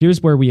here's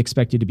where we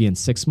expect you to be in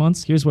 6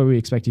 months. Here's where we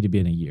expect you to be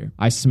in a year.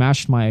 I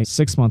smashed my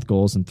 6-month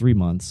goals in 3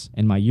 months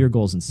and my year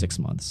goals in 6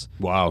 months.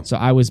 Wow. So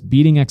I was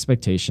beating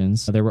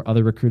expectations. There were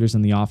other recruiters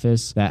in the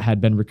office that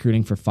had been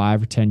recruiting for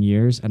 5 or 10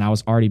 years, and I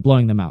was already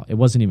blowing them out. It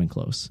wasn't even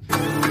close.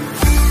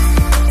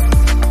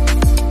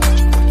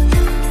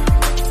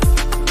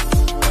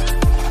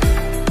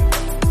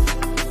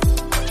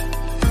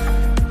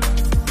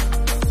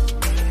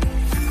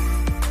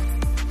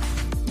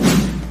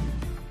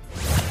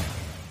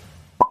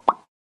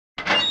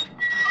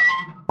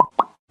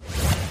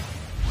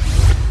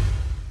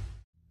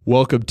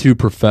 Welcome to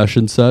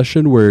Profession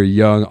Session, where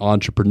young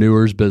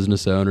entrepreneurs,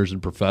 business owners,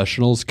 and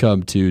professionals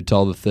come to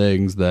tell the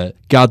things that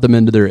got them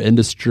into their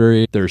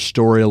industry, their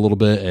story a little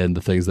bit, and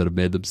the things that have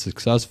made them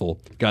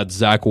successful. Got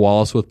Zach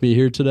Wallace with me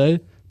here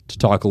today to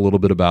talk a little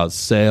bit about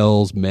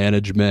sales,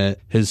 management,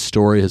 his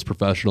story, his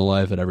professional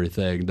life, and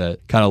everything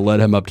that kind of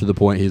led him up to the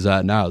point he's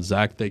at now.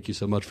 Zach, thank you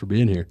so much for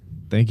being here.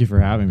 Thank you for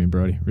having me,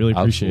 Brody. Really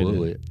appreciate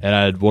it. And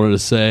I wanted to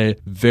say,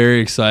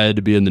 very excited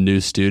to be in the new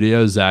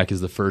studio. Zach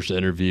is the first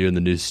interview in the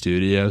new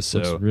studio. So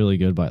looks really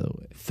good, by the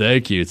way.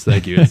 Thank you. It's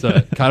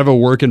kind of a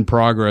work in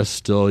progress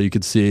still. You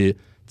can see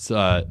it's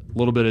a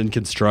little bit in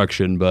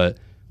construction, but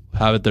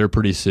have it there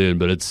pretty soon.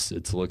 But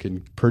it's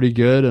looking pretty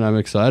good, and I'm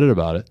excited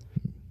about it.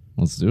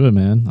 Let's do it,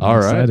 man. I'm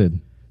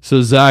excited.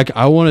 So, Zach,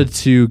 I wanted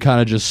to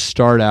kind of just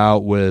start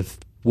out with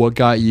what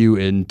got you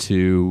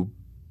into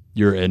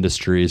your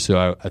industry.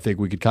 So I think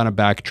we could kind of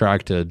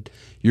backtrack to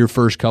your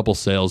first couple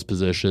sales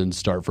positions,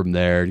 start from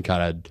there, and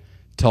kind of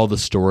tell the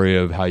story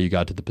of how you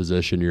got to the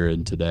position you're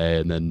in today,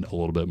 and then a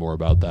little bit more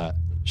about that.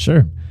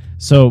 Sure.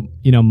 So,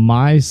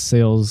 my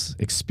sales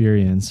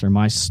experience or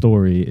my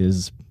story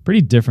is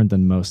pretty different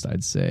than most,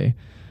 I'd say.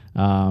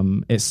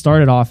 It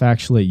started off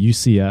actually at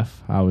UCF.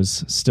 I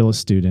was still a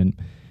student,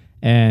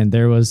 and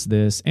there was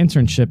this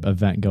internship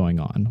event going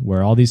on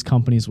where all these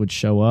companies would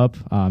show up.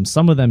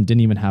 Some of them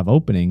didn't even have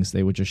openings.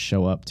 They would just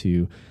show up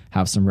to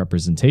have some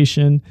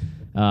representation.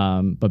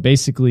 But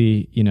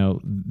basically,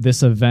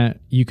 this event,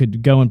 you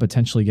could go and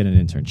potentially get an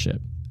internship.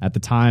 At the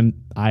time,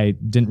 I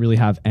didn't really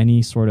have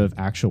any sort of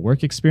actual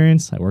work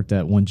experience. I worked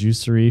at one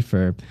juicery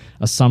for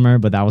a summer,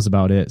 but that was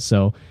about it.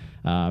 So,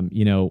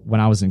 when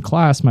I was in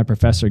class, my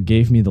professor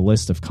gave me the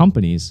list of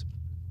companies.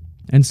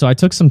 And so I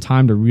took some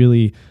time to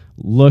really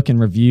look and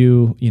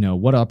review,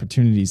 what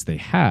opportunities they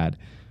had.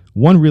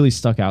 One really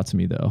stuck out to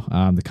me, though.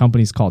 The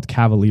company's called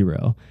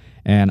Cavallero,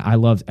 and I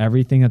loved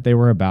everything that they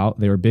were about.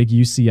 They were big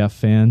UCF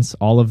fans.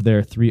 All of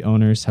their 3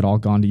 owners had all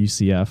gone to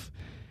UCF,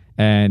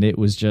 and it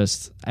was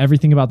just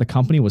everything about the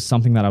company was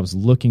something that I was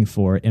looking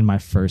for in my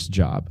first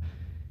job.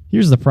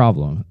 Here's the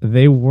problem.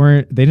 They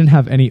didn't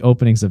have any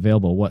openings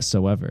available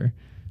whatsoever.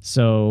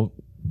 So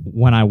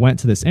when I went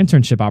to this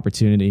internship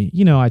opportunity,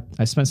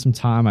 I spent some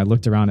time, I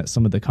looked around at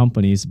some of the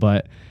companies,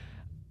 but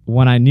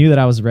when I knew that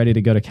I was ready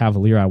to go to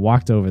Cavallero, I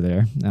walked over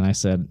there and I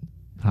said,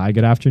 "Hi,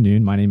 good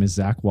afternoon. My name is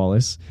Zach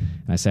Wallace."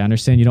 And I say, "I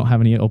understand you don't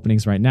have any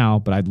openings right now,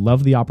 but I'd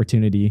love the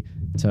opportunity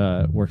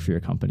to work for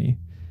your company."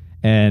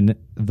 And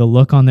the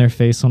look on their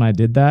face when I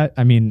did that,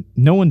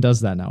 no one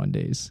does that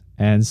nowadays.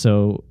 And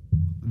so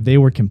they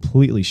were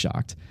completely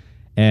shocked.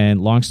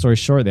 And long story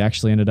short, they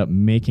actually ended up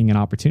making an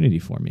opportunity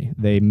for me.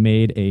 They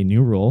made a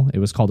new role. It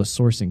was called a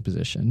sourcing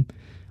position.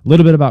 A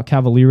little bit about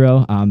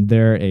Cavallero.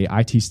 They're a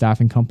IT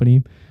staffing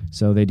company.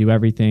 So they do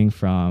everything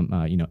from,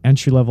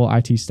 entry-level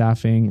IT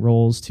staffing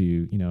roles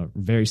to,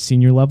 very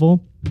senior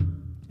level.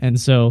 And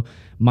so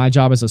my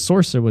job as a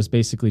sourcer was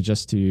basically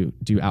just to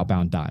do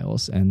outbound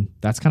dials. And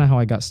that's kind of how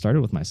I got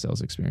started with my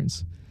sales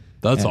experience.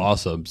 That's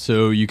awesome.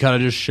 So you kind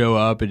of just show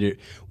up and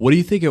what do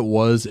you think it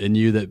was in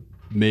you that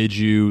made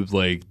you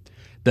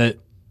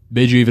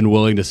even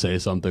willing to say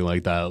something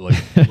like that,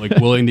 like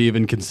willing to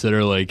even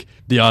consider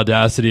the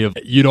audacity of,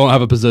 you don't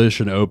have a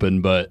position open,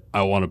 but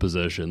I want a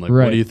position.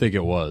 Right. What do you think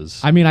it was?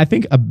 I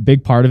think a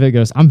big part of it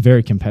goes, I'm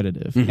very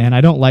competitive and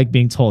I don't like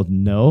being told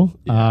no.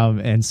 Yeah.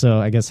 And so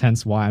I guess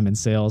hence why I'm in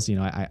sales.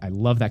 I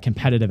love that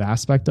competitive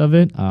aspect of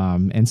it.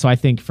 And so I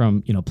think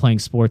from, playing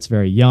sports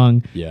very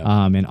young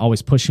and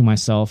always pushing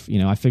myself,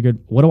 I figured,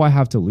 what do I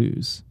have to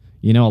lose?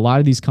 A lot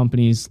of these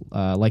companies,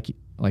 like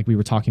we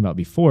were talking about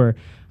before,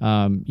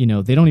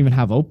 they don't even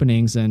have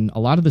openings, and a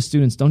lot of the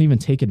students don't even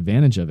take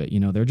advantage of it.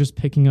 They're just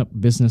picking up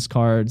business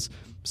cards.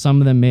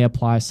 Some of them may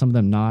apply, some of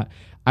them not.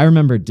 I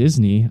remember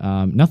Disney,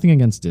 nothing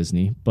against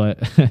Disney, but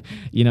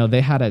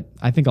they had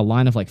a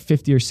line of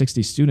 50 or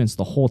 60 students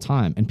the whole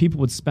time, and people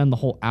would spend the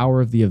whole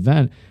hour of the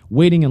event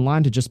waiting in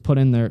line to just put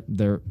in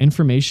their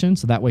information,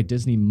 so that way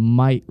Disney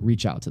might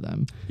reach out to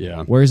them.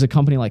 Yeah. Whereas a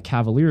company like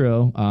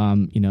Cavallero,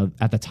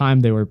 at the time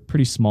they were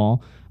pretty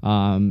small.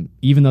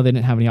 Even though they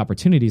didn't have any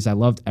opportunities, I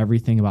loved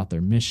everything about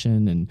their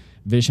mission and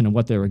vision and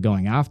what they were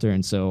going after.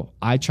 And so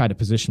I tried to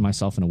position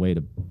myself in a way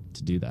to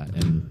do that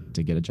and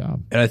to get a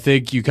job. And I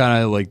think you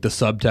kind of the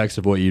subtext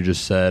of what you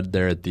just said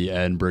there at the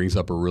end brings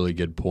up a really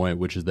good point,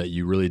 which is that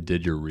you really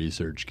did your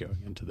research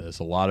going into this.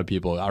 A lot of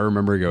people, I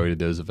remember going to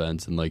those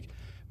events, and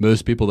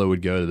most people that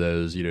would go to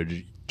those,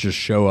 just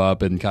show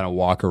up and kind of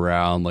walk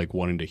around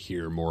wanting to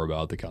hear more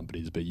about the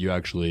companies, but you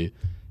actually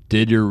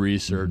did your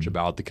research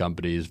about the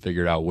companies,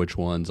 figured out which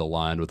ones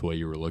aligned with what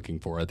you were looking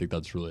for. I think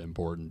that's really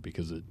important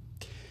because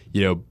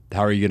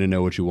how are you going to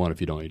know what you want if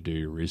you don't do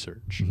your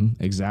research?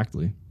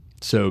 Exactly.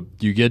 So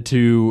you get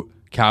to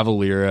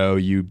Cavallero,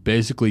 you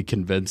basically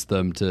convince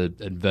them to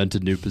invent a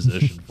new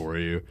position for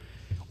you.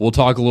 We'll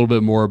talk a little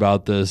bit more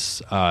about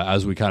this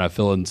as we kind of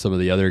fill in some of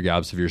the other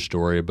gaps of your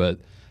story, but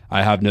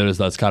I have noticed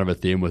that's kind of a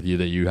theme with you,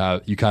 that you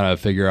kind of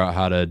figure out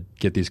how to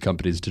get these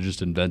companies to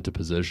just invent a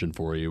position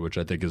for you, which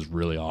I think is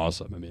really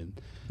awesome. I mean,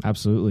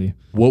 absolutely.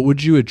 What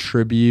would you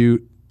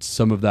attribute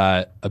some of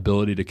that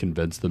ability to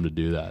convince them to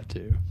do that to,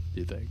 do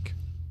you think?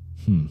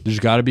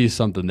 There's got to be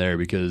something there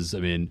because,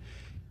 I mean,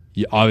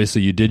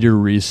 obviously you did your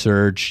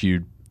research,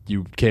 you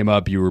came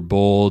up, you were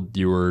bold,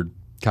 you were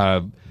kind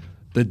of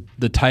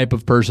the type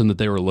of person that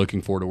they were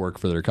looking for to work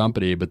for their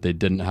company, but they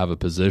didn't have a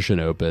position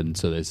open.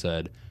 So they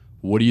said,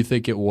 what do you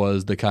think it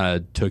was that kind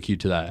of took you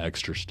to that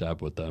extra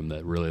step with them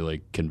that really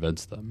like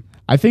convinced them?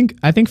 I think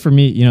for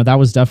me, that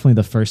was definitely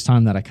the first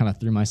time that I kind of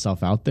threw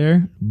myself out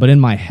there. But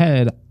in my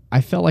head, I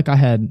felt like I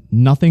had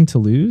nothing to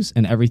lose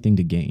and everything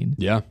to gain.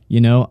 Yeah.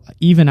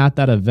 Even at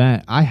that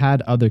event, I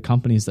had other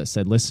companies that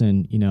said,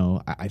 listen,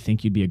 I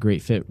think you'd be a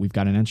great fit. We've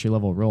got an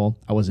entry-level role.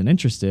 I wasn't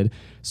interested.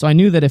 So I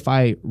knew that if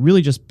I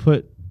really just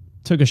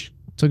took a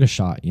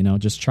shot,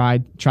 just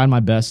tried my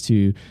best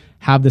to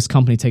have this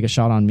company take a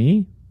shot on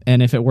me.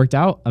 And if it worked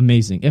out,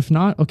 amazing. If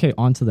not, okay,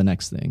 on to the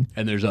next thing.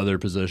 And there's other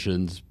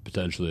positions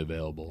potentially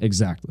available.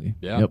 Exactly.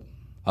 Yeah. Yep.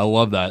 I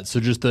love that. So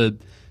just the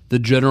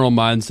general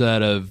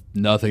mindset of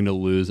nothing to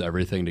lose,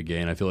 everything to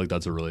gain. I feel like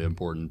that's a really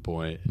important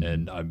point,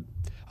 and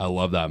I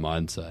love that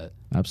mindset.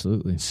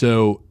 Absolutely.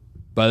 So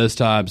by this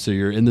time, so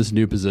you're in this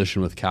new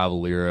position with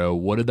Cavallero.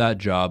 What did that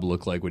job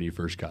look like when you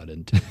first got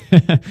into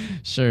it?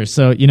 Sure.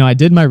 So, I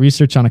did my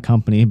research on a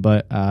company,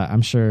 but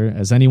I'm sure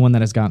as anyone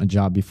that has gotten a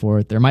job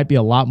before, there might be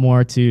a lot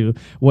more to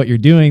what you're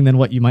doing than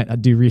what you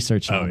might do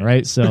research on, yeah.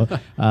 Right? So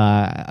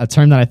a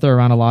term that I throw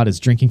around a lot is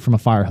drinking from a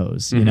fire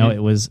hose.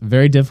 It was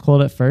very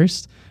difficult at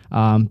first.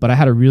 But I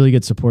had a really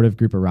good supportive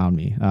group around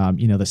me.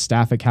 The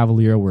staff at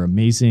Cavallero were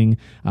amazing.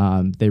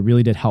 They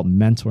really did help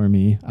mentor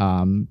me.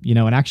 And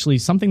actually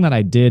something that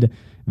I did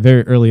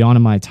very early on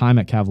in my time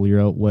at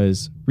Cavallero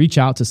was reach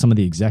out to some of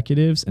the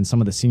executives and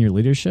some of the senior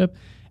leadership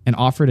and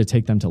offer to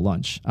take them to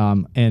lunch.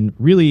 And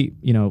really,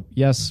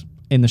 yes,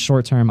 in the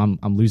short term,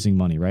 I'm losing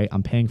money, right?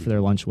 I'm paying for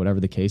their lunch, whatever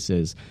the case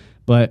is.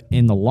 But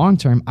in the long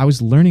term, I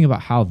was learning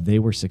about how they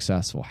were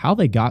successful, how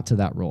they got to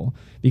that role.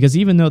 Because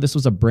even though this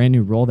was a brand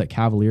new role that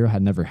Cavallero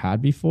had never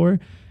had before,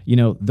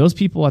 those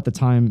people at the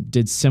time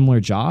did similar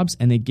jobs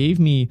and they gave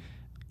me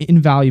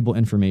invaluable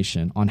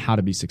information on how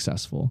to be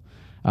successful.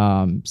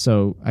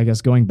 So I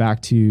guess going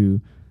back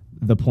to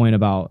the point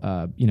about,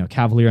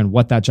 Cavallero and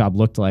what that job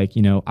looked like,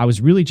 I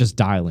was really just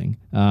dialing,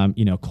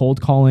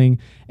 cold calling,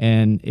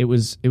 and it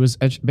was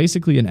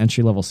basically an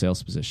entry-level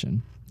sales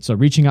position. So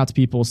reaching out to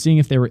people, seeing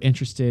if they were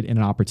interested in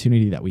an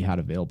opportunity that we had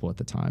available at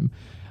the time.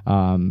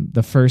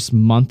 The first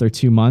month or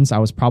 2 months, I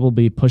was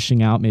probably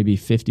pushing out maybe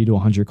 50 to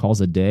 100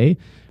 calls a day.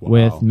 Wow.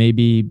 With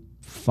maybe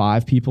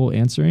 5 people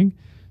answering.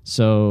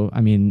 So, I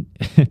mean,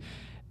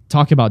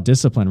 talk about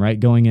discipline, right?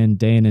 Going in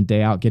and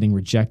day out, getting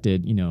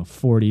rejected,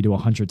 40 to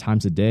 100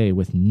 times a day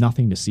with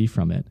nothing to see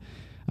from it.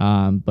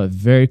 But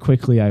very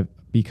quickly,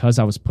 because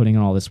I was putting in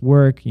all this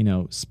work,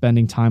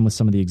 spending time with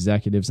some of the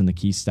executives and the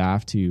key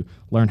staff to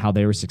learn how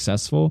they were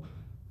successful,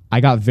 I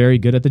got very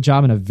good at the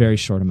job in a very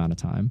short amount of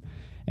time.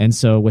 And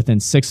so within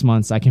 6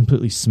 months, I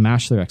completely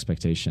smashed their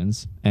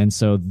expectations. And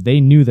so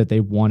they knew that they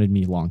wanted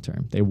me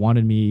long-term. They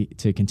wanted me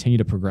to continue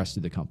to progress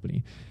through the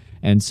company.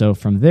 And so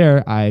from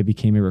there, I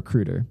became a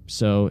recruiter.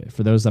 So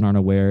for those that aren't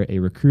aware, a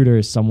recruiter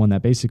is someone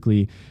that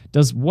basically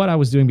does what I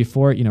was doing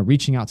before,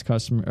 reaching out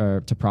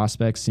to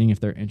prospects, seeing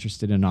if they're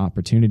interested in an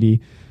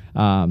opportunity.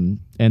 And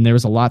there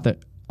was a lot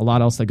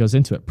else that goes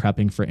into it,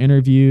 prepping for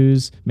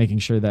interviews, making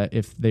sure that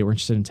if they were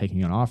interested in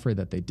taking an offer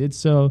that they did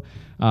so.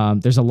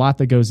 There's a lot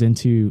that goes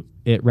into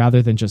it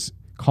rather than just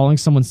calling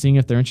someone, seeing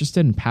if they're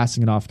interested and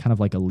passing it off kind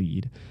of like a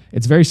lead.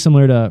 It's very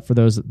similar to, for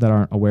those that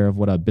aren't aware of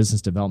what a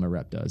business development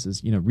rep does,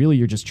 is, really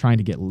you're just trying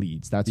to get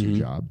leads. That's your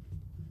job.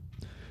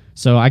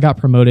 So I got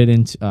promoted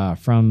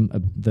from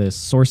the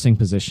sourcing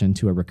position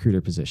to a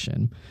recruiter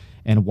position.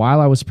 And while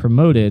I was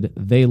promoted,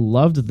 they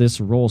loved this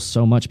role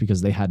so much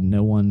because they had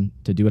no one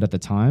to do it at the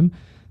time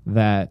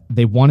that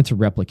they wanted to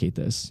replicate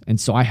this. And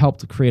so I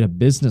helped create a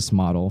business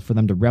model for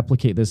them to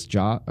replicate this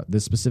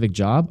specific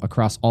job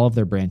across all of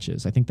their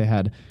branches. I think they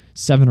had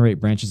 7 or 8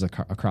 branches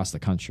across the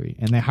country.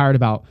 And they hired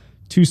about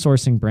 2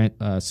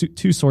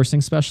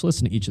 sourcing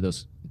specialists in each of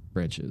those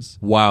branches.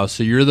 Wow.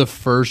 So you're the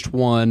first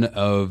one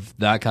of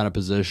that kind of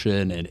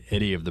position in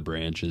any of the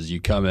branches.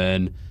 You come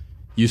in,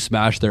 you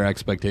smash their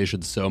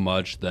expectations so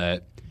much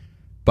that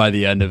by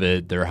the end of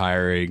it, they're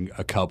hiring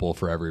a couple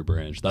for every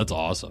branch. That's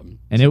awesome.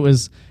 And it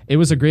was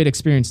a great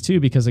experience too,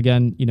 because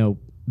again,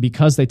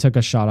 because they took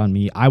a shot on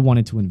me, I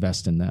wanted to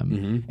invest in them.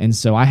 Mm-hmm. And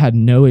so I had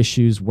no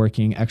issues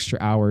working extra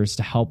hours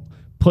to help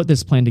put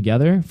this plan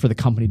together for the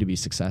company to be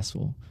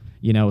successful.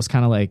 It was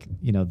kind of like,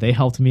 they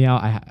helped me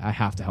out. I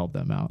have to help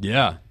them out.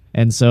 Yeah.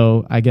 And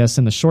so I guess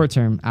in the short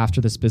term,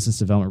 after this business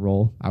development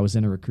role, I was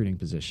in a recruiting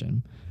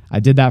position. I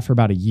did that for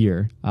about a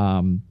year.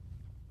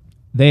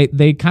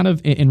 They kind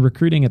of, in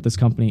recruiting at this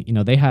company,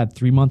 they had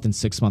 3-month and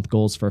 6-month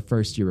goals for a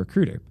first year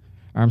recruiter.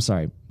 Or I'm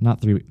sorry,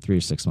 not 3 or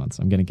 6 months.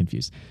 I'm getting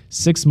confused.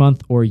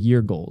 6-month or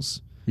year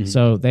goals. Mm-hmm.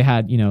 So they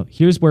had,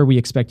 here's where we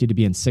expect you to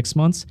be in 6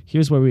 months.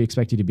 Here's where we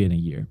expect you to be in a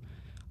year.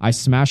 I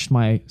smashed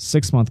my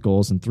 6-month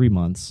goals in 3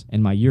 months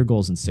and my year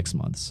goals in 6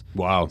 months.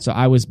 Wow. So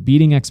I was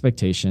beating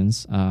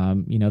expectations.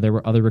 There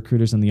were other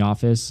recruiters in the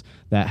office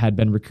that had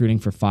been recruiting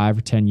for 5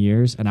 or 10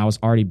 years, and I was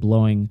already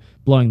blowing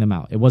them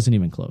out. It wasn't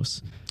even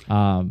close.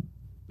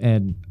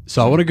 And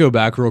so I want to go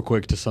back real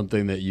quick to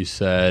something that you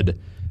said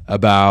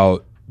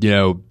about,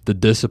 the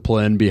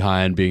discipline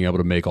behind being able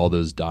to make all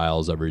those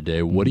dials every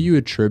day. What do you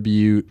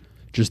attribute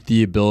just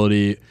the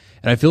ability?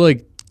 And I feel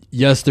like,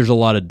 yes, there's a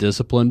lot of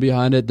discipline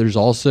behind it. There's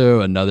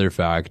also another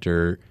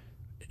factor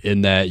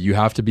in that you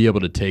have to be able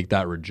to take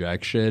that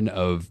rejection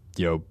of,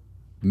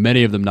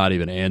 many of them not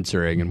even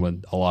answering.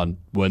 And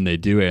when they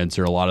do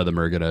answer, a lot of them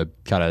are going to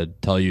kind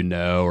of tell you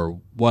no or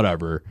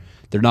whatever.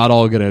 They're not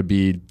all going to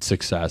be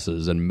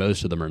successes, and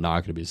most of them are not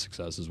going to be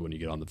successes when you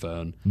get on the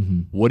phone.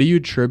 Mm-hmm. What do you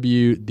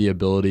attribute the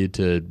ability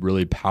to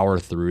really power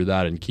through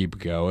that and keep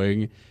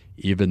going,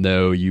 even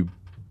though you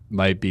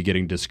might be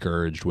getting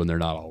discouraged when they're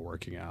not all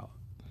working out?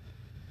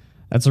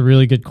 That's a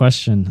really good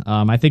question.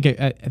 I think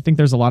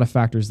there's a lot of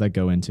factors that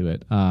go into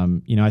it.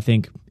 I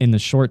think in the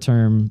short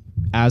term,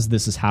 as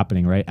this is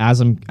happening, right, as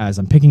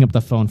I'm picking up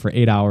the phone for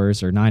 8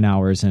 hours or 9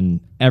 hours,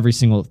 and every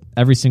single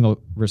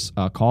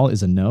call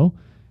is a no.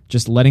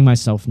 Just letting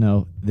myself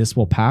know this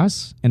will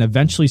pass, and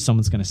eventually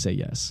someone's going to say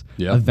yes.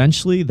 Yeah.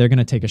 Eventually, they're going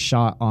to take a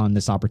shot on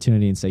this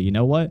opportunity and say, you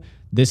know what,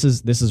 this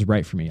is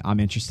right for me.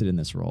 I'm interested in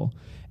this role.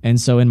 And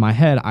so in my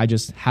head, I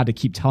just had to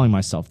keep telling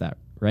myself that,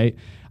 right?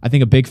 I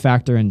think a big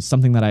factor, and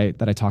something that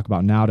I talk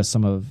about now to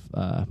some of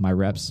my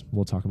reps,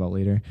 we'll talk about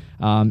later,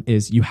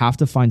 is you have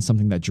to find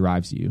something that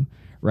drives you,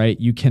 right?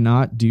 You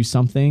cannot do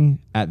something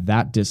at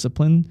that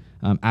discipline,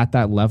 at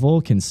that level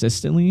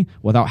consistently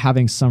without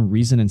having some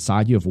reason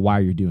inside you of why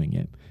you're doing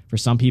it. For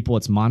some people,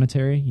 it's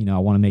monetary. I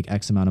want to make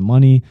X amount of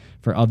money.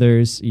 For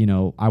others,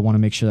 I want to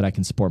make sure that I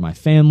can support my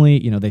family.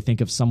 They think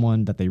of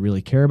someone that they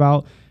really care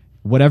about.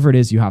 Whatever it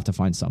is, you have to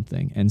find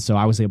something. And so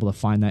I was able to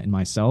find that in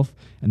myself,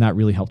 and that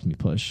really helped me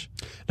push.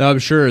 Now, I'm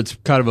sure it's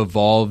kind of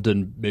evolved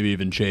and maybe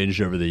even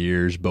changed over the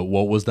years, but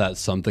what was that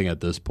something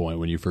at this point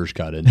when you first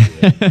got into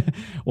it?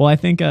 Well, I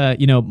think,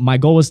 my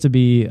goal was to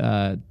be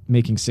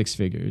making 6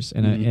 figures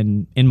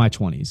in my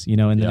 20s.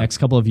 In the next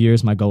couple of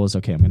years, my goal was,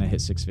 okay, I'm going to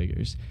hit 6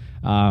 figures.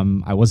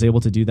 I was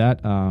able to do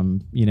that,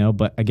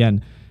 but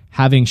again,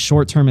 having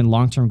short-term and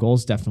long-term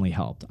goals definitely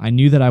helped. I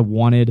knew that I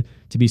wanted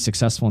to be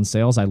successful in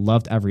sales. I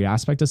loved every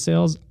aspect of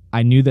sales.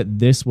 I knew that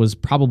this was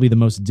probably the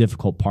most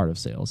difficult part of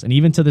sales. And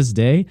even to this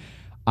day,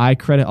 I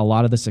credit a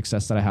lot of the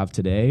success that I have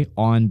today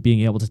on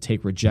being able to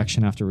take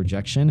rejection after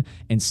rejection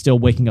and still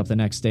waking up the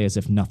next day as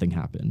if nothing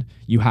happened.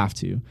 You have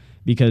to,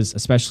 because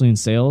especially in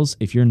sales,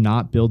 if you're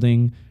not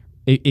building,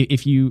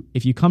 if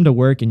you come to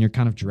work and you're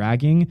kind of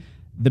dragging,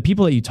 the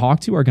people that you talk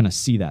to are going to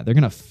see that. They're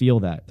going to feel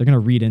that. They're going to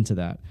read into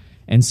that.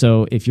 And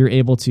so if you're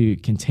able to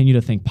continue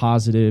to think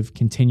positive,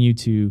 continue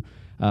to,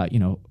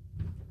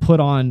 put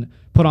on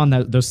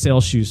those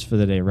sales shoes for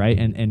the day, right?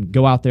 And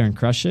go out there and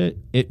crush it,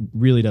 it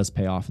really does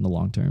pay off in the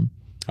long term.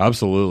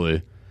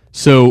 Absolutely.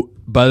 So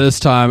by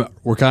this time,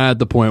 we're kind of at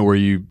the point where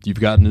you've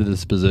gotten into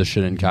this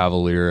position in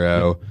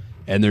Cavallero,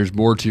 and there's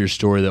more to your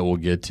story that we'll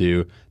get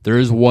to. There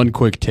is one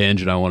quick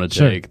tangent I want to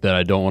take that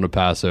I don't want to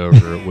pass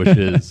over, which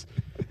is...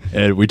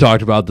 And we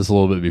talked about this a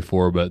little bit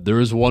before, but there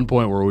was one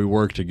point where we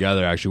worked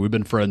together. Actually, we've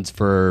been friends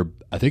for,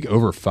 I think,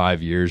 over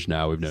 5 years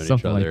now. We've known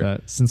Something each other. like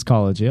that. Since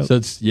college, yep.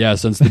 Since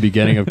the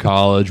beginning of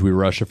college. We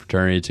rushed a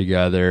fraternity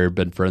together,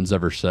 been friends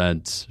ever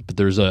since. But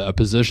there's a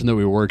position that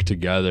we worked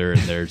together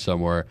in there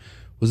somewhere.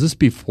 Was this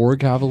before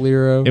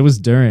Cavallero? It was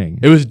during.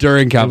 It was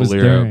during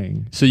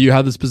Cavallero. So you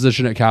had this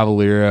position at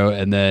Cavallero,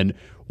 and then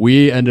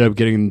we ended up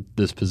getting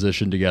this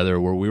position together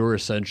where we were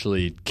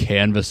essentially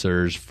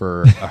canvassers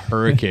for a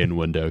hurricane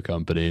window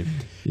company.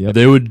 Yep.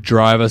 They would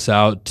drive us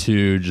out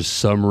to just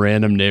some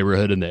random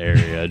neighborhood in the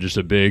area, just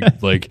a big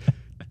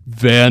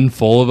van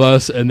full of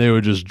us, and they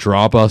would just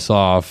drop us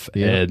off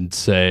and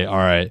say, all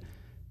right,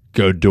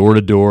 go door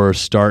to door,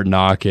 start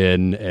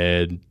knocking,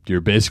 and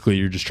you're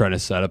just trying to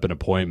set up an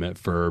appointment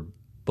for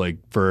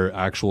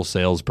actual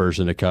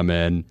salesperson to come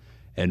in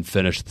and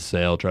finish the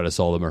sale, try to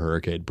sell them a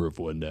hurricane-proof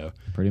window.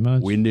 Pretty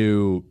much. We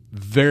knew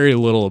very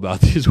little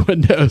about these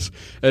windows,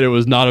 and it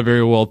was not a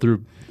very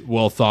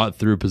well thought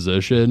through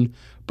position,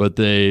 but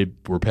they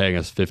were paying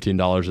us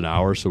 $15 an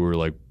hour, so we were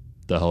like,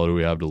 the hell do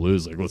we have to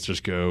lose? Let's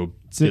just go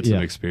get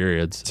some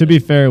experience. To be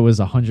fair, it was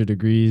 100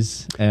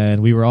 degrees,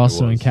 and we were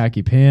also in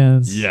khaki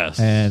pants. Yes.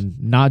 And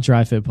not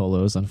dry fit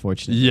polos,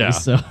 unfortunately. Yeah.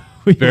 So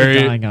we were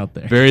dying out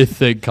there. Very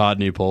thick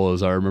cottony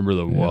polos. I remember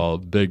them well.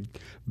 Big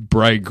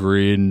bright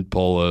green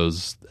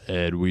polos,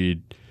 and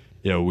we'd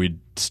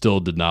still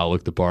did not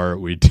look the part.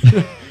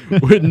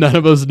 None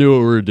of us knew what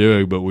we were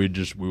doing, but we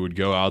would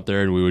go out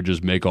there and we would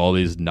just make all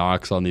these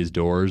knocks on these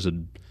doors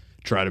and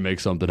try to make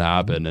something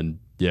happen. And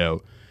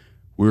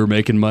we were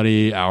making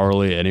money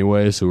hourly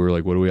anyway, so we were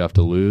like, what do we have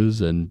to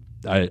lose? And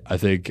I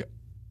think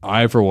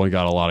I, for one,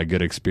 got a lot of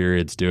good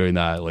experience doing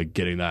that, like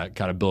getting that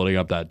kind of building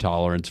up that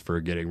tolerance for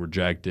getting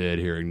rejected,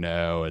 hearing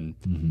no. And,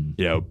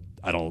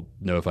 I don't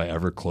know if I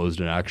ever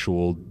closed an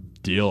actual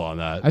deal on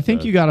that. I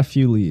think you got a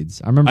few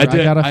leads. I remember I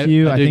got a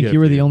few. I think you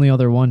were the only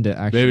other one to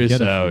actually maybe get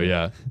so,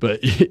 yeah. But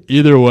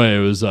either way, it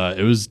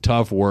was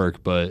tough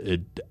work, but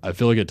I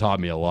feel like it taught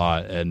me a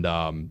lot. And,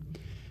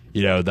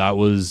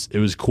 it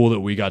was cool that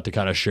we got to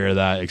kind of share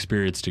that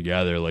experience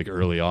together like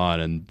early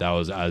on. And that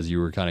was as you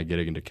were kind of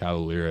getting into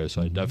Cavaliero.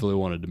 So I definitely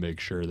wanted to make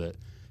sure that,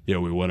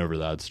 we went over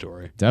that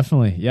story.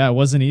 Definitely. Yeah, it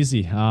wasn't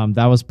easy.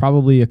 That was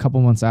probably a couple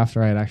months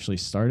after I had actually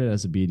started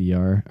as a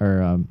BDR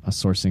or a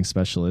sourcing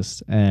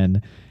specialist.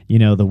 And,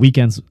 the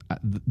weekends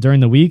during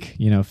the week,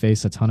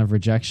 face a ton of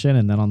rejection.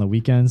 And then on the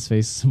weekends,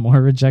 face some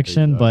more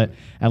rejection. Exactly.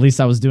 But at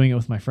least I was doing it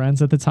with my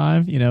friends at the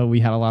time. We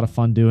had a lot of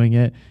fun doing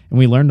it and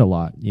we learned a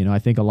lot. I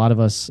think a lot of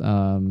us,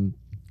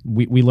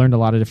 we learned a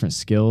lot of different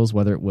skills,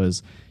 whether it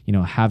was,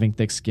 having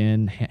thick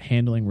skin,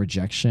 handling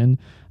rejection,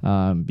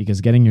 because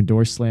getting your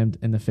door slammed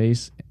in the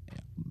face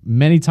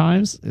many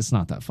times, it's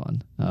not that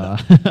fun.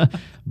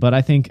 But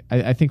I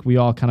think we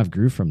all kind of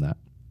grew from that.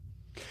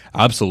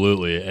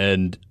 Absolutely.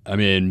 And I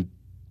mean,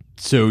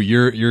 so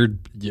you're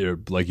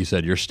like you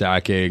said, you're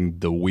stacking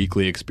the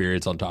weekly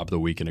experience on top of the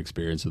weekend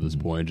experience at this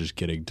point, just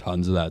getting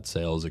tons of that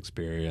sales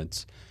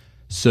experience.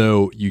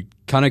 So you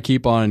kind of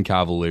keep on in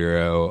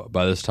Cavaliero.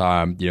 By this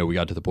time, we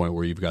got to the point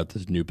where you've got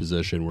this new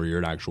position where you're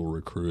an actual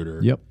recruiter.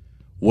 Yep.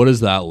 What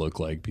does that look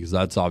like? Because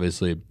that's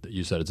obviously,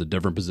 you said it's a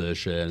different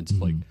position. It's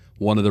like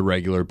one of the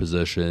regular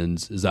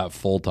positions. Is that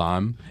full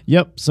time?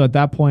 Yep. So at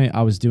that point,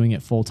 I was doing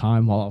it full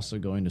time while also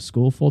going to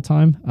school full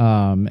time.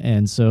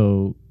 And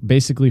so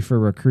basically for a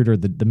recruiter,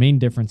 the main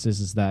difference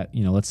is that,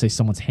 let's say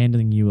someone's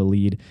handing you a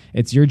lead.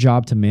 It's your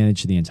job to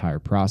manage the entire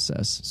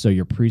process. So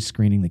you're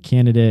pre-screening the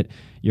candidate.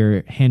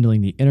 You're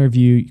handling the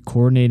interview,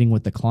 coordinating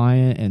with the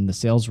client and the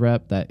sales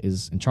rep that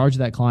is in charge of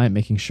that client,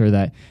 making sure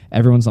that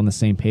everyone's on the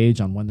same page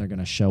on when they're going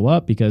to show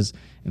up. Because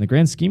in the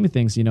grand scheme of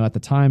things, at the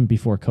time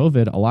before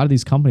COVID, a lot of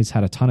these companies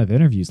had a ton of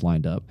interviews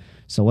lined up.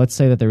 So let's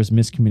say that there was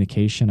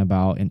miscommunication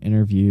about an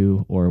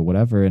interview or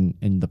whatever, and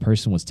the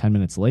person was 10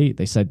 minutes late.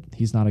 They said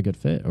he's not a good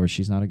fit or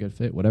she's not a good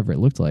fit, whatever it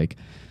looked like.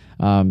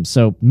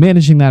 So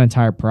managing that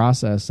entire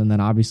process. And then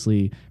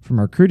obviously from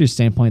a recruiter's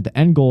standpoint, the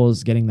end goal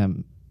is getting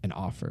them an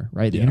offer,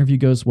 right? The interview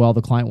goes well.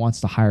 The client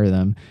wants to hire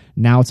them.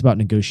 Now it's about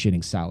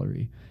negotiating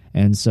salary.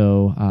 And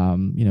so,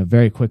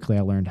 very quickly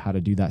I learned how to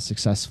do that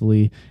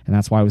successfully. And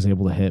that's why I was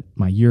able to hit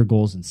my year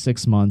goals in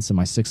 6 months and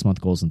my 6-month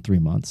goals in 3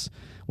 months,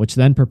 which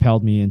then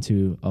propelled me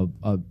into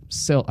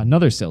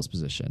another sales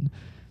position.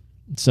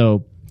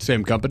 So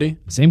same company?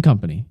 Same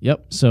company.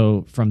 Yep.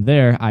 So from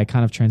there, I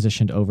kind of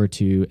transitioned over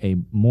to a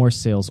more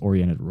sales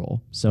oriented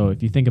role. So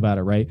if you think about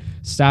it, right,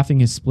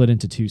 staffing is split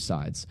into two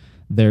sides.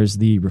 There's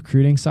the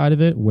recruiting side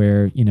of it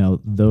where,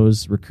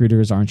 those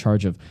recruiters are in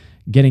charge of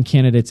getting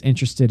candidates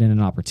interested in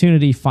an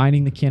opportunity,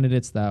 finding the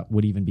candidates that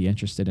would even be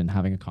interested in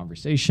having a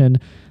conversation.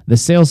 The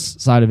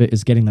sales side of it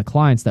is getting the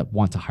clients that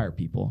want to hire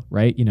people,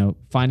 right?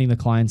 Finding the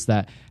clients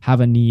that have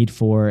a need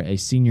for a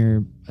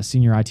senior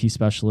IT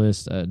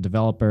specialist, a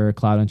developer,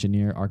 cloud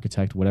engineer,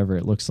 architect, whatever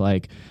it looks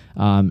like,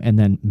 and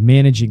then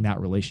managing that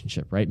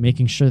relationship, right?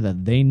 Making sure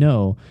that they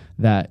know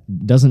that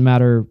doesn't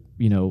matter,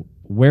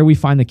 where we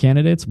find the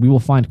candidates, we will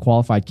find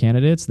qualified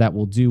candidates that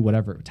will do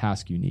whatever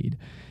task you need.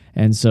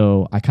 And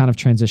so I kind of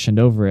transitioned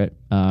over it.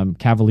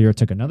 Cavaliero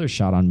took another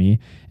shot on me,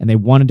 and they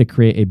wanted to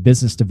create a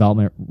business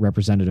development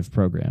representative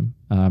program.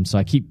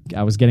 So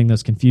I was getting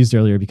those confused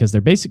earlier because they're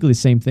basically the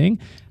same thing.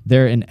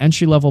 They're an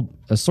entry level,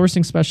 a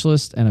sourcing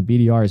specialist and a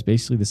BDR is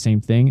basically the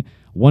same thing.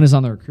 One is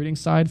on the recruiting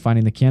side,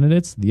 finding the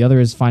candidates. The other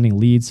is finding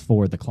leads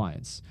for the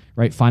clients,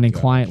 right? Finding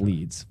client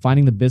leads,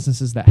 finding the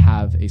businesses that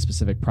have a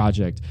specific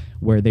project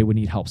where they would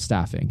need help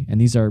staffing.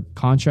 And these are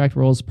contract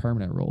roles,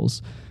 permanent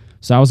roles.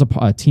 So I was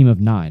a team of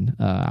 9.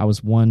 I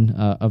was one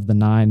of the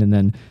 9, and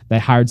then they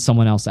hired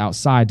someone else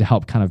outside to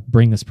help kind of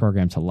bring this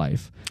program to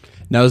life.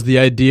 Now, is the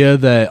idea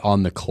that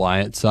on the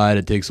client side,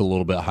 it takes a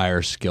little bit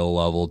higher skill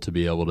level to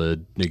be able to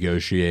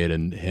negotiate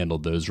and handle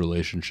those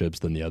relationships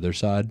than the other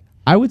side?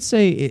 I would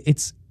say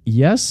it's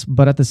yes,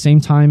 but at the same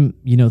time,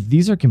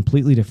 these are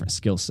completely different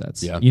skill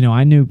sets. Yeah.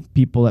 I knew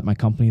people at my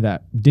company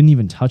that didn't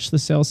even touch the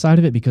sales side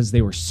of it because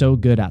they were so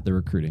good at the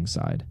recruiting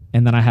side.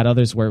 And then I had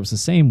others where it was the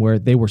same, where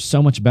they were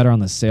so much better on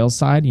the sales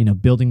side,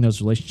 building those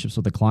relationships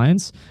with the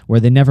clients, where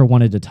they never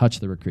wanted to touch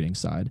the recruiting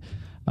side.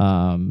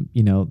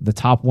 The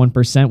top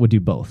 1% would do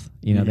both.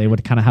 They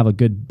would kind of have a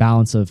good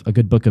balance of a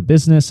good book of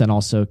business and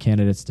also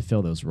candidates to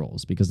fill those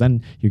roles, because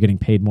then you're getting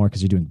paid more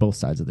because you're doing both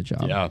sides of the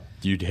job. Yeah.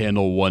 You'd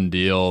handle one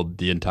deal,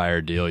 the entire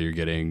deal, you're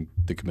getting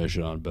the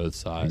commission on both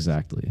sides.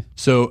 Exactly.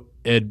 So,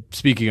 Ed,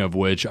 speaking of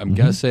which, I'm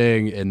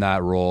guessing in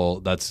that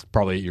role, that's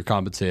probably you're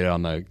compensated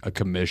on a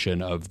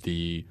commission of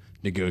the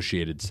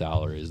negotiated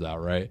salary. Is that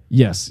right?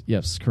 Yes,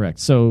 correct.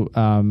 So,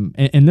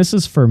 and this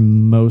is for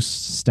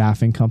most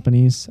staffing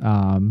companies.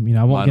 I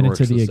won't get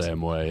into the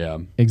same way. Yeah,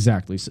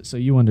 exactly. So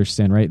you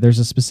understand, right? There's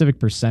a specific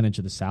percentage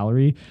of the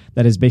salary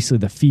that is basically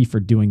the fee for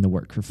doing the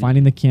work, for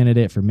finding the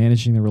candidate, for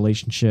managing the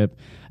relationship,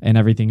 and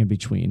everything in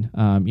between.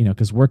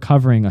 Because we're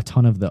covering a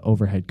ton of the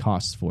overhead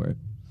costs for it.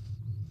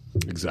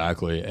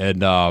 Exactly,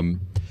 and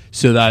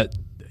so that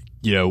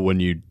when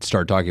you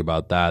start talking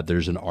about that,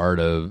 there's an art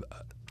of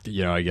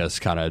I guess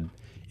kind of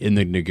in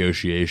the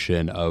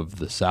negotiation of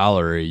the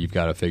salary, you've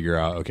got to figure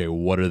out, okay,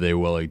 what are they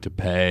willing to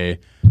pay?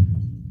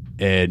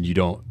 And you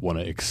don't want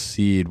to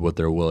exceed what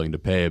they're willing to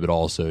pay, but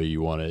also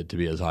you want it to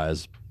be as high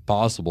as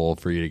possible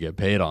for you to get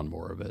paid on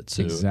more of it.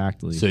 So,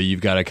 exactly. So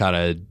you've got to kind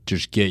of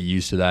just get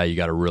used to that. You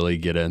got to really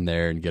get in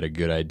there and get a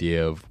good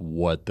idea of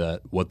what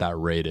that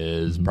rate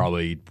is. Mm-hmm.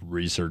 Probably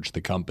research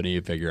the company,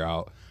 figure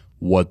out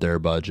what their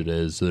budget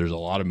is. So there's a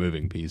lot of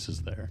moving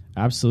pieces there.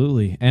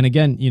 Absolutely. And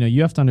again,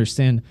 you have to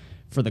understand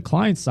for the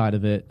client side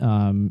of it,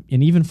 and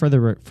even for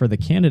the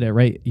candidate,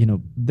 right?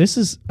 This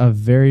is a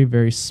very,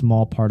 very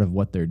small part of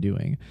what they're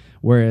doing.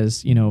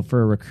 Whereas,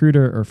 for a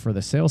recruiter or for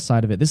the sales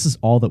side of it, this is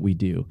all that we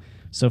do.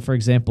 So for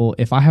example,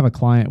 if I have a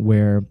client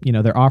where,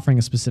 they're offering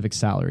a specific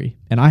salary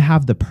and I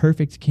have the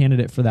perfect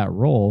candidate for that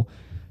role,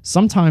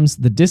 sometimes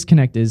the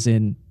disconnect is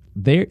in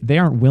they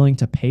aren't willing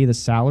to pay the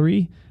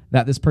salary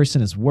that this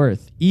person is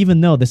worth,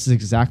 even though this is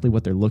exactly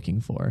what they're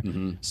looking for.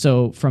 Mm-hmm.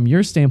 So from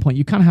your standpoint,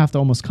 you kind of have to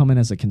almost come in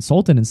as a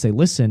consultant and say,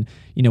 listen,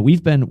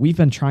 we've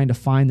been trying to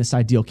find this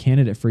ideal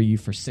candidate for you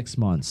for 6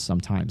 months,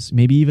 sometimes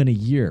maybe even a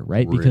year,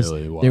 right? Really? Because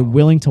Wow. They're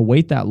willing to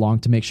wait that long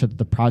to make sure that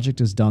the project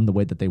is done the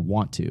way that they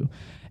want to.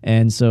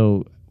 And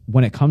so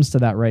when it comes to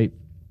that, right,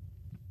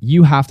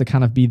 you have to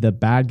kind of be the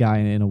bad guy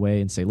in a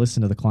way and say,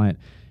 listen to the client,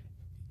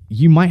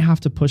 you might have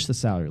to push the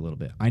salary a little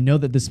bit. I know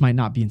that this might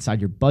not be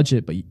inside your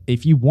budget, but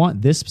if you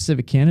want this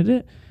specific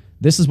candidate,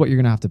 this is what you're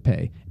going to have to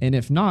pay. And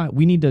if not,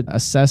 we need to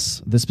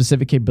assess the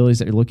specific capabilities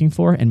that you're looking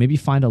for and maybe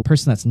find a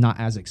person that's not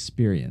as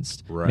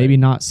experienced. Right. Maybe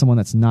not someone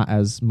that's not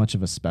as much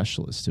of a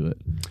specialist to it.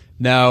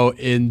 Now,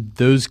 in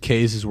those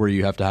cases where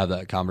you have to have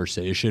that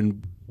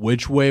conversation,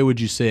 which way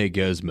would you say it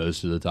goes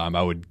most of the time?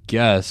 I would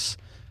guess,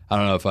 I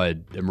don't know if I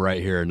am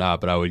right here or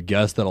not, but I would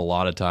guess that a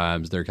lot of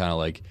times they're kind of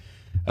like,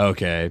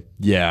 okay,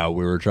 yeah,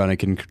 we were trying to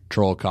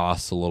control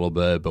costs a little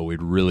bit, but we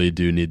really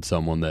do need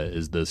someone that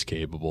is this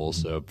capable.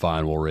 So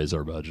fine, we'll raise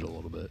our budget a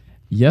little bit.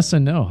 Yes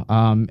and no.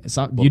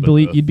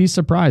 You'd be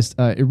surprised.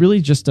 It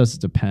really just does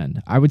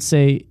depend. I would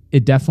say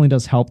it definitely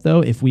does help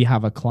though if we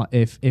have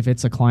if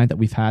it's a client that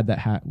we've had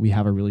that we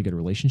have a really good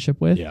relationship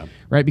with, yeah,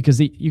 right? Because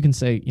you can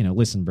say,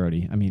 listen,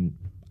 Brody, I mean,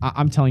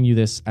 I'm telling you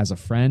this as a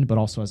friend, but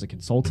also as a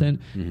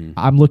consultant. Mm-hmm.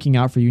 I'm looking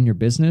out for you in your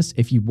business.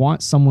 If you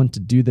want someone to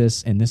do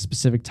this in this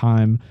specific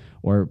time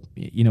or,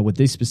 with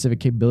these specific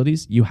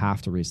capabilities, you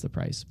have to raise the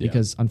price.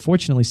 Because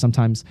unfortunately,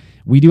 sometimes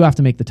we do have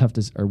to make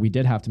we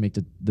did have to make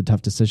the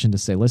tough decision to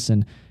say,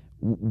 listen,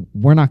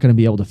 we're not going to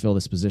be able to fill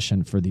this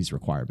position for these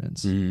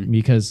requirements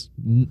because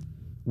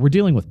we're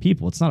dealing with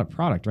people. It's not a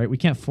product, right? We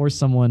can't force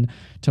someone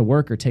to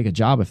work or take a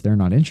job if they're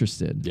not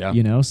interested,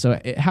 So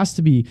it has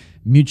to be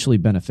mutually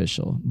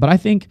beneficial. But I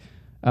think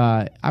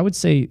I would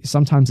say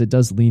sometimes it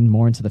does lean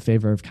more into the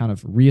favor of kind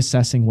of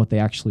reassessing what they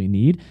actually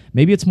need.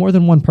 Maybe it's more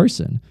than one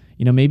person.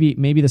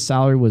 Maybe the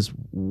salary was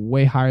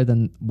way higher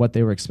than what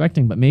they were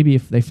expecting, but maybe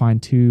if they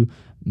find two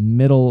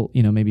middle,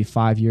 maybe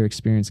 5-year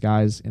experienced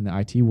guys in the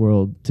IT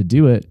world to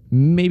do it,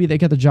 maybe they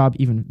get the job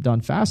even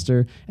done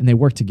faster and they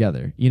work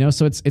together,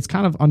 So it's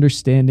kind of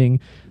understanding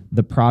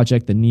the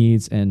project, the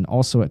needs, and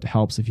also it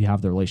helps if you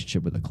have the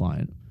relationship with the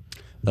client.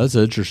 That's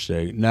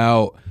interesting.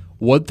 Now,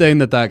 one thing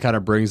that kind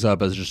of brings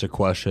up as just a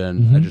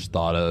question I just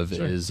thought of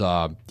is,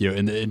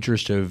 in the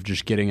interest of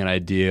just getting an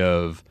idea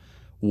of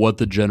what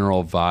the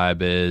general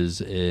vibe is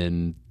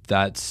in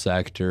that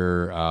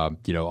sector, on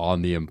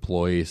the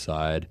employee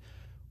side,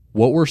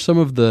 what were some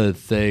of the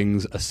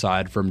things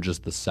aside from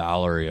just the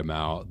salary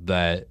amount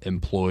that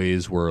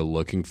employees were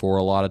looking for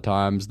a lot of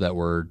times that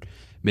were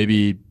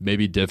maybe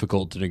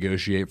difficult to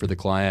negotiate for the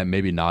client,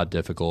 maybe not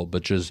difficult,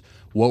 but just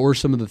what were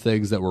some of the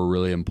things that were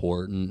really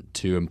important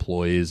to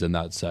employees in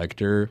that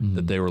sector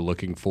that they were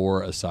looking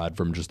for aside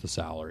from just the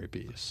salary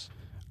piece?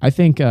 I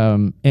think,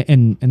 and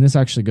this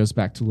actually goes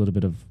back to a little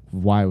bit of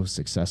why I was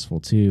successful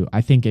too.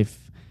 I think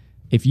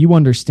if you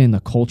understand the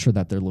culture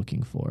that they're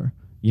looking for,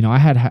 I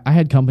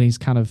had companies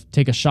kind of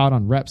take a shot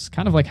on reps,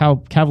 kind of like how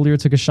Cavalier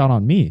took a shot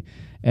on me.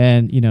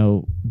 And,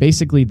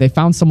 basically they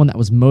found someone that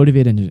was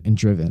motivated and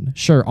driven.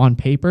 Sure, on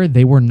paper,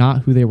 they were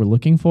not who they were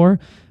looking for,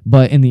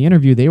 but in the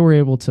interview, they were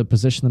able to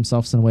position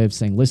themselves in a way of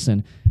saying,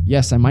 listen,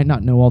 yes, I might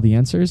not know all the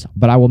answers,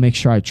 but I will make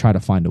sure I try to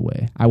find a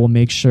way. I will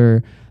make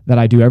sure that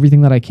I do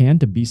everything that I can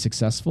to be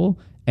successful.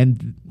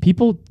 And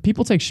people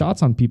take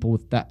shots on people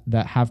with that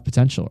have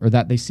potential or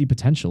that they see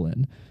potential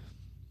in.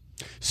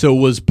 So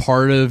was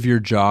part of your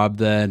job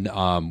then,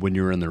 when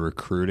you were in the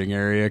recruiting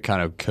area,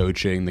 kind of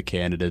coaching the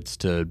candidates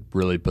to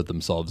really put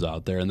themselves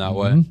out there in that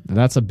way? And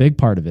that's a big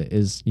part of it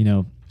is,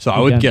 So I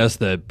would guess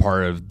that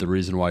part of the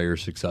reason why you're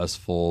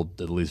successful,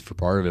 at least for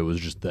part of it, was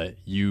just that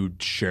you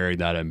sharing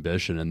that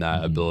ambition and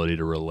that ability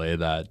to relay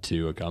that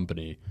to a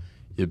company.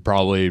 It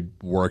probably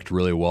worked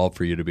really well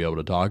for you to be able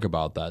to talk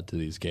about that to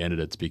these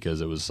candidates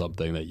because it was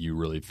something that you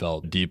really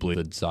felt deeply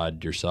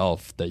inside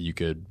yourself that you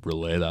could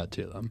relay that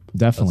to them.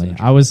 Definitely.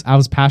 I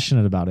was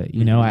passionate about it.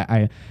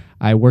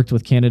 I worked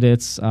with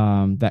candidates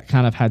that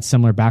kind of had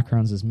similar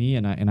backgrounds as me.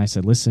 And I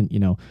said, listen,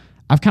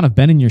 I've kind of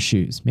been in your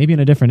shoes, maybe in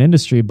a different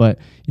industry, but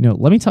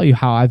let me tell you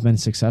how I've been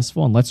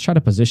successful, and let's try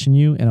to position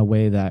you in a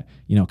way that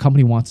a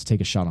company wants to take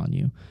a shot on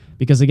you.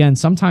 Because again,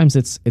 sometimes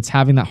it's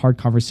having that hard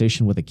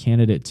conversation with a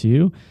candidate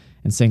too,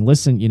 and saying,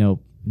 listen,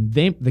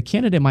 the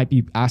candidate might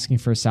be asking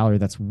for a salary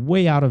that's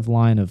way out of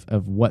line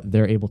of what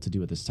they're able to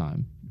do at this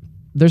time.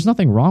 There's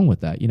nothing wrong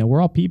with that. We're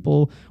all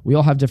people. We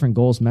all have different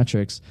goals,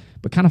 metrics,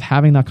 but kind of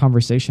having that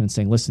conversation and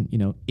saying, listen,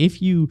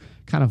 if you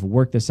kind of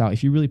work this out,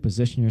 if you really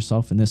position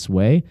yourself in this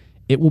way,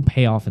 it will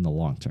pay off in the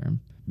long term.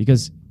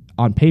 Because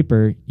on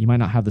paper, you might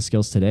not have the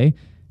skills today.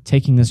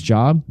 Taking this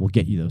job will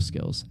get you those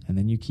skills, and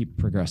then you keep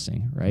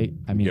progressing, right?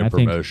 I mean, I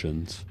think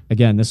promotions.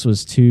 Again, this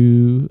was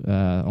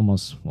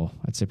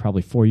I'd say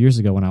probably 4 years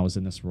ago when I was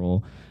in this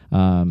role.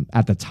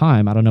 At the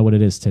time, I don't know what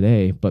it is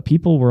today, but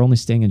people were only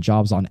staying in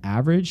jobs on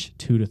average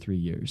 2 to 3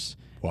 years.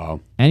 Wow.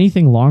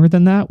 Anything longer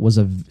than that was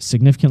a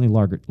significantly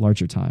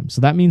larger time. So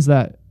that means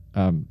that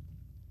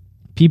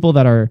people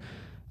are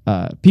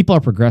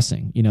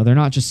progressing. They're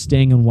not just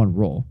staying in one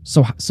role.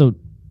 So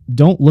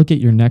don't look at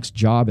your next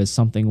job as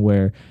something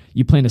where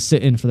you plan to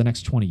sit in for the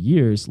next 20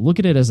 years. Look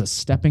at it as a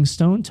stepping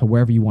stone to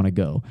wherever you want to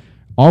go.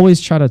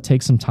 Always try to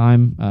take some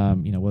time,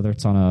 whether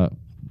it's on a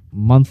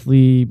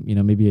monthly,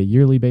 maybe a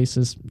yearly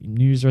basis,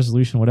 New Year's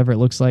resolution, whatever it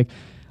looks like,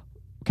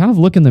 kind of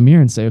look in the mirror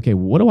and say, okay,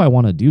 what do I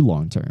want to do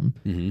long term?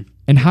 Mm-hmm.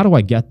 And how do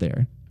I get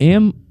there?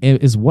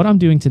 Is what I'm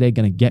doing today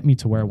going to get me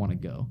to where I want to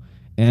go?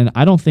 And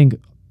I don't think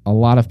a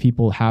lot of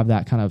people have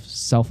that kind of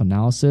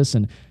self-analysis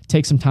and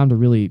take some time to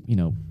really,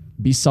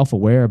 be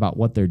self-aware about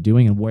what they're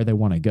doing and where they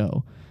want to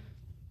go.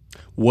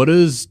 What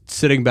does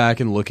sitting back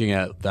and looking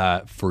at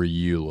that for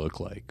you look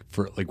like?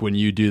 For like when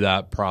you do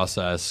that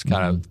process,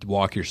 kind of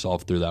walk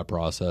yourself through that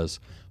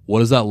process, what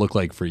does that look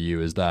like for you?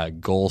 Is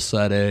that goal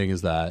setting?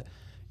 Is that,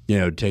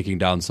 taking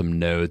down some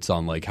notes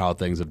on like how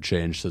things have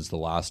changed since the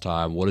last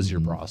time? What is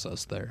your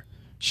process there?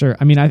 Sure.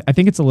 I mean, I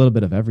think it's a little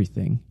bit of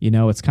everything.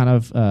 It's kind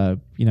of,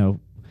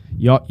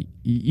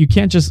 you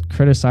can't just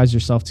criticize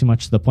yourself too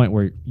much to the point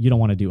where you don't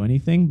want to do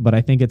anything. But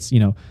I think it's,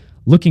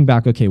 looking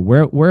back, okay,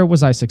 where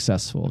was I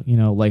successful?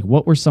 Like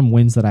what were some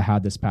wins that I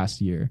had this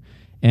past year?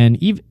 And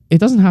it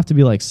doesn't have to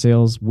be like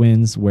sales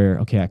wins where,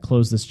 okay, I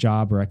closed this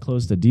job or I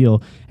closed a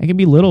deal. It can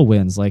be little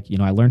wins. Like,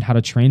 I learned how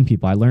to train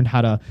people. I learned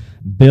how to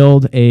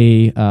build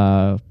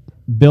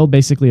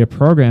basically a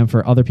program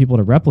for other people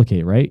to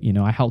replicate, right?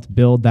 I helped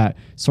build that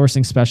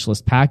sourcing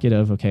specialist packet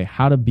of, okay,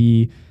 how to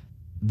be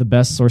the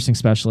best sourcing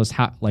specialist,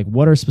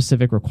 what are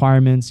specific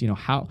requirements,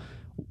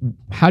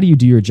 how do you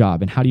do your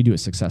job and how do you do it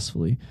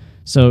successfully?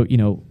 So,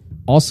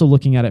 also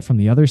looking at it from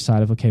the other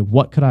side of, okay,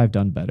 what could I have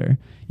done better?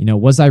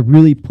 Was I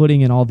really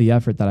putting in all the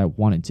effort that I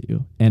wanted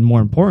to? And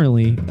more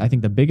importantly, I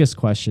think the biggest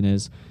question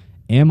is,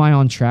 am I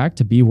on track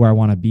to be where I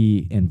want to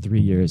be in 3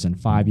 years and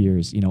 5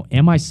 years?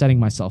 Am I setting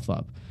myself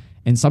up?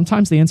 And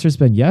sometimes the answer has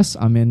been yes.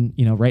 I'm in,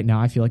 right now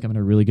I feel like I'm in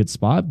a really good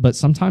spot. But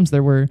sometimes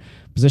there were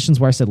positions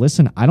where I said,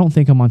 listen, I don't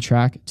think I'm on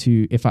track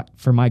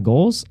for my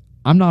goals,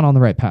 I'm not on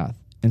the right path.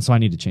 And so I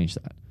need to change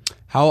that.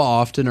 How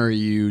often are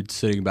you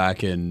sitting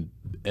back and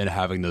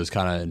having those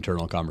kind of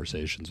internal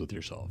conversations with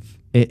yourself?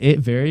 It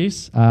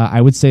varies. I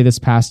would say this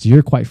past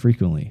year quite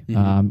frequently.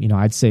 Mm-hmm.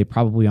 I'd say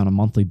probably on a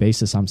monthly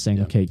basis, I'm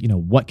saying, okay,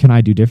 what can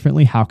I do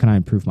differently? How can I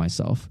improve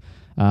myself?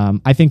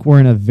 I think we're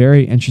in a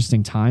very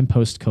interesting time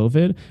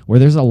post-COVID where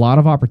there's a lot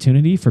of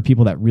opportunity for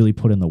people that really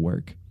put in the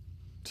work.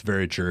 It's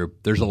very true.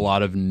 There's a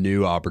lot of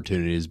new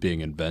opportunities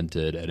being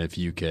invented. And if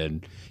you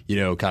can,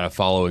 kind of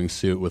following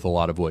suit with a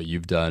lot of what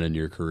you've done in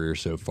your career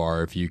so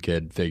far, if you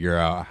could figure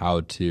out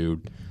how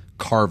to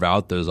carve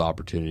out those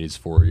opportunities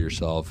for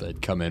yourself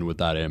and come in with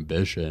that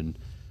ambition,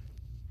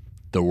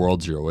 the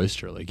world's your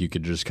oyster. Like you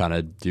could just kind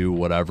of do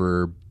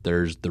whatever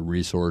there's the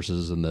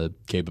resources and the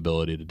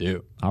capability to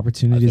do.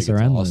 Opportunities are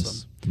endless.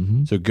 Awesome.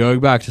 Mm-hmm. So going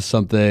back to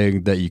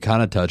something that you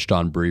kind of touched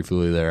on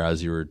briefly there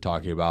as you were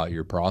talking about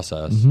your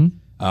process,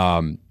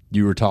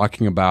 you were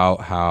talking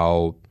about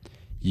how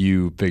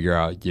you figure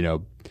out,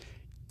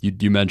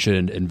 you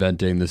mentioned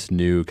inventing this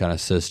new kind of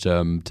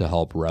system to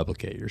help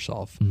replicate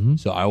yourself. Mm-hmm.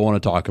 So I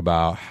want to talk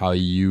about how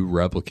you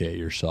replicate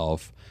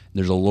yourself.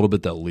 There's a little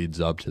bit that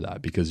leads up to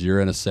that because you're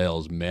in a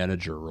sales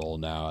manager role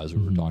now, as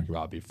we were talking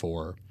about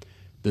before.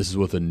 This is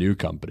with a new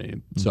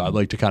company. So I'd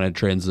like to kind of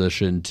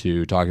transition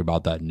to talking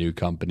about that new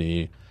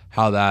company,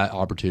 how that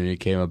opportunity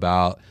came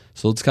about.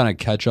 So let's kind of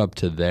catch up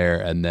to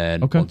there. And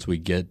then once we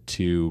get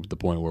to the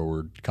point where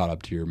we're caught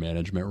up to your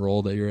management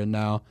role that you're in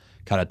now,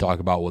 kind of talk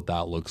about what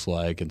that looks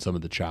like and some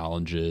of the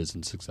challenges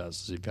and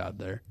successes you've had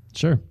there.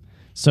 Sure.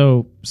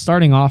 So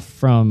starting off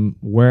from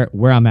where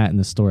I'm at in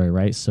the story,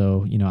 right?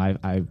 So,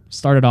 I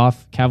started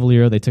off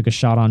Cavaliero. They took a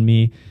shot on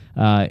me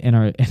in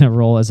a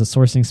role as a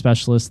sourcing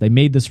specialist. They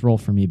made this role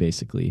for me,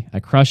 basically. I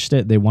crushed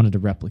it. They wanted to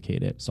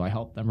replicate it. So I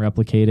helped them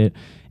replicate it.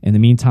 In the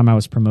meantime, I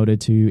was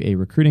promoted to a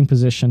recruiting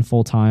position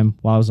full-time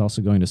while I was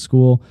also going to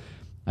school.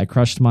 I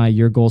crushed my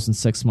year goals in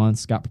 6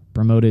 months, got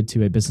promoted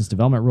to a business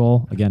development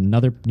role. Again,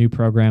 another new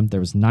program. There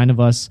was 9 of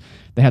us.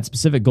 They had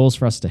specific goals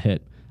for us to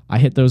hit. I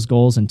hit those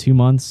goals in 2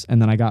 months, and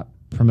then I got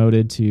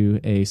promoted to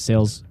a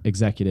sales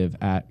executive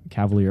at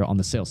Cavalier on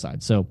the sales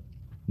side. So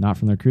not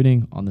from the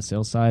recruiting, on the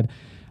sales side.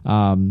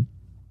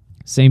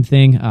 Same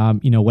thing,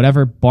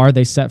 whatever bar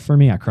they set for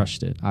me, I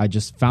crushed it. I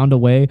just found a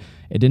way.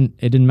 It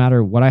didn't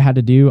matter what I had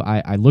to do.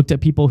 I looked at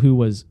people who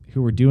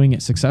were doing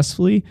it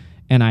successfully,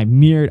 and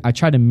I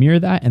tried to mirror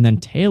that and then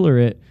tailor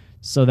it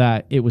so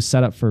that it was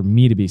set up for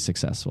me to be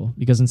successful.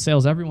 Because in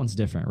sales, everyone's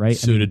different, right?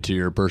 Suited to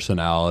your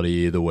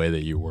personality, the way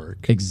that you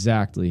work.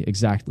 Exactly.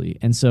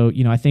 And so,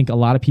 I think a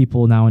lot of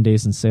people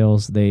nowadays in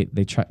sales, they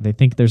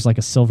think there's like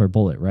a silver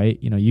bullet, right?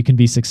 You can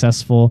be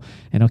successful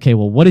and okay,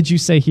 well, what did you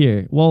say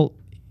here? Well,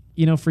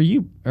 for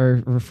you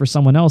or for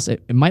someone else,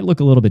 it might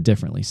look a little bit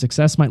differently.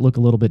 Success might look a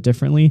little bit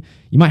differently.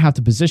 You might have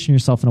to position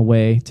yourself in a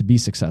way to be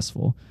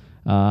successful.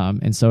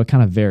 And so it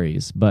kind of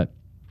varies, but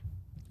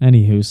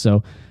anywho,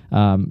 so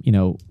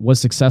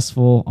was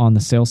successful on the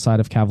sales side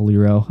of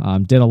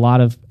Cavaliero. Did a lot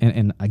of,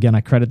 and again,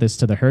 I credit this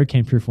to the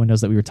hurricane-proof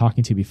windows that we were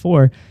talking to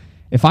before.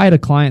 If I had a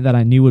client that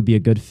I knew would be a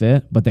good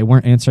fit, but they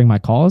weren't answering my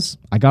calls,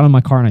 I got in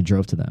my car and I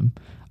drove to them.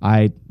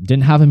 I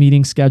didn't have a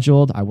meeting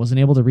scheduled. I wasn't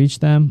able to reach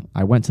them.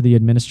 I went to the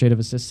administrative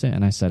assistant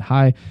and I said,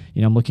 "Hi,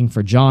 I'm looking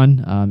for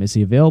John. Is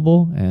he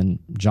available?" And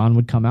John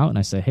would come out and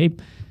I say, "Hey,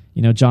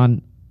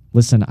 John,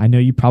 listen, I know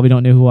you probably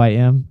don't know who I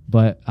am,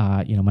 but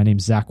my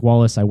name's Zach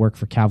Wallace. I work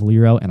for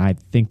Cavaliero, and I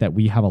think that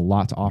we have a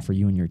lot to offer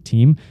you and your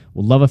team.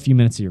 We'll love a few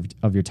minutes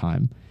of your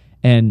time."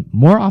 And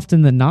more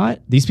often than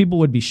not, these people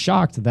would be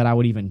shocked that I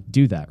would even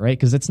do that, right?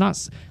 Because it's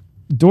not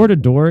door to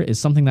door is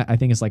something that I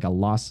think is like a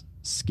lost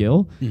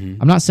skill. Mm-hmm.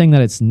 I'm not saying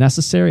that it's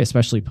necessary,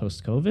 especially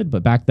post-COVID,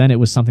 but back then it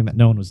was something that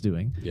no one was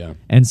doing. Yeah.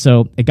 And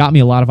so it got me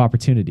a lot of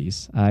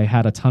opportunities. I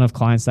had a ton of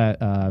clients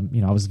that I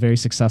was very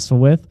successful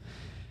with.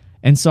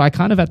 And so I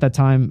kind of at that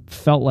time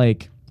felt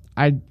like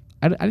I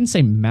didn't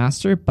say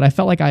master, but I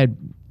felt like I had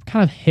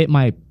kind of hit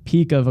my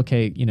peak of,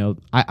 okay,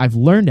 I've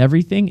learned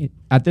everything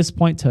at this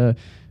point to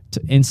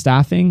in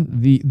staffing.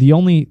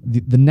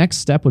 The next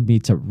step would be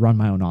to run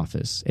my own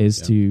office,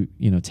 to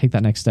take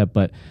that next step.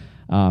 But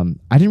I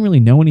didn't really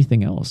know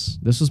anything else.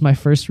 This was my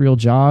first real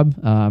job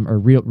or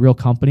real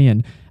company.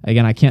 And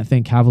again, I can't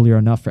thank Cavalier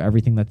enough for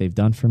everything that they've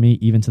done for me.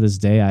 Even to this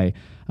day,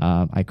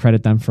 I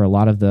credit them for a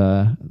lot of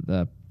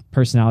the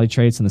personality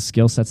traits and the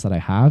skill sets that I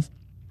have.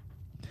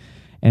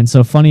 And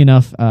so funny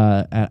enough,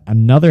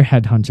 another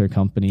headhunter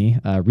company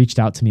reached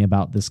out to me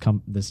about this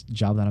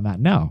job that I'm at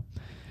now.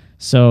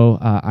 So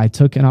I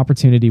took an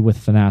opportunity with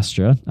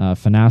Finastra.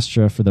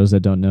 Finastra, for those that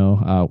don't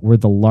know, we're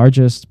the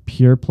largest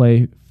pure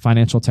play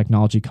financial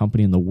technology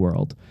company in the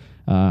world.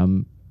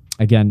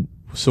 Again,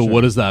 so sure.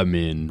 What does that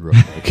mean,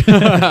 real quick?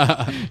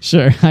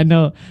 Sure, I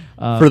know.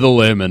 For the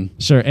layman.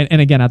 Sure,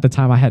 and again, at the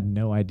time, I had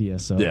no idea,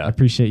 so I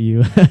appreciate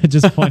you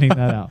just pointing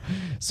that out.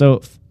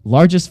 So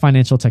largest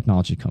financial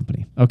technology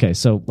company. Okay,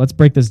 so let's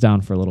break this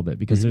down for a little bit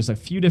because there's a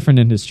few different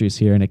industries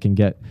here, and it can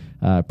get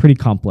pretty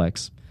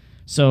complex.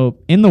 So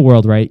in the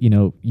world, right,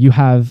 you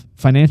have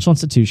financial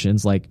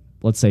institutions like,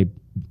 let's say,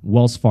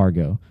 Wells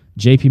Fargo,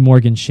 JP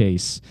Morgan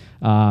Chase,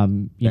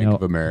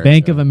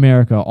 Bank of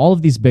America, all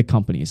of these big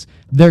companies.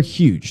 They're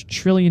huge, $1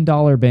 trillion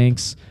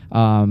banks,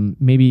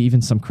 maybe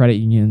even some credit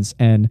unions.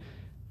 And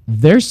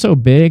they're so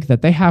big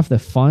that they have the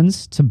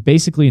funds to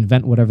basically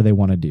invent whatever they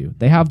want to do.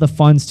 They have the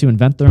funds to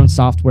invent their own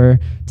software,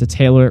 to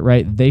tailor it,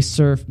 right? They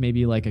serve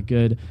maybe like a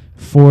good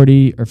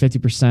 40 or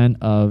 50%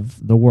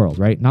 of the world,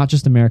 right? Not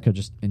just America,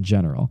 just in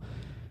general.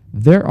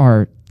 There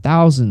are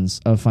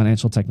thousands of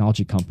financial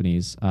technology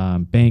companies,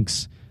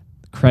 banks,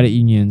 credit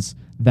unions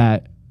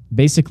that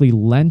basically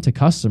lend to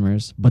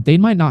customers, but they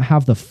might not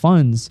have the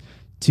funds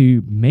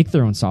to make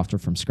their own software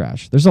from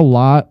scratch. There's a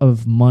lot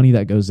of money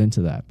that goes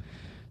into that.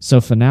 So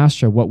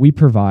Finastra, what we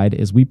provide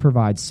is we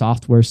provide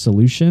software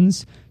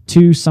solutions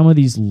to some of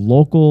these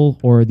local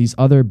or these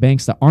other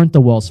banks that aren't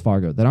the Wells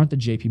Fargo, that aren't the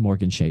JP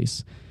Morgan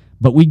Chase,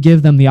 but we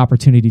give them the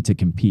opportunity to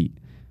compete.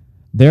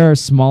 There are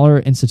smaller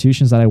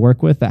institutions that I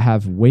work with that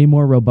have way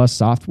more robust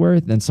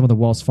software than some of the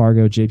Wells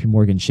Fargo, JP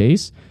Morgan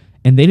Chase,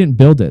 and they didn't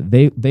build it.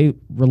 They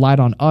relied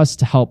on us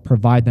to help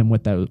provide them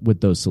with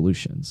those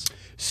solutions.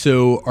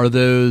 So are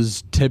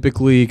those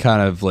typically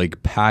kind of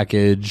like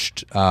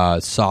packaged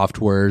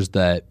softwares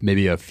that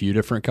maybe a few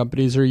different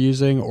companies are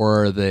using,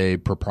 or are they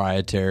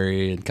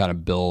proprietary and kind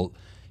of built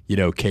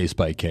case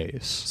by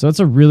case? So that's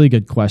a really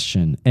good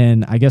question.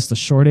 And I guess the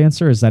short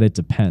answer is that it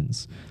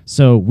depends.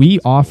 So we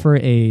offer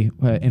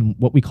and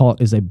what we call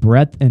it is a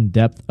breadth and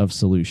depth of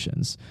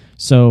solutions.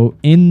 So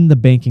in the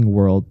banking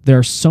world, there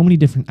are so many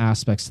different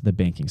aspects to the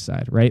banking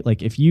side, right?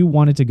 Like if you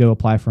wanted to go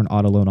apply for an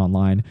auto loan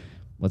online,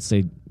 let's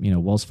say,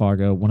 Wells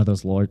Fargo, one of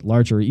those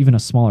larger, or even a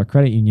smaller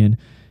credit union,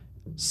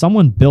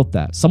 someone built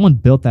that. Someone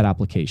built that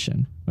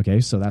application. Okay,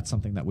 so that's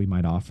something that we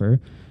might offer.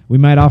 We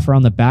might offer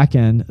on the back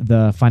end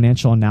the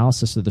financial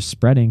analysis of the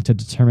spreading to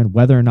determine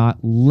whether or not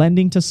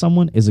lending to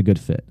someone is a good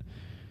fit.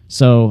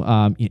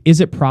 So is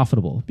it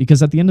profitable?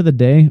 Because at the end of the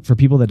day, for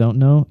people that don't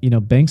know,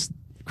 banks,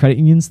 credit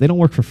unions, they don't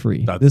work for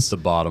free. That's the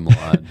bottom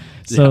line.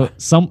 So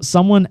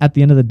someone at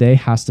the end of the day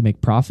has to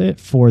make profit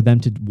for them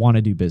to want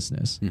to do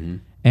business. Mm-hmm.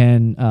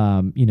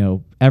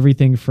 And,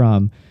 everything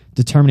from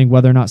determining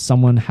whether or not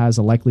someone has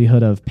a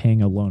likelihood of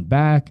paying a loan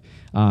back,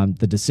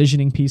 the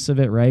decisioning piece of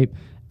it, right?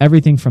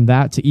 Everything from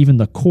that to even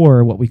the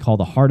core, what we call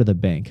the heart of the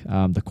bank,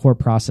 the core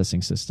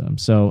processing system.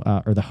 So,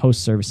 or the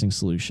host servicing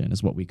solution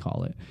is what we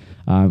call it.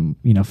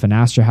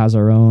 Finastra has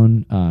our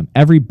own.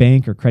 Every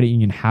bank or credit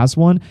union has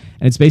one.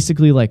 And it's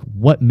basically like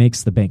what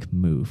makes the bank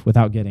move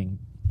without getting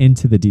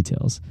into the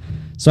details.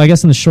 So I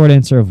guess in the short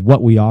answer of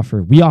what we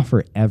offer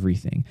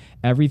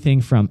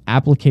everything from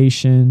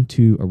application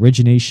to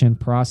origination,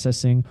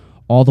 processing,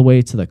 all the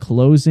way to the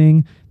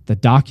closing, the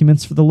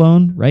documents for the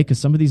loan, right? Because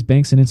some of these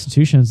banks and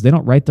institutions, they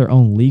don't write their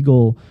own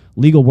legal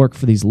work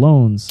for these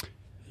loans.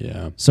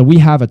 Yeah. So we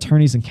have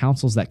attorneys and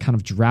counsels that kind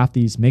of draft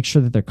these, make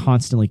sure that they're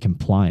constantly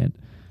compliant.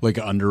 Like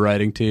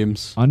underwriting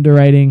teams?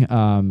 Underwriting,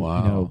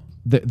 Wow.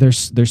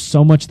 There's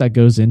so much that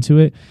goes into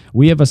it.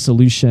 We have a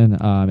solution.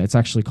 It's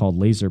actually called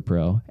Laser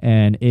Pro,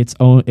 and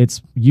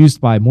it's used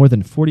by more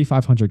than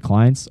 4,500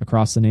 clients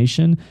across the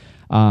nation.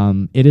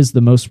 It is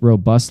the most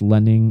robust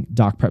lending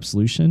doc prep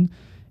solution.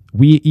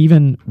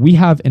 We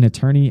have an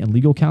attorney and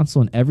legal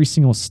counsel in every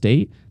single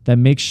state that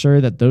makes sure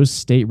that those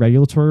state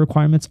regulatory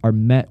requirements are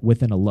met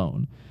within a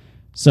loan.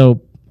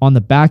 So on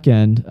the back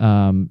end,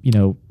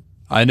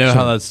 I know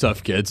how that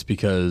stuff gets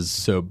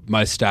because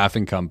my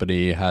staffing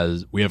company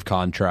we have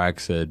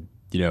contracts at,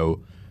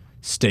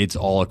 states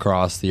all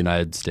across the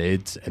United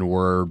States, and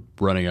we're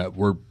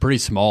pretty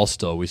small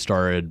still. We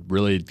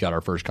got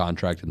our first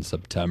contract in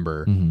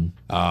September.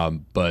 Mm-hmm.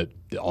 But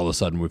all of a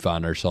sudden we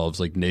found ourselves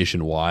like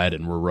nationwide,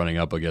 and we're running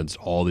up against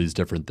all these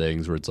different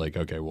things where it's like,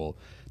 okay, well,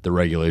 the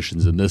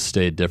regulations in this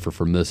state differ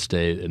from this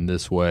state in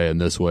this way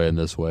and this way and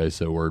this way.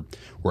 So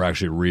we're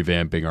actually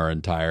revamping our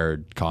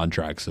entire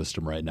contract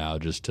system right now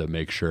just to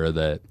make sure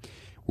that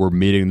we're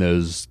meeting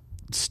those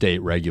state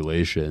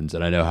regulations.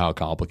 And I know how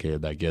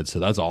complicated that gets. So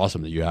that's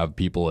awesome that you have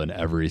people in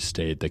every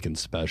state that can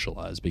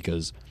specialize,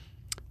 because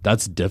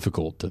that's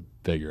difficult to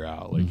figure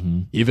out. Like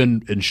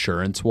even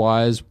insurance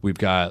wise, we've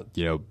got,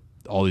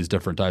 all these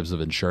different types of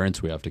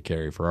insurance we have to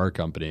carry for our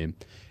company.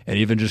 And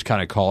even just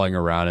kind of calling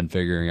around and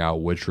figuring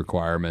out which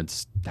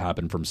requirements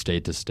happen from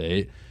state to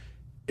state,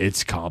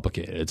 it's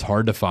complicated. It's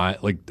hard to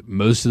find. Like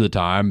most of the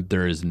time,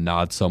 there is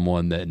not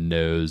someone that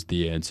knows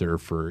the answer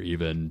for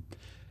even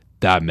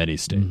that many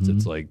states.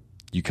 It's like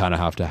you kind of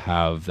have to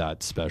have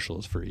that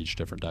specialist for each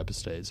different type of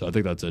state. So I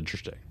think that's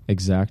interesting.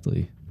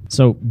 Exactly.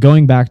 So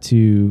going back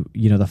to,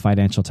 the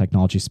financial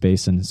technology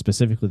space and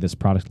specifically this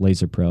product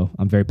Laser Pro,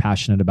 I'm very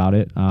passionate about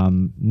it.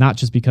 Not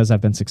just because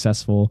I've been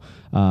successful,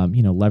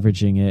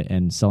 leveraging it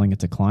and selling it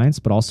to clients,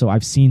 but also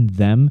I've seen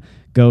them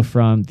go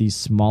from these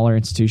smaller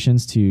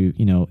institutions to,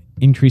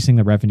 increasing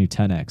the revenue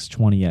 10x,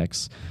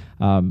 20x.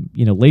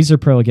 Laser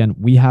Pro, again,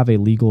 we have a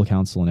legal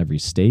counsel in every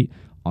state.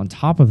 On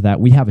top of that,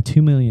 we have a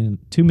 $2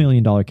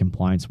 million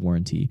compliance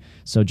warranty.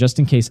 So just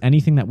in case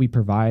anything that we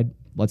provide,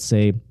 let's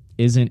say,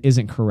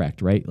 isn't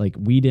correct, right? Like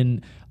we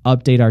didn't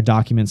update our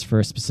documents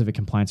for a specific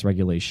compliance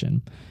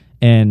regulation.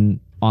 And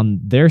on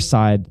their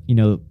side,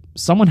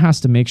 someone has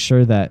to make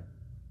sure that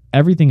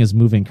everything is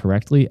moving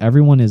correctly.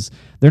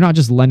 They're not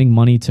just lending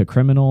money to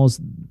criminals.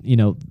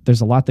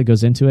 There's a lot that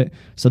goes into it.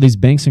 So these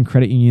banks and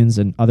credit unions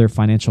and other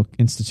financial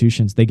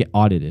institutions, they get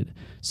audited.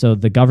 So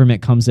the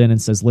government comes in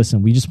and says,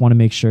 listen, we just want to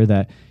make sure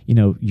that,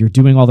 you're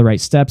doing all the right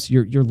steps.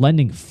 You're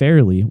lending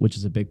fairly, which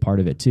is a big part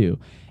of it too.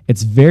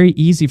 It's very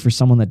easy for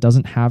someone that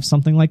doesn't have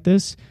something like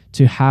this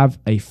to have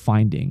a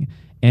finding,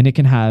 and it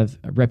can have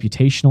a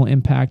reputational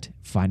impact,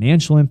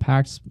 financial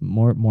impacts,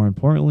 more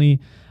importantly.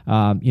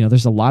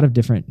 There's a lot of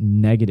different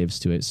negatives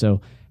to it.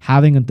 So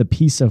having the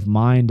peace of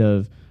mind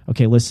of,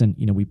 okay, listen,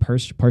 we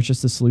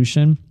purchased the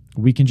solution.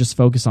 We can just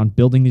focus on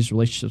building these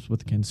relationships with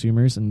the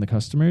consumers and the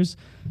customers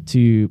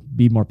to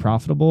be more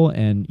profitable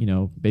and,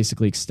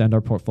 basically extend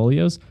our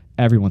portfolios.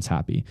 Everyone's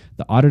happy.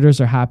 The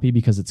auditors are happy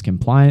because it's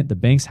compliant. The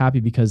bank's happy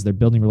because they're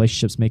building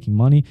relationships, making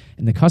money.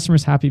 And the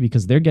customer's happy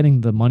because they're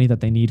getting the money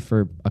that they need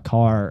for a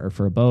car or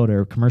for a boat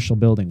or a commercial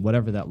building,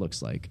 whatever that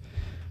looks like.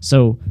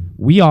 So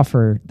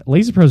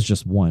Laser Pro is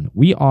just one.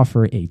 We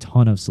offer a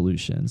ton of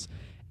solutions.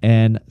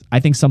 And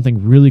I think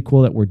something really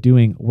cool that we're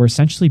doing, we're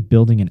essentially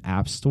building an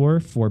app store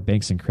for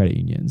banks and credit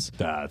unions.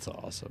 That's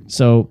awesome.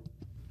 So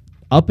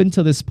up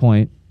until this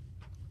point,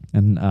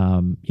 And,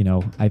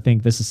 I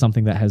think this is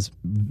something that has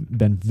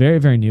been very,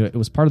 very new. It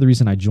was part of the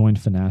reason I joined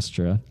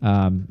Finastra.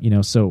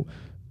 So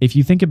if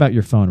you think about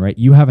your phone, right,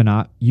 you have an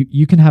app,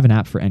 you can have an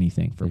app for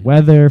anything, for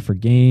weather, for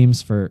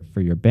games, for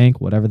your bank,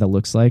 whatever that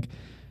looks like.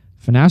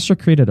 Finastra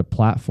created a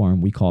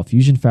platform we call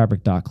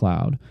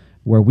fusionfabric.cloud,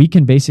 where we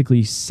can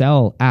basically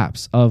sell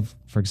apps of,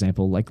 for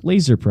example, like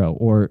Laser Pro,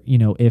 or,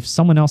 if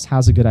someone else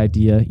has a good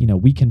idea,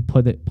 we can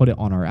put it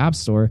on our app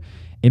store.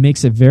 It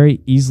makes it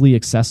very easily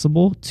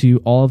accessible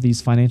to all of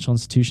these financial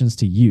institutions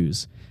to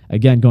use.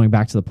 Again, going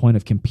back to the point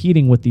of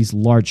competing with these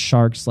large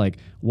sharks like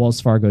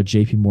Wells Fargo,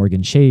 JP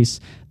Morgan, Chase,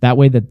 that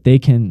way that they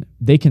can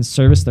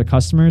service their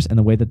customers in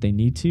the way that they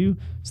need to,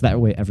 so that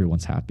way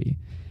everyone's happy.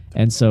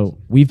 And so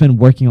we've been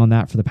working on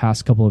that for the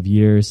past couple of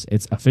years.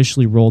 It's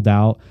officially rolled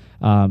out.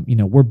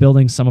 We're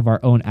building some of our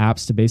own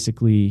apps to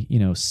basically,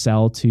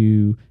 sell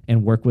to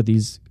and work with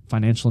these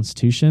financial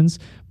institutions.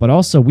 But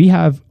also we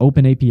have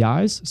open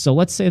APIs. So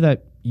let's say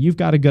that you've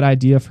got a good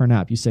idea for an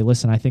app. You say,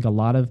 listen, I think a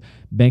lot of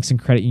banks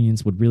and credit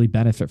unions would really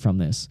benefit from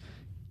this.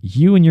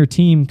 You and your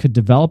team could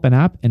develop an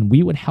app, and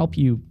we would help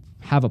you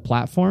have a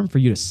platform for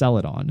you to sell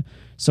it on.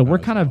 So we're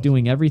kind of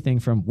doing everything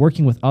from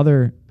working with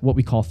other, what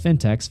we call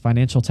fintechs,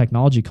 financial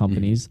technology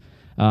companies,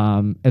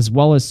 as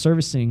well as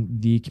servicing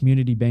the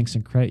community banks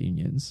and credit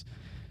unions.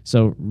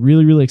 So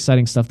really, really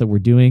exciting stuff that we're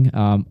doing.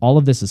 All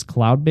of this is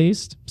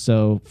cloud-based.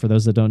 So for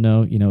those that don't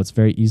know, it's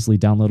very easily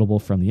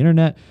downloadable from the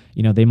internet.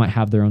 They might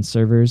have their own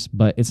servers,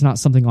 but it's not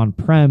something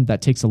on-prem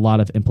that takes a lot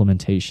of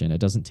implementation. It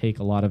doesn't take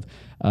a lot of,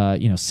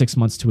 6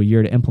 months to a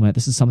year to implement.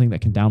 This is something that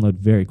can download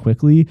very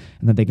quickly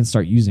and that they can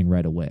start using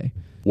right away.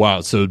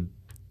 Wow. So,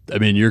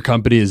 your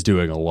company is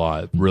doing a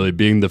lot, really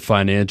being the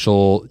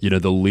financial,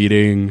 the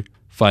leading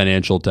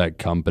financial tech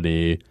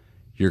company.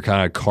 You're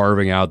kind of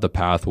carving out the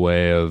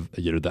pathway of,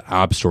 the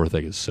App Store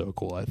thing is so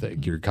cool. I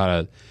think you're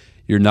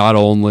not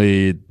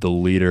only the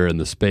leader in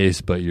the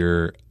space, but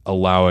you're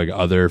allowing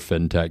other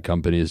fintech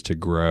companies to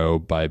grow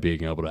by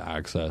being able to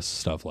access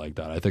stuff like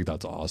that. I think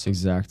that's awesome.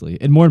 Exactly.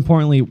 And more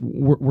importantly,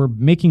 we're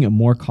making it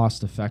more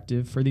cost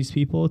effective for these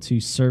people to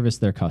service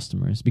their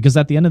customers, because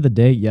at the end of the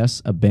day,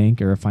 yes, a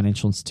bank or a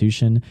financial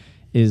institution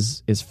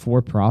is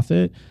for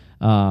profit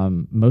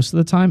most of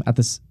the time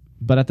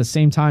but at the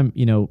same time,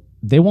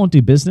 they won't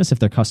do business if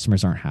their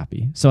customers aren't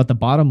happy. So at the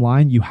bottom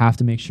line, you have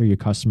to make sure your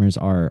customers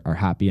are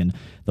happy. And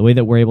the way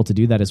that we're able to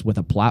do that is with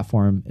a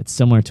platform. It's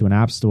similar to an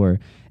app store,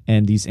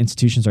 and these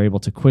institutions are able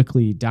to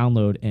quickly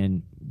download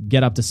and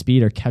get up to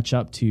speed or catch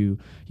up to,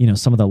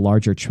 some of the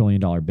larger $1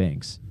 trillion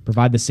banks,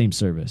 provide the same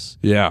service.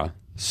 Yeah.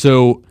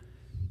 So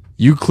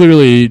you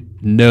clearly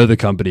know the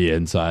company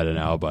inside and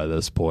out by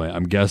this point.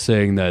 I'm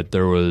guessing that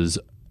there was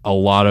a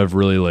lot of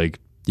really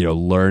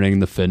learning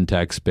the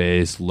fintech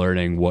space,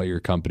 learning what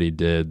your company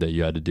did that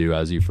you had to do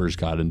as you first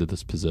got into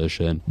this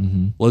position.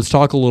 Mm-hmm. Let's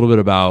talk a little bit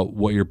about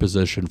what your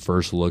position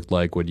first looked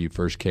like when you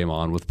first came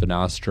on with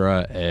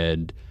Finastra,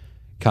 and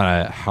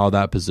kind of how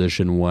that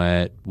position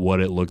went,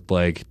 what it looked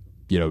like,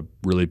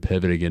 really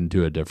pivoting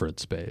into a different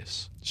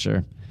space.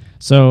 Sure.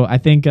 So I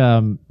think,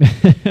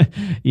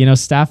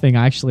 staffing,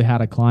 I actually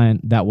had a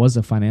client that was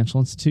a financial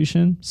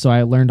institution. So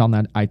I learned on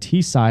that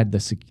IT side, the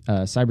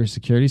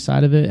cybersecurity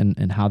side of it,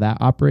 and how that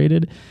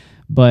operated.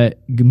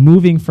 But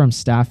moving from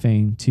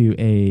staffing to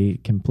a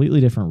completely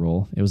different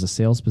role, it was a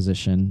sales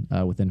position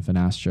within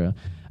Finastra,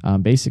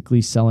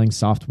 basically selling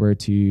software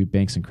to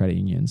banks and credit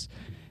unions.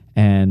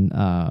 And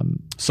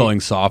selling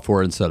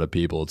software instead of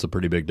people, it's a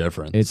pretty big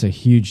difference. It's a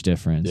huge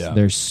difference. Yeah.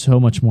 There's so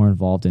much more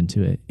involved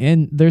into it,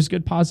 and there's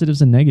good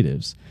positives and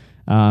negatives.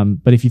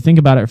 But if you think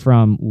about it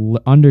from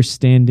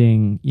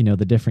understanding,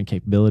 the different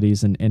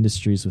capabilities and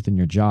industries within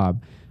your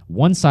job,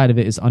 one side of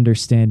it is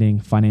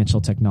understanding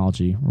financial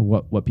technology, or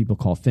what people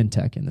call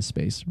fintech in the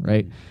space,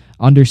 right?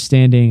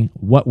 Understanding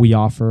what we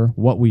offer,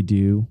 what we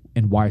do,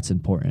 and why it's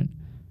important.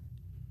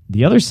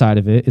 The other side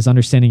of it is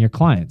understanding your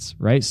clients,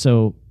 right?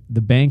 So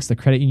the banks, the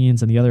credit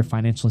unions, and the other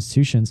financial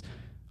institutions,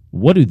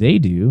 what do they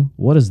do?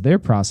 What does their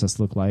process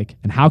look like?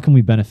 And how can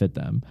we benefit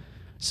them?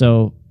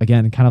 So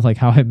again, kind of like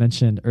how I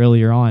mentioned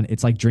earlier on,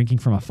 it's like drinking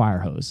from a fire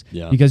hose.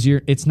 Yeah. Because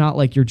it's not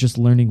like you're just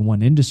learning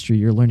one industry,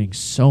 you're learning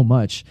so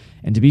much.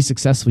 And to be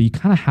successful, you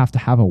kind of have to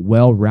have a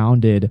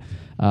well-rounded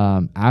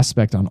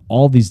aspect on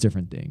all these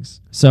different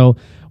things. So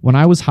when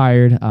I was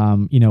hired,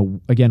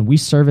 again, we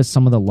service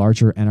some of the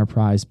larger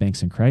enterprise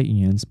banks and credit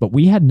unions, but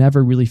we had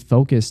never really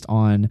focused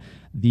on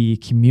the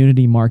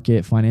community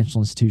market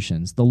financial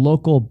institutions, the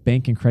local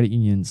bank and credit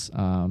unions.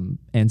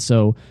 And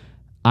so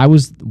I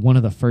was one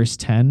of the first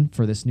 10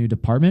 for this new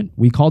department.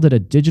 We called it a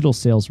digital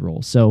sales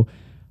role. So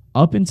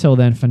up until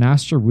then,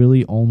 Finastra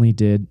really only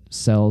did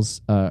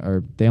sales,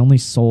 or they only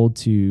sold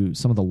to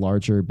some of the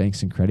larger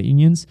banks and credit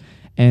unions.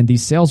 And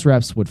these sales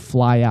reps would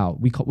fly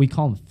out. We call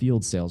them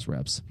field sales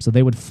reps. So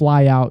they would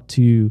fly out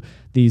to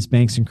these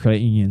banks and credit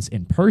unions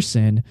in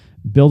person,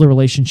 build a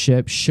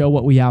relationship, show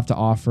what we have to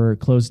offer,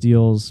 close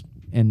deals,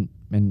 and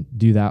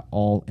do that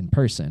all in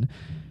person.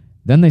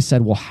 Then they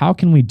said, well, how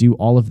can we do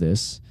all of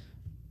this,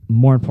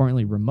 more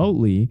importantly,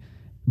 remotely,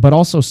 but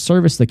also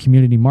service the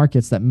community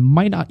markets that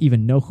might not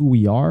even know who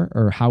we are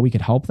or how we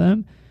could help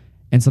them.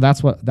 And so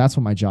that's what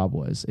my job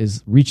was,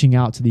 is reaching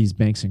out to these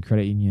banks and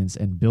credit unions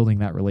and building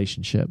that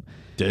relationship.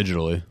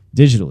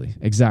 Digitally,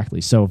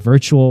 exactly. So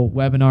virtual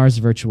webinars,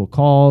 virtual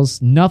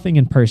calls, nothing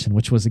in person,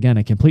 which was, again,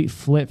 a complete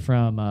flip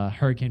from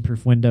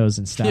hurricane-proof windows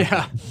and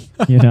stuff.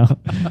 Yeah.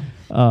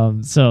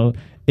 So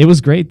it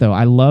was great, though.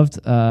 I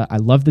loved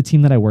the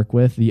team that I work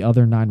with. The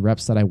other 9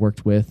 reps that I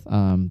worked with,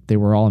 they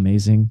were all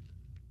amazing.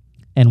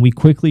 And we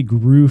quickly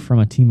grew from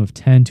a team of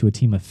 10 to a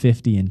team of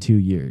 50 in 2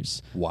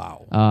 years.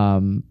 Wow.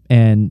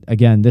 And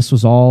again, this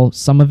was all,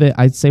 some of it,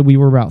 I'd say we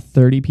were about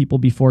 30 people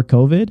before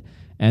COVID.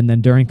 And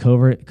then during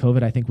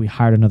COVID, I think we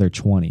hired another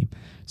 20.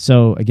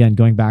 So again,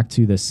 going back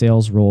to the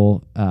sales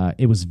role,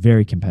 it was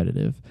very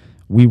competitive.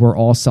 We were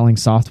all selling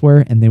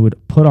software, and they would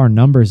put our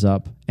numbers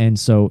up. And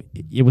so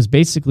it was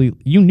basically,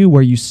 you knew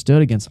where you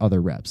stood against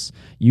other reps.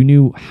 You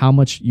knew how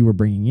much you were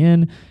bringing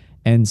in.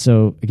 And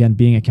so, again,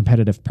 being a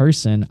competitive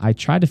person, I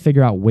tried to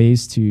figure out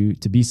ways to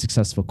be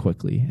successful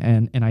quickly.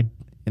 And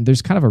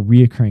there's kind of a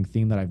reoccurring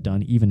theme that I've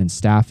done, even in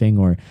staffing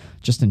or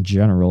just in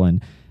general.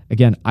 And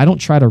again, I don't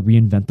try to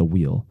reinvent the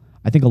wheel.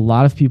 I think a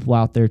lot of people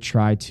out there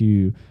try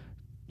to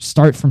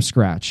start from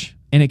scratch,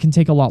 and it can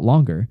take a lot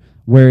longer.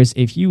 Whereas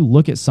if you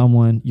look at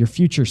someone, your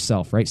future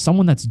self, right?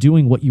 Someone that's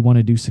doing what you want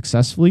to do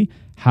successfully,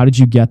 how did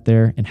you get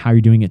there and how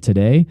you're doing it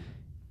today?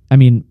 I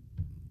mean,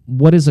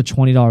 what is a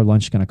 $20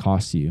 lunch going to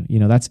cost you?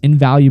 That's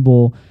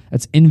invaluable.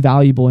 That's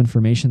invaluable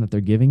information that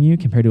they're giving you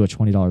compared to a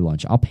 $20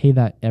 lunch. I'll pay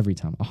that every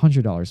time,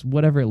 $100,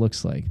 whatever it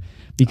looks like,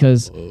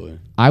 because Absolutely.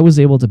 I was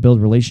able to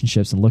build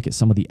relationships and look at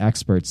some of the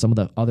experts, some of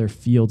the other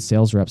field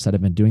sales reps that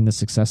have been doing this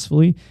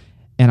successfully.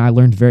 And I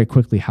learned very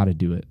quickly how to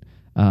do it.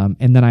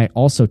 And then I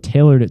also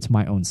tailored it to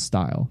my own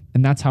style.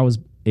 And that's how I was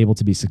able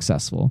to be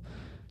successful.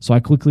 So I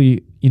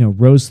quickly,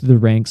 rose through the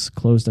ranks,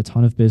 closed a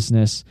ton of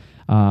business,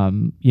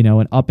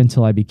 and up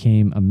until I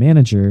became a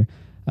manager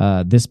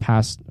this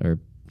past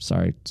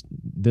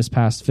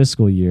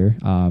fiscal year,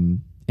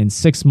 in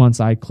 6 months,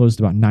 I closed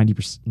about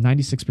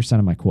 96%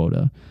 of my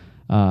quota.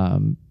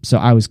 So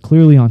I was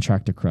clearly on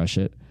track to crush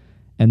it.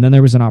 And then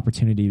there was an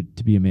opportunity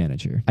to be a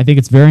manager. I think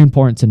it's very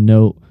important to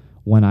note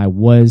when I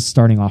was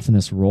starting off in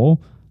this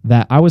role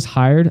that I was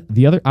hired.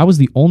 I was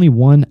the only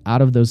one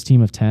out of those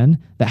team of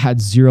 10 that had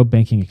zero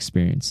banking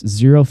experience,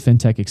 zero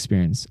fintech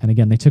experience. And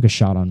again, they took a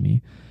shot on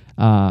me.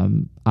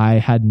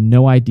 I had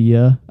no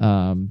idea.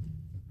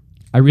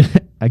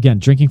 Again,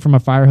 drinking from a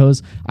fire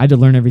hose, I had to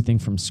learn everything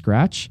from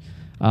scratch,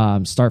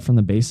 start from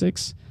the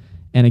basics.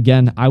 And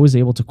again, I was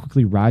able to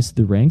quickly rise to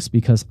the ranks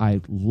because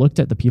I looked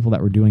at the people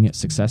that were doing it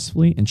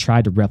successfully and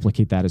tried to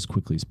replicate that as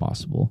quickly as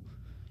possible.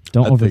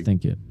 Don't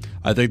overthink it.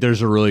 I think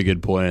there's a really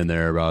good point in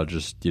there about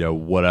just,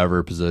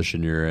 whatever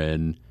position you're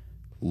in,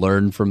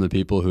 learn from the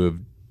people who have,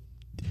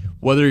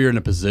 whether you're in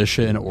a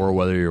position or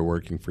whether you're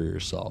working for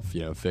yourself,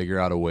 figure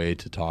out a way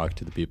to talk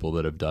to the people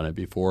that have done it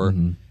before,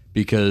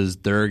 because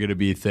there are going to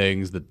be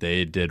things that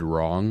they did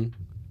wrong.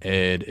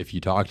 And if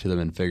you talk to them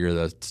and figure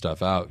that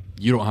stuff out,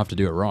 you don't have to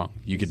do it wrong.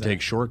 You can take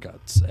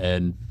shortcuts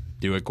and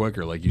do it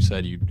quicker. Like you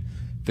said, you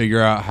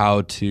figure out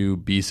how to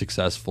be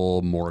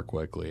successful more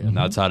quickly. And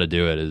that's how to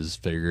do it, is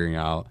figuring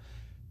out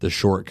the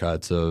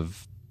shortcuts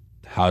of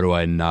how do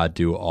I not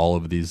do all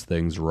of these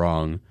things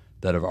wrong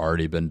that have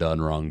already been done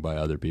wrong by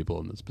other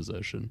people in this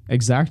position.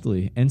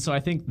 Exactly. And so I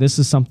think this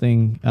is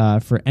something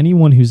for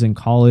anyone who's in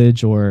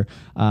college or,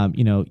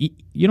 you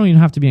don't even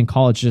have to be in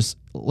college. Just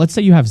let's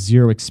say you have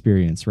zero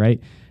experience,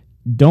 right?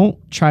 Don't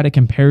try to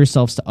compare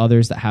yourselves to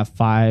others that have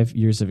 5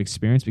 years of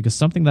experience, because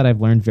something that I've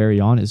learned very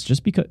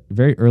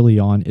early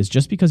on is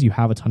just because you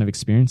have a ton of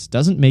experience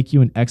doesn't make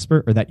you an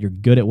expert or that you're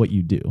good at what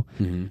you do.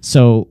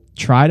 So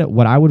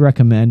what I would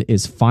recommend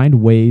is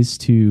find ways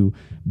to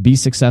be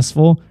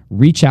successful,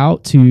 reach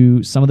out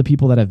to some of the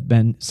people that have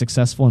been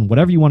successful in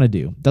whatever you want to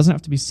do. It doesn't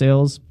have to be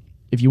sales.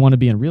 If you want to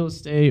be in real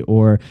estate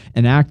or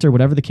an actor,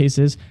 whatever the case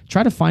is,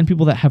 try to find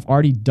people that have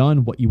already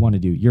done what you want to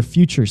do, your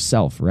future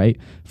self, right?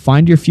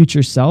 Find your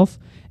future self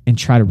and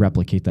try to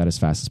replicate that as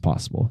fast as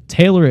possible.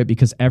 Tailor it,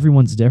 because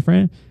everyone's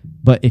different.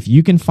 But if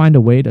you can find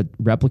a way to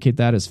replicate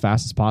that as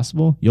fast as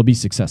possible, you'll be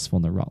successful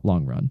in the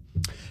long run.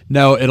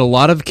 Now, in a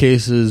lot of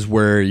cases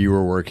where you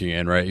were working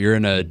in, right, you're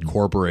in a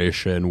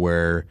corporation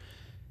where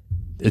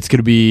it's going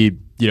to be,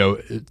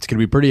 it's going to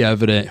be pretty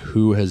evident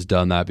who has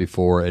done that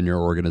before in your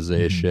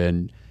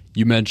organization.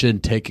 You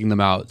mentioned taking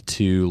them out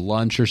to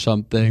lunch or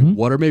something.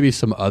 What are maybe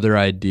some other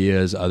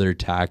ideas, other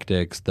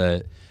tactics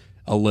that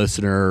a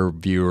listener or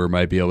viewer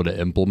might be able to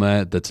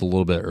implement that's a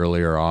little bit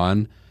earlier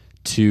on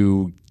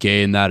to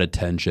gain that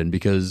attention?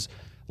 Because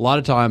a lot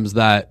of times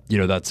that,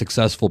 that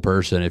successful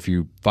person, if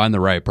you find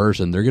the right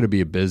person, they're going to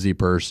be a busy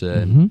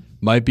person.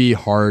 Might be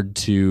hard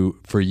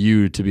for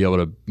you to be able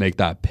to make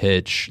that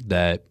pitch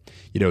that,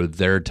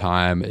 their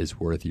time is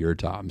worth your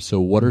time. So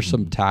what are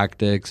some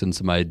tactics and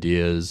some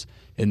ideas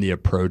in the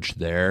approach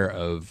there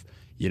of,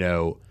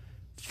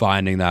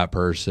 finding that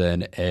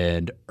person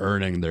and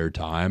earning their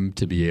time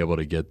to be able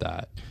to get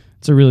that?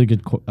 It's a really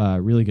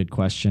good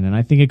question. And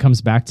I think it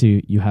comes back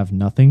to you have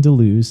nothing to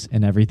lose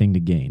and everything to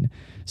gain.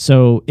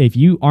 So if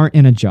you aren't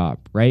in a job,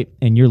 right,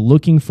 and you're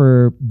looking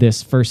for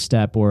this first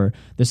step or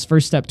this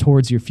first step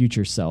towards your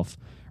future self,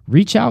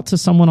 reach out to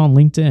someone on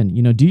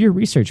LinkedIn, do your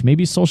research,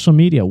 maybe social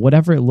media,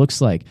 whatever it looks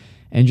like,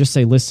 and just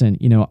say, listen,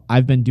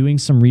 I've been doing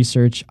some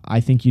research. I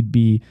think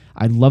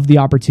I'd love the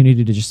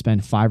opportunity to just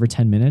spend 5 or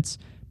 10 minutes.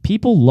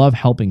 People love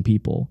helping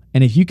people.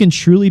 And if you can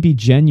truly be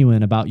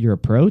genuine about your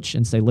approach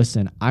and say,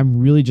 listen, I'm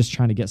really just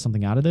trying to get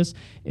something out of this.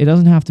 It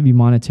doesn't have to be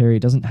monetary.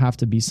 It doesn't have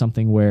to be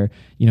something where,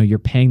 you're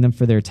paying them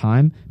for their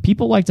time.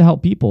 People like to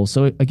help people.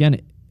 So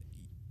again,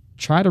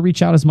 try to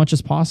reach out as much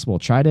as possible.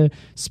 Try to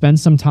spend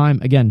some time.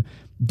 Again,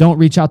 don't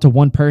reach out to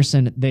one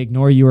person, they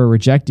ignore you or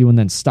reject you, and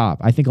then stop.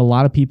 I think a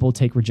lot of people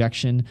take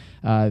rejection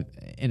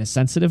in a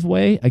sensitive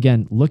way.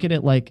 Again, look at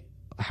it like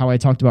how I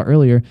talked about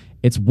earlier.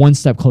 It's one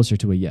step closer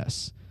to a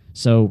yes.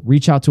 So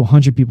reach out to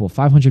 100 people,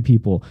 500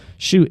 people.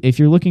 Shoot, if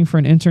you're looking for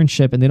an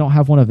internship and they don't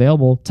have one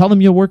available, tell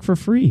them you'll work for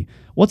free.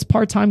 What's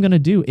part-time going to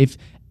do? If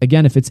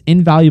it's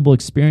invaluable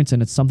experience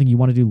and it's something you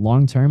want to do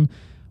long-term,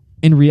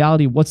 in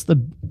reality, what's the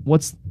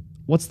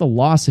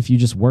loss if you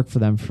just work for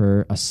them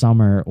for a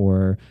summer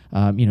or,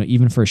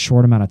 even for a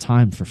short amount of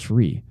time for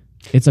free?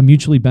 It's a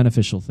mutually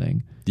beneficial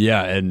thing.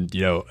 Yeah. And,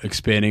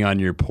 expanding on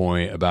your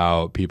point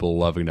about people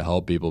loving to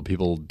help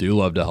people do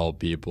love to help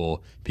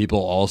people. People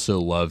also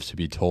love to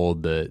be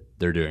told that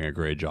they're doing a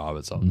great job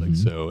at something.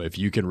 Mm-hmm. So if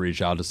you can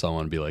reach out to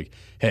someone and be like,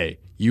 hey,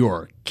 you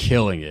are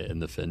killing it in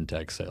the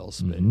fintech sales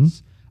space.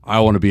 Mm-hmm.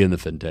 I want to be in the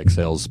fintech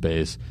sales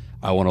space.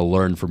 I want to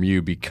learn from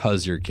you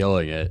because you're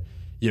killing it.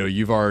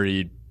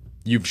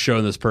 You've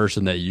shown this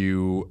person that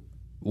you,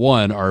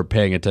 one, are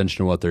paying attention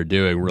to what they're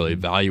doing, really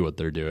value what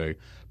they're doing.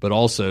 But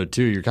also,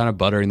 two, you're kind of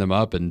buttering them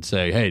up and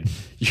saying, hey,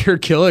 you're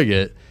killing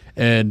it,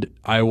 and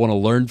I want to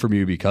learn from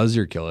you because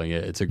you're killing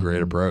it. It's a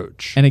great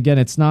approach. And again,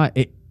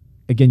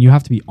 you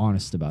have to be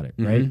honest about it,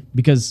 right? Mm-hmm.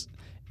 Because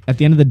at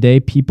the end of the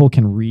day, people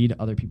can read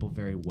other people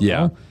very well.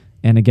 Yeah.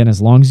 And again,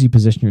 as long as you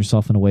position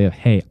yourself in a way of,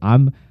 hey,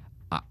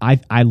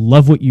 I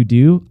love what you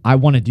do. I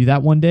want to do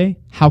that one day.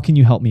 How can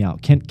you help me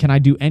out? Can I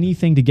do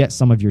anything to get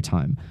some of your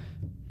time?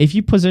 If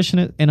you position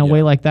it in a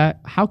way like that,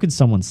 how could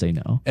someone say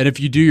no? And if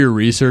you do your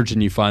research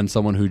and you find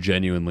someone who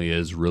genuinely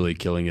is really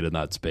killing it in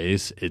that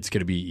space, it's going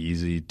to be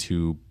easy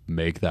to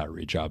make that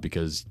reach out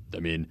because,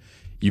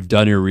 you've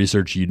done your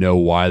research. You know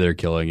why they're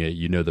killing it.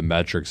 You know the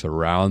metrics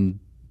around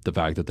the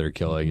fact that they're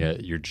killing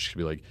it. You're just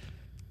going to be like,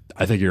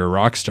 I think you're a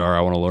rock star.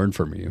 I want to learn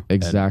from you.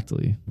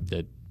 Exactly.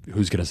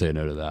 Who's going to say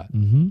no to that?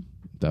 Mm-hmm.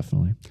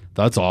 Definitely.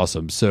 That's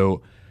awesome.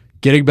 So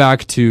getting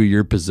back to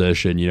your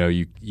position,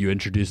 you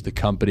introduced the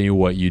company,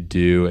 what you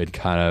do, and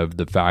kind of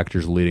the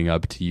factors leading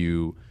up to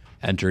you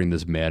entering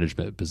this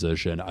management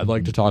position. I'd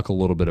like to talk a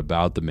little bit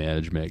about the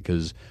management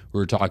because we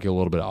were talking a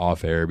little bit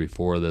off air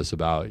before this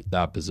about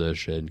that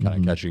position, kind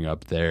of catching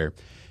up there.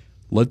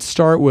 Let's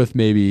start with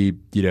maybe,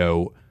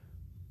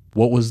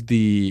 what was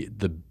the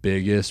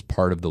biggest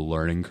part of the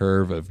learning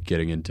curve of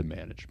getting into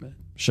management?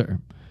 Sure.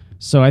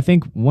 So I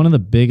think one of the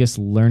biggest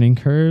learning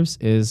curves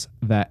is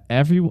that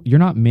you're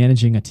not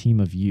managing a team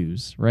of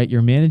yous, right?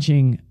 You're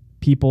managing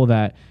people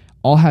that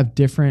all have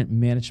different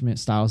management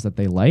styles that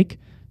they like.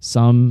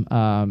 Some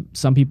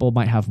people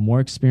might have more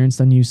experience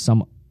than you.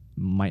 Some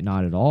might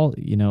not at all.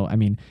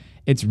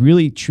 It's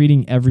really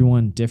treating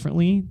everyone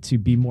differently to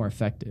be more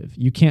effective.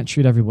 You can't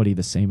treat everybody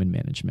the same in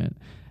management.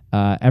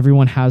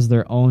 Everyone has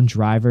their own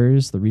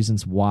drivers, the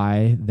reasons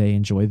why they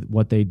enjoy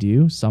what they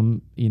do.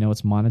 Some,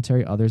 it's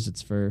monetary. Others,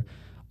 it's for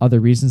other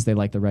reasons. They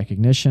like the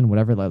recognition,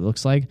 whatever that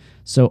looks like.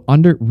 So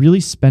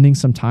really spending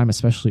some time,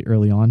 especially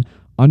early on,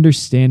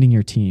 understanding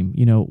your team,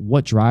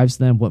 what drives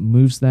them, what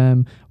moves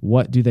them,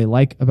 what do they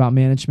like about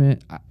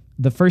management.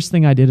 The first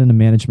thing I did in a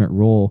management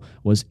role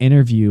was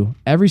interview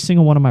every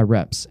single one of my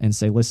reps and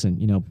say, listen,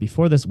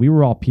 before this, we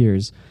were all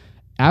peers.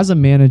 As a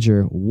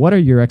manager, what are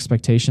your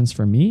expectations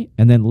for me?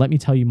 And then let me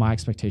tell you my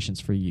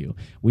expectations for you.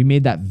 We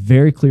made that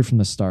very clear from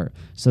the start.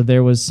 So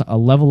there was a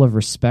level of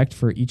respect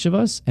for each of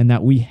us and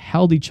that we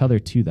held each other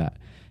to that.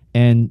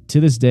 And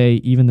to this day,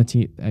 even the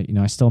team,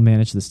 I still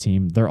manage this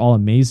team. They're all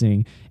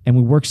amazing. And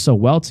we work so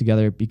well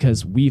together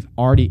because we've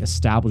already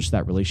established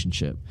that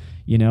relationship.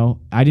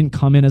 I didn't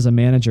come in as a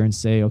manager and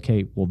say,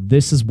 okay, well,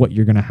 this is what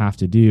you're going to have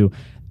to do,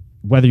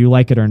 whether you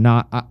like it or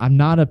not. I'm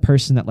not a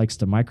person that likes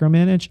to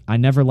micromanage. I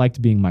never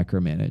liked being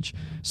micromanaged.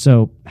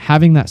 So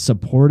having that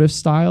supportive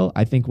style,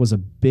 I think, was a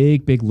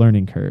big, big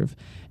learning curve.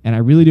 And I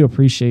really do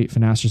appreciate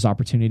Finastra's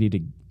opportunity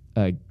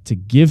to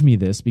give me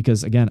this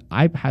because, again,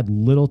 I've had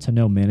little to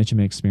no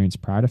management experience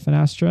prior to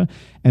Finastra.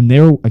 And they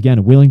were,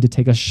 again, willing to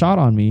take a shot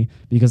on me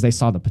because they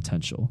saw the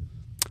potential.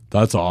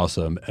 That's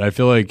awesome. And I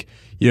feel like,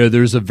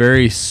 there's a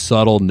very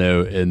subtle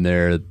note in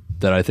there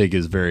that I think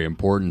is very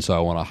important. So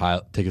I want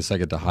to take a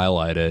second to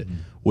highlight it,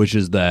 which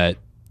is that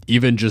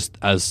even just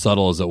as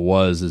subtle as it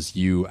was, is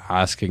you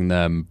asking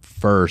them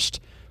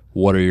first,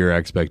 what are your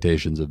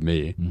expectations of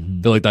me? Mm-hmm.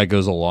 I feel like that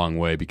goes a long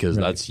way because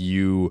that's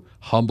you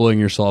humbling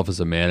yourself as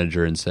a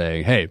manager and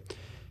saying, hey,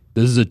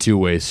 this is a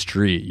two-way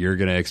street. You're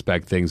going to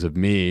expect things of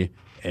me,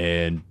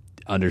 And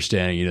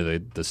understanding,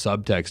 the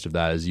subtext of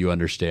that is you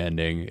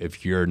understanding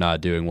if you're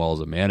not doing well as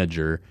a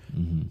manager,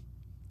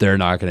 they're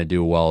not going to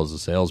do well as a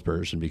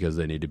salesperson because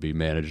they need to be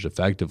managed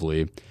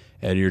effectively.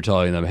 And you're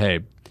telling them,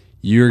 hey,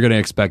 you're going to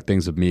expect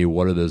things of me.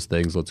 What are those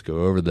things? Let's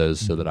go over those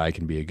so that I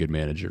can be a good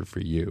manager for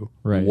you.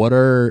 Right. What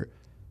are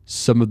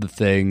some of the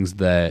things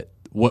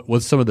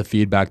what's some of the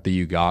feedback that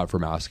you got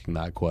from asking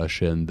that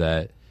question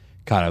that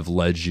kind of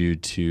led you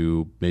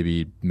to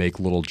maybe make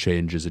little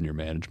changes in your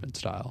management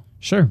style?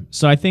 Sure.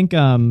 So I think,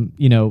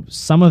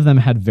 some of them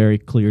had very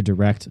clear,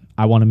 direct,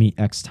 I want to meet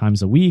X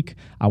times a week.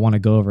 I want to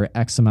go over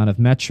X amount of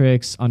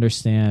metrics,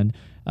 understand,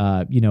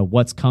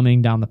 what's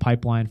coming down the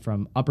pipeline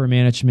from upper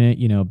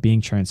management, being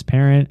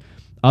transparent.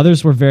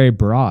 Others were very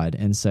broad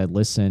and said,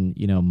 listen,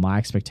 my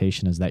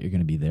expectation is that you're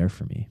going to be there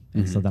for me.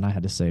 And so then I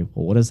had to say,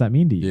 well, what does that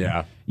mean to you?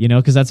 Yeah.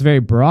 Because that's very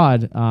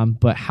broad.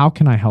 But how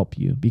can I help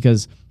you?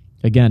 Because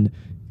again,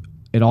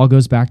 it all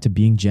goes back to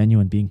being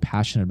genuine, being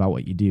passionate about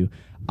what you do.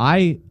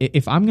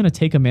 If I'm going to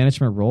take a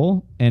management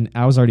role, and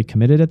I was already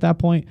committed at that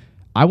point,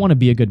 I want to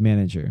be a good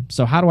manager.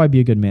 So how do I be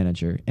a good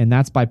manager? And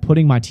that's by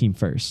putting my team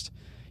first.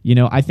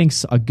 I think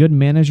a good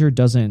manager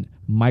doesn't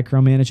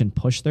micromanage and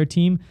push their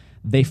team.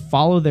 They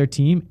follow their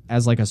team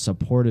as like a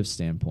supportive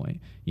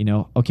standpoint.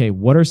 Okay,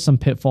 what are some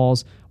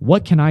pitfalls?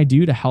 What can I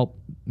do to help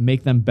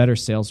make them better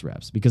sales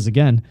reps? Because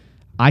again,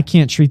 I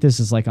can't treat this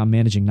as like I'm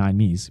managing 9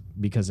 me's,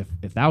 because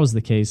if that was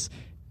the case,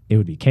 it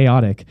would be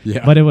chaotic,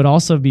 but it would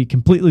also be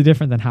completely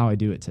different than how I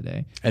do it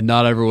today. And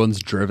not everyone's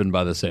driven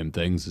by the same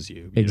things as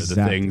you.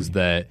 Exactly. The things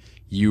that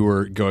you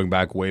were going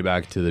way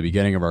back to the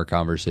beginning of our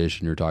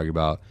conversation, you're talking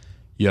about,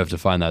 you have to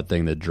find that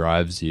thing that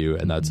drives you.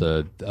 And that's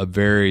a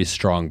very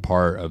strong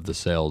part of the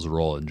sales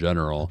role in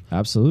general.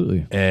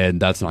 Absolutely. And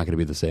that's not going to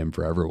be the same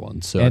for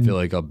everyone. So I feel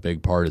like a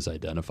big part is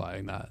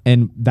identifying that.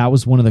 And that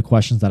was one of the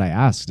questions that I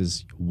asked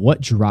is, what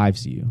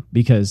drives you?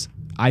 Because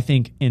I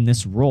think in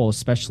this role,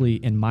 especially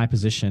in my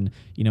position,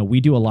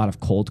 we do a lot of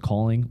cold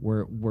calling.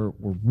 We're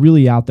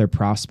really out there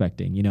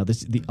prospecting.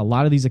 A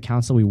lot of these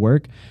accounts that we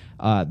work,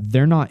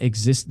 they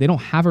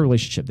don't have a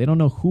relationship. They don't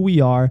know who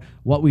we are,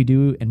 what we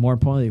do, and more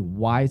importantly,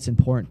 why it's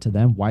important to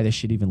them, why they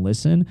should even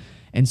listen.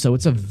 And so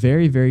it's a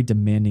very, very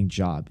demanding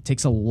job. It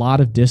takes a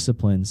lot of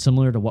discipline,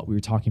 similar to what we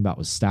were talking about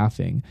with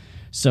staffing.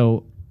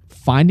 So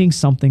finding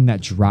something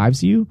that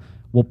drives you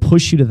will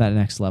push you to that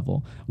next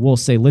level. We'll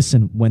say,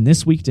 listen, when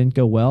this week didn't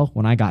go well,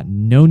 when I got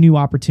no new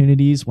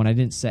opportunities, when I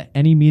didn't set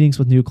any meetings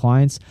with new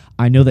clients,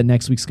 I know that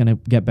next week's going to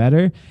get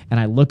better.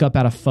 And I look up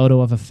at a photo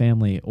of a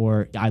family,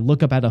 or I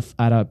look up at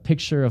a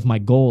picture of my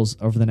goals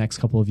over the next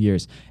couple of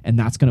years. And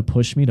that's going to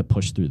push me to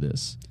push through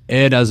this.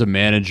 And as a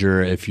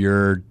manager, if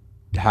you're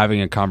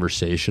having a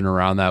conversation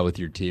around that with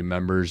your team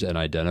members and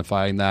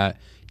identifying that,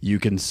 you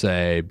can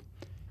say,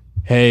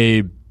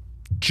 hey,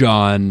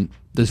 John,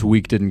 this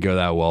week didn't go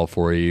that well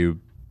for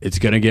you. It's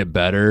going to get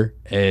better,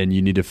 and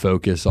you need to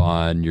focus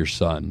on your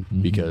son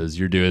because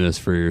you're doing this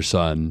for your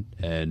son,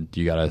 and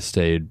you got to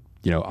stay,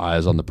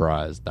 eyes on the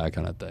prize, that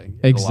kind of thing.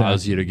 It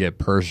allows you to get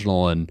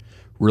personal and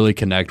really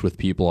connect with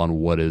people on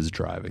what is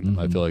driving them.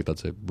 I feel like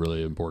that's a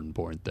really important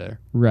point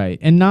there. Right.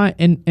 And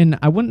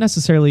I wouldn't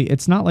necessarily,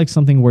 it's not like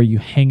something where you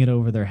hang it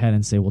over their head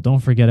and say, well, don't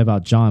forget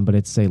about John, but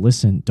it's say,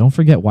 listen, don't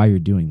forget why you're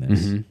doing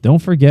this.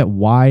 Don't forget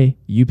why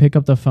you pick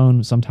up the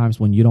phone sometimes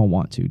when you don't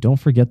want to. Don't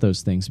forget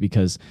those things,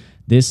 because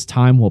this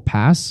time will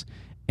pass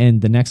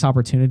and the next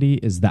opportunity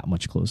is that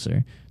much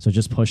closer. So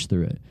just push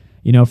through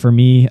it. For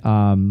me,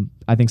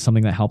 I think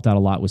something that helped out a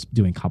lot was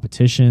doing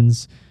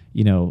competitions.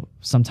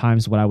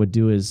 Sometimes what I would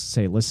do is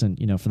say, listen,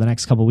 for the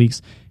next couple of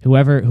weeks,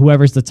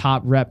 whoever's the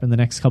top rep in the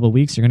next couple of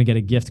weeks, you're going to get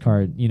a gift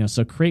card,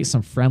 so create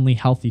some friendly,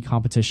 healthy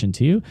competition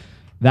too.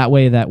 That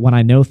way that when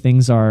I know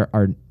things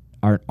aren't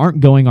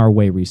going our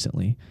way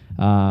recently,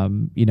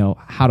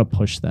 how to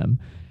push them.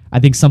 I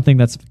think something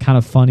that's kind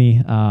of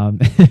funny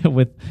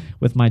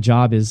with my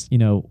job is,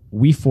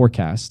 we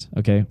forecast.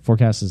 Okay,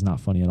 forecast is not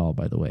funny at all,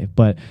 by the way.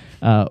 But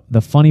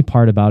the funny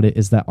part about it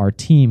is that our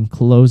team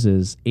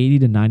closes 80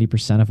 to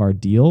 90% of our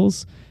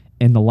deals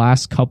in the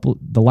last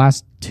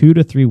 2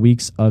 to 3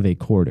 weeks of a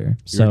quarter.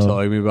 You're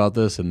telling me about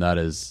this, and that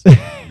is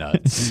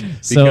nuts.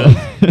 Because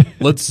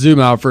let's zoom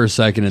out for a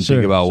second and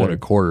think about what a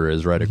quarter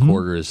is, right? A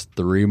quarter is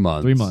 3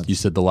 months. 3 months. You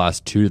said the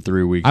last 2 to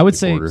 3 weeks. I would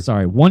say,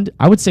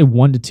 I would say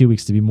 1 to 2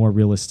 weeks to be more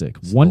realistic.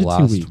 So 1 to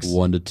 2 weeks.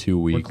 1 to 2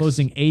 weeks. We're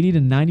closing 80 to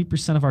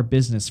 90% of our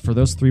business for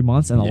those 3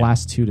 months, and the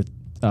last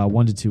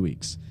 1 to 2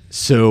 weeks.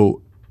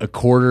 So a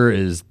quarter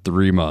is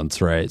 3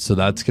 months, right? So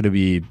that's going to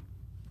be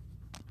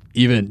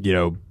even,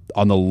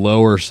 on the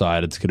lower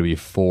side, it's going to be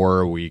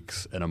 4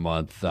 weeks in a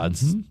month.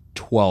 That's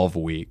 12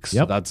 weeks.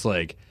 Yep. So that's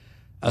like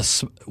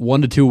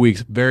 1 to 2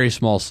 weeks, very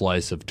small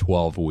slice of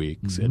 12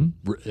 weeks. And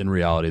in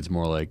reality, it's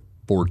more like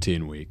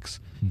 14 weeks.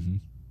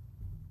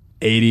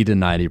 80 to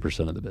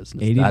 90% of the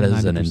business. That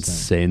is an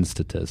insane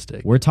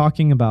statistic. We're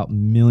talking about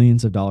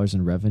millions of dollars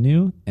in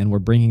revenue, and we're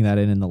bringing that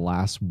in the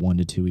last 1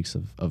 to 2 weeks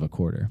of a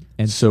quarter.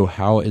 And so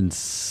how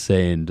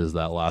insane does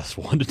that last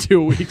 1 to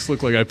 2 weeks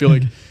look like? I feel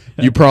like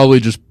you probably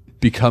just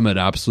become an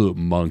absolute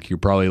monk. You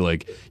probably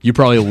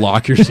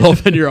lock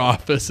yourself in your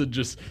office and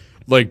just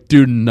like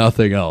do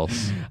nothing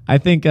else. I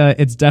think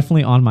it's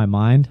definitely on my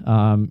mind.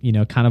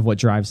 Kind of what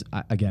drives,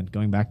 again,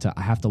 going back to,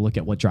 I have to look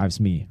at what drives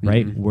me,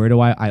 right? Mm-hmm. Where do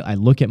I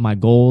look at my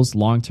goals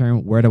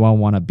long-term, where do I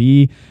want to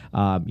be?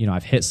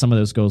 I've hit some of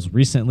those goals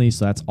recently,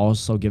 so that's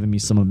also given me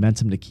some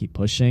momentum to keep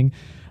pushing.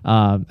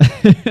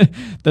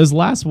 Those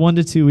last 1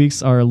 to 2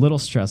 weeks are a little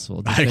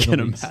stressful. I can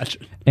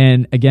imagine.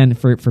 And again,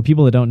 for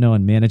people that don't know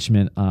in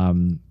management,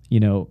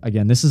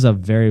 again, this is a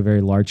very,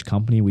 very large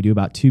company. We do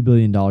about $2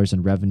 billion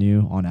in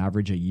revenue on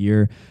average a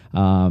year.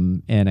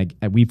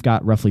 We've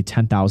got roughly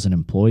 10,000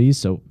 employees.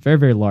 So very,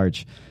 very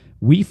large.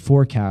 We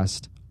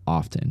forecast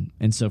often.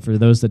 And so for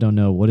those that don't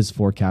know, what is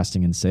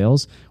forecasting in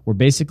sales? We're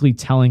basically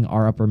telling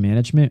our upper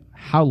management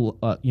how,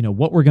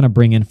 what we're going to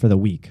bring in for the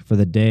week, for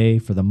the day,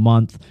 for the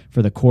month,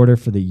 for the quarter,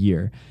 for the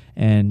year.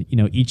 And,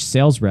 each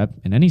sales rep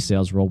in any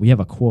sales role, we have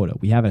a quota.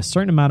 We have a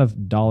certain amount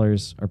of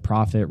dollars or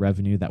profit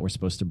revenue that we're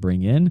supposed to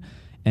bring in.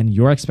 And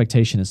your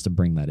expectation is to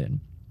bring that in.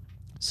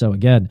 So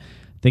again,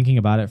 thinking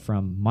about it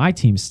from my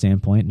team's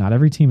standpoint, not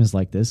every team is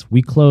like this.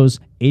 We close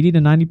 80 to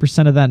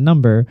 90% of that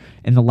number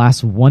in the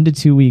last 1 to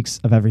 2 weeks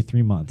of every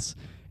 3 months.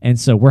 And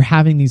so we're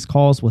having these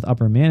calls with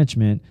upper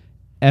management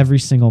every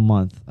single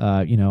month,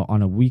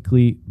 on a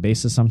weekly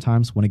basis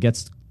sometimes. When it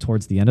gets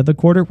towards the end of the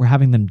quarter, we're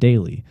having them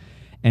daily.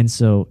 And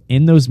so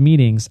in those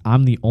meetings,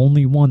 I'm the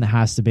only one that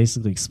has to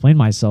basically explain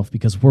myself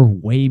because we're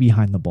way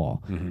behind the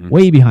ball,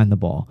 way behind the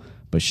ball.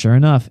 But sure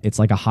enough, it's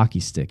like a hockey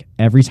stick.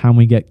 Every time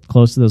we get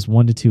close to those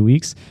 1 to 2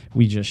 weeks,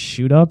 we just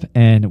shoot up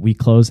and we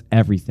close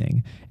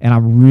everything. And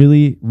I'm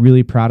really,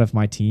 really proud of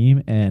my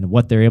team and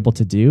what they're able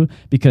to do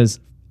because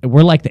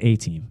we're like the A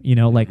team,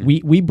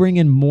 we bring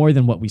in more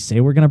than what we say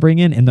we're going to bring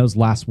in those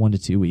last 1 to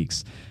 2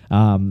 weeks.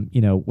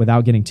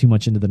 Without getting too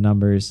much into the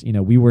numbers,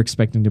 we were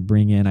expecting to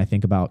bring in, I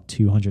think, about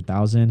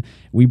 200,000.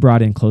 We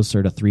brought in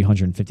closer to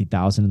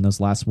 350,000 in those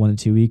last 1 to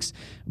 2 weeks,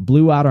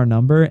 blew out our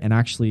number and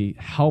actually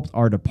helped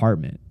our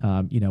department.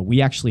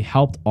 We actually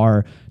helped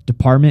our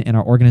department and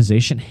our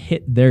organization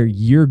hit their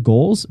year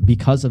goals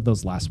because of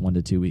those last 1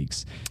 to 2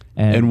 weeks.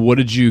 And what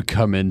did you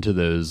come into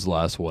those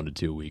last 1 to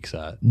 2 weeks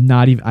at?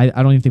 Not even. I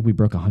don't even think we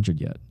broke 100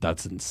 yet.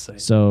 That's insane.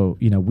 So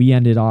we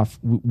ended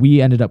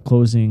up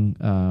closing.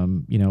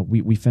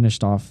 We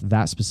finished off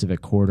that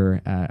specific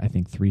quarter at I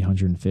think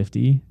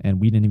 350, and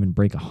we didn't even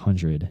break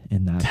 100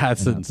 in that.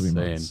 That's in that insane.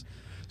 3 months.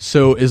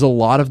 So is a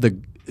lot of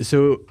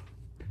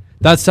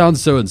that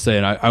sounds so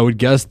insane. I would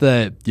guess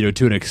that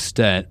to an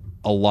extent,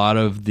 a lot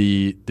of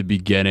the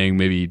beginning,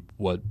 maybe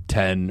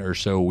 10 or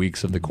so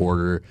weeks of the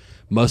quarter,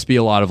 must be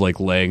a lot of like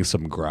laying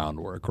some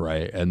groundwork,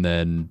 right? And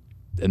then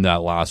in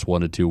that last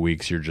 1 to 2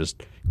 weeks, you're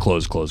just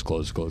close,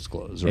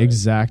 right?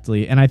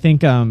 Exactly. And I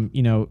think, kind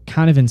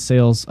of in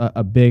sales,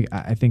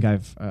 I think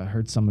I've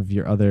heard some of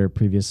your other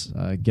previous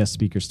guest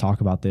speakers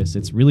talk about this.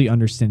 It's really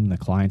understanding the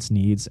client's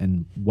needs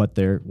and what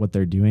they're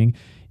doing.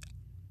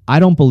 I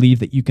don't believe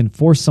that you can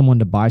force someone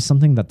to buy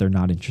something that they're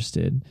not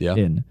interested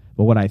in.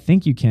 But what I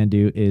think you can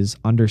do is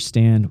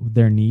understand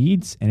their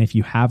needs. And if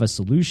you have a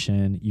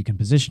solution, you can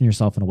position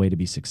yourself in a way to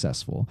be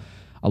successful.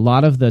 A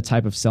lot of the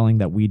type of selling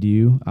that we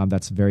do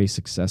that's very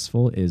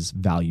successful is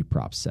value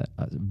prop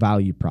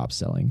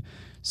selling.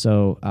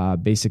 So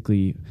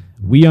basically,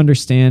 we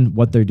understand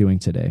what they're doing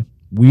today.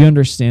 We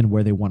understand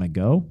where they want to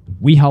go.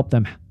 We help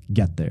them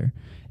get there.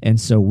 And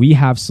so we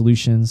have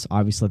solutions,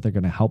 obviously, that they're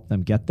going to help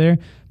them get there.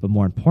 But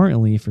more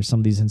importantly, for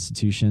some of these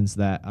institutions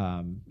that,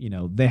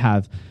 they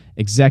have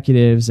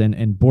executives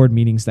and board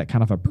meetings that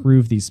kind of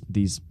approve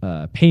these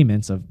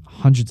payments of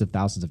hundreds of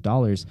thousands of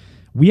dollars,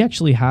 we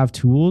actually have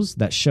tools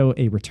that show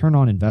a return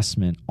on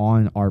investment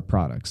on our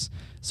products.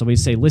 So we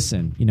say,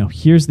 listen,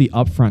 here's the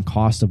upfront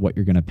cost of what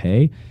you're going to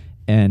pay,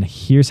 and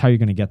here's how you're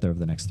going to get there over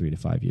the next 3 to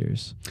 5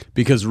 years.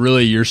 Because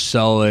really you're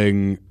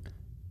selling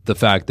the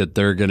fact that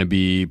they're going to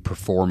be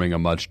performing a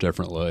much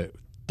different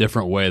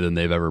way than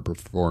they've ever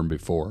performed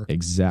before.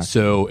 Exactly.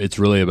 So it's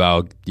really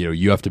about,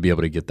 you have to be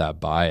able to get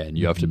that buy-in.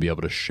 You have to be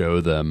able to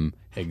show them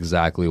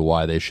exactly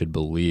why they should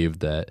believe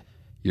that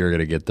you're going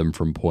to get them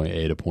from point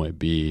A to point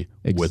B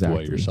with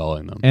what you're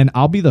selling them. And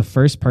I'll be the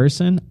first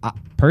person.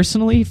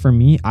 Personally, for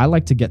me, I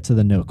like to get to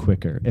the no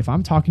quicker. If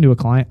I'm talking to a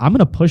client, I'm going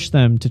to push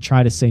them to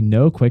try to say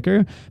no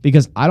quicker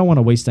because I don't want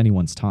to waste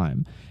anyone's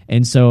time.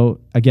 And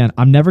so, again,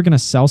 I'm never going to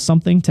sell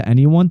something to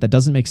anyone that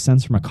doesn't make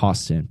sense from a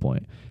cost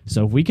standpoint.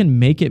 So if we can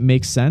make it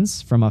make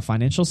sense from a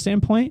financial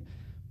standpoint,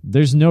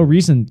 there's no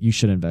reason you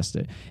should invest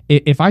it.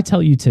 If I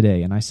tell you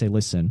today and I say,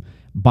 listen,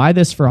 buy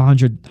this for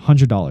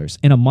 $100,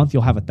 in a month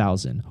you'll have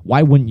 1,000.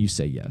 Why wouldn't you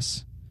say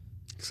yes?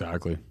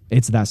 Exactly.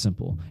 It's that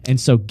simple. And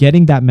so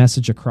getting that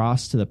message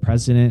across to the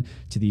president,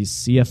 to these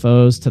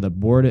CFOs, to the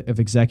board of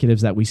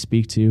executives that we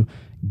speak to,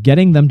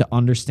 getting them to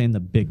understand the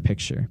big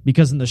picture.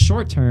 Because in the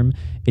short term,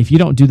 if you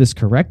don't do this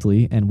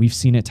correctly, and we've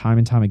seen it time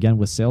and time again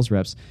with sales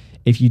reps,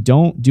 if you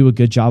don't do a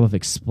good job of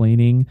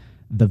explaining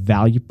the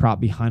value prop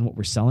behind what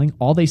we're selling,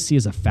 all they see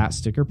is a fat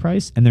sticker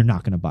price and they're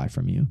not going to buy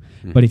from you.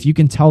 But if you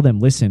can tell them,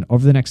 listen,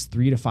 over the next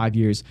 3 to 5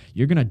 years,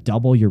 you're going to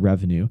double your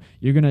revenue.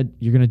 You're going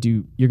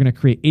to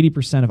create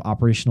 80% of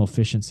operational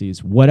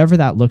efficiencies, whatever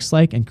that looks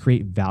like, and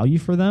create value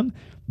for them.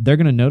 They're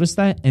going to notice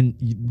that and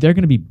they're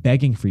going to be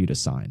begging for you to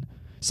sign.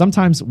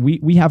 Sometimes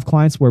we have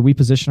clients where we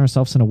position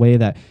ourselves in a way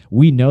that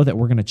we know that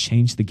we're going to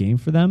change the game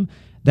for them,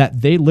 that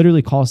they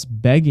literally call us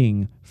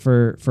begging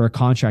for a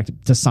contract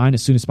to sign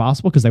as soon as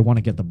possible because they want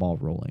to get the ball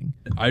rolling.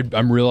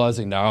 I'm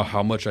realizing now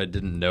how much I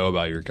didn't know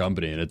about your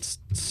company, and it's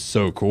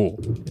so cool.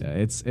 Yeah,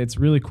 it's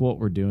really cool what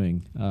we're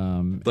doing.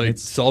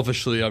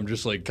 Selfishly, I'm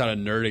just like kind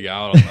of nerding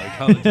out on like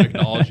how the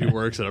technology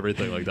works and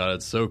everything like that.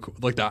 It's so cool.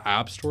 Like that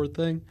App Store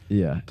thing,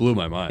 blew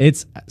my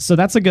mind. So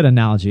that's a good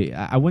analogy.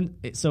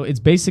 So it's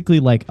basically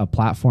like a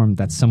platform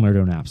that's similar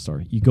to an app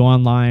store. You go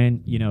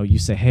online, you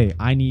say, hey,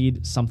 I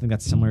need something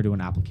that's similar to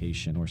an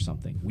application or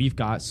something. We've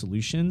got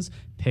solutions.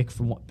 Pick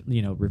from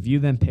review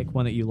them, pick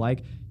one that you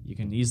like. You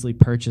can easily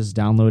purchase,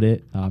 download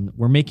it.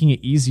 We're making it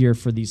easier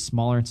for these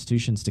smaller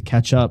institutions to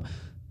catch up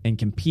and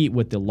compete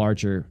with the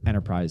larger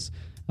enterprise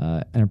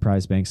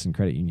banks and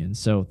credit unions.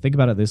 So think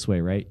about it this way,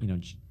 right?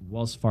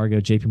 Wells Fargo,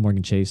 JP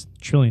Morgan Chase,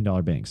 $1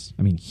 trillion banks.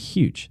 I mean,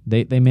 huge.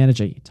 They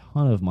manage a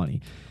ton of money.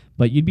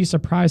 But you'd be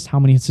surprised how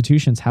many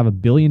institutions have $1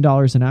 billion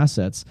in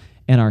assets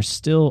and are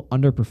still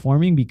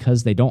underperforming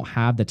because they don't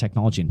have the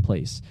technology in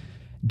place.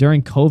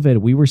 During COVID,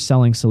 we were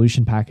selling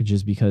solution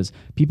packages because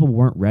people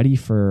weren't ready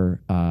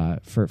for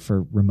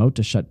remote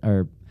to shut,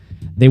 or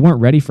they weren't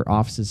ready for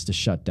offices to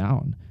shut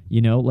down.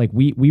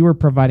 We were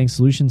providing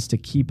solutions to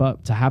keep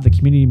up, to have the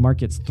community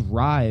markets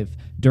thrive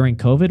during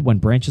COVID when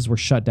branches were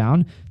shut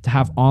down, to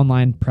have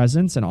online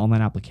presence and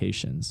online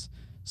applications.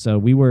 So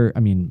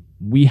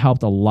we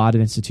helped a lot of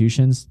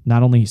institutions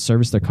not only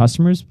service their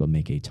customers, but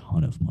make a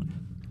ton of money.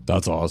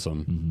 That's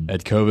awesome. Mm-hmm.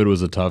 And COVID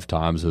was a tough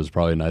time, so it was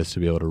probably nice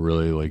to be able to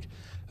really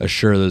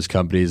assure those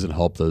companies and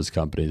help those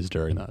companies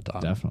during that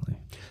time. Definitely.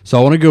 So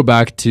I want to go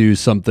back to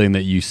something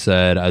that you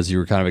said as you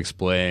were kind of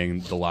explaining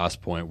the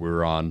last point we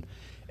were on.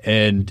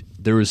 And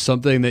there was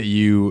something that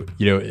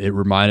it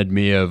reminded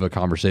me of a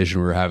conversation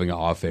we were having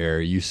off air.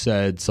 You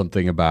said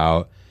something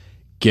about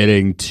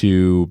getting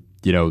to,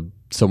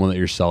 someone that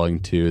you're selling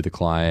to, the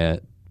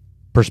client,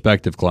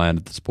 prospective client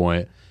at this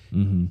point.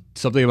 Mm-hmm.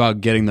 Something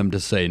about getting them to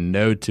say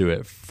no to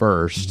it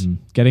first.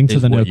 Mm-hmm. Getting to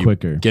the no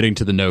quicker. Getting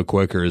to the no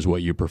quicker is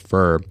what you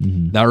prefer.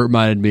 Mm-hmm. That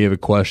reminded me of a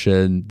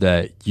question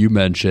that you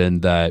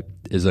mentioned that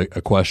is a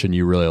question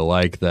you really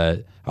like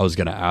that I was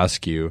going to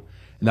ask you.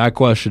 And that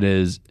question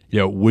is,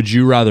 would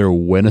you rather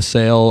win a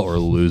sale or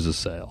lose a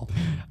sale?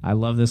 I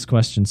love this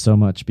question so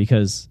much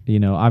because,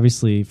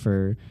 obviously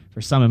for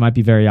some, it might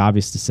be very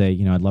obvious to say,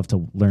 I'd love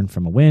to learn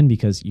from a win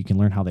because you can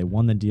learn how they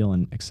won the deal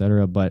and et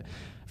cetera. But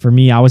for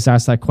me, I was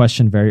asked that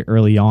question very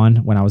early on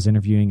when I was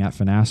interviewing at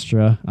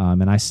Finastra,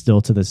 and I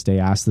still to this day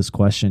ask this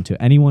question to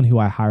anyone who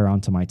I hire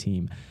onto my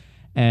team.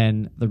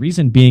 And the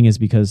reason being is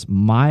because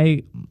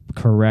my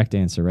correct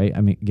answer, right?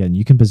 I mean, again,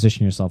 you can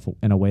position yourself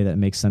in a way that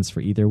makes sense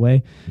for either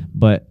way.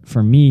 But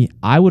for me,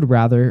 I would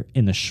rather,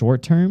 in the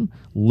short term,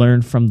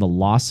 learn from the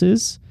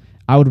losses.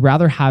 I would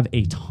rather have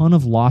a ton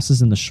of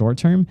losses in the short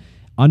term,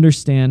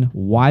 understand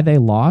why they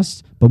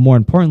lost, but more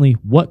importantly,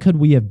 what could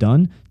we have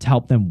done to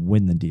help them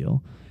win the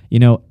deal?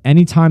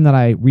 Anytime that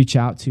I reach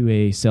out to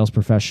a sales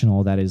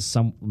professional that is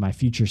my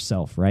future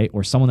self, right,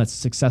 or someone that's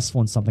successful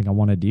in something I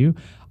want to do,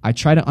 I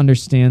try to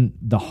understand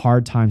the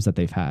hard times that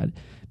they've had.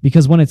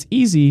 Because when it's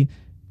easy,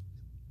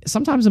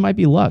 sometimes it might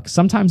be luck.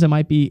 Sometimes it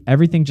might be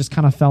everything just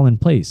kind of fell in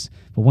place.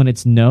 But when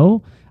it's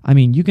no,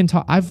 you can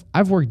talk.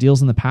 I've worked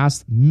deals in the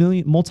past,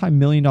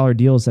 multi-million-dollar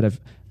deals that have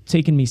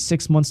taken me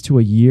 6 months to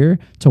a year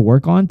to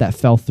work on that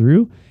fell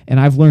through. And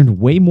I've learned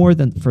way more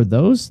than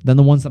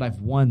the ones that I've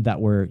won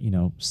that were,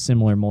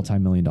 similar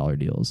multi-million-dollar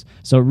deals.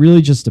 So it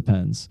really just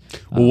depends.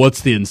 Well,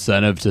 what's the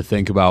incentive to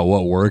think about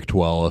what worked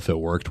well if it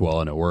worked well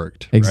and it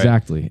worked?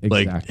 Exactly. Right?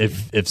 Like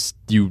if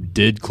you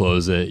did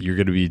close it, you're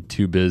going to be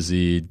too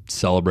busy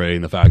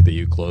celebrating the fact that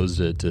you closed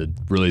it to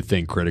really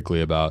think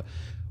critically about,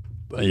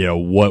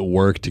 what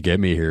worked to get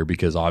me here,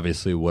 because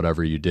obviously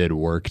whatever you did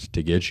worked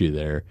to get you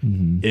there.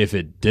 Mm-hmm. If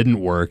it didn't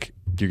work,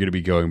 you're going to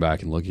be going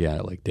back and looking at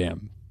it like,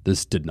 damn,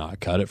 this did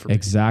not cut it for me.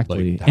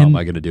 Exactly. How am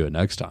I going to do it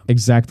next time?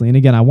 Exactly. And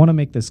again, I want to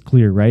make this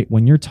clear, right?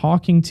 When you're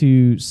talking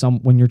to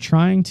when you're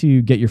trying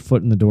to get your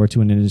foot in the door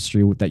to an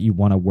industry that you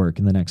want to work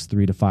in the next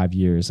 3 to 5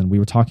 years, and we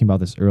were talking about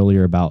this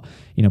earlier about,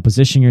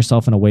 positioning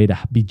yourself in a way to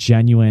be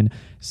genuine,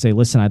 say,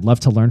 listen, I'd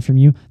love to learn from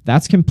you.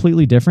 That's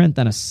completely different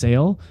than a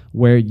sale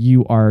where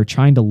you are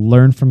trying to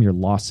learn from your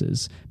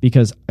losses.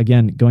 Because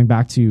again, going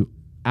back to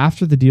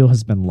after the deal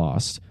has been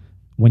lost,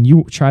 when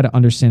you try to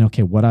understand,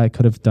 okay, what I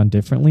could have done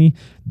differently,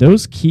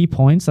 those key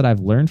points that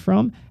I've learned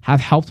from have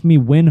helped me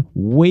win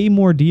way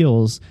more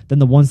deals than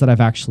the ones that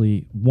I've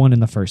actually won in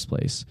the first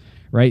place,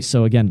 right?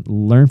 So again,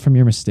 learn from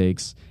your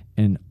mistakes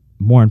and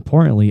more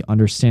importantly,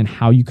 understand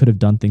how you could have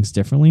done things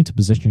differently to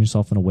position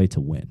yourself in a way to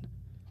win.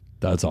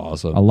 That's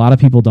awesome. A lot of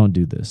people don't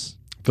do this.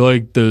 I feel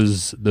like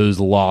those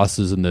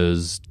losses and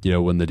those,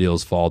 when the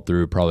deals fall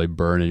through, probably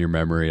burn in your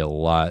memory a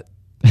lot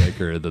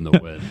thicker than the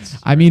wins.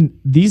 I mean,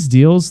 these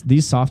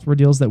software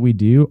deals that we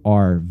do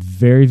are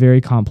very, very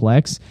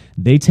complex.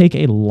 They take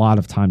a lot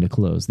of time to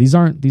close. These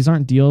aren't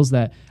deals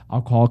that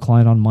I'll call a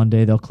client on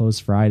Monday, they'll close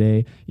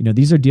Friday.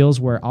 These are deals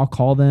where I'll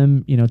call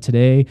them,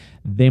 today.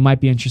 They might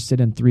be interested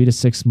in 3 to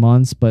 6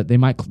 months, but they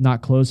might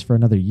not close for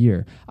another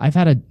year.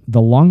 The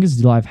longest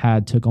deal I've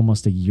had took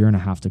almost a year and a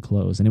half to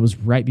close, and it was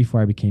right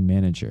before I became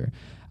manager.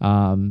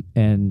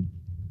 And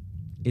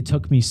it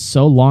took me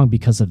so long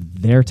because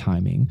of their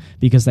timing,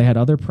 because they had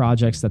other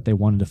projects that they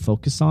wanted to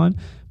focus on.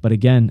 But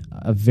again,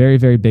 a very,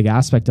 very big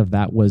aspect of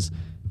that was,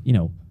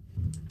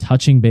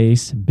 touching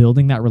base,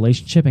 building that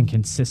relationship, and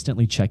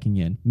consistently checking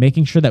in,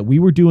 making sure that we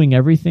were doing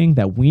everything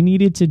that we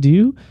needed to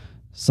do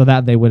so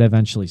that they would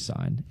eventually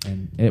sign.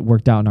 And it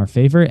worked out in our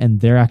favor, and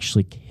they're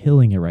actually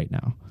killing it right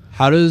now.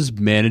 How does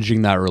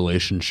managing that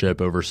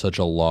relationship over such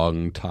a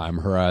long time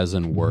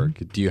horizon work?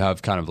 Do you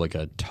have kind of like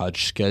a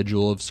touch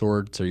schedule of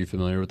sorts? Are you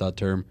familiar with that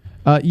term?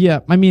 Yeah.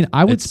 I mean,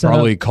 I would It's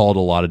probably called a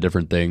lot of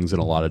different things in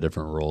a lot of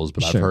different roles,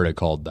 but I've heard it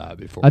called that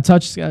before. A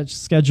touch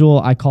schedule,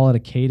 I call it a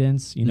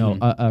cadence,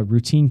 a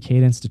routine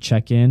cadence to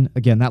check in.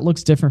 Again, that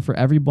looks different for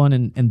everyone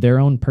and their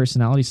own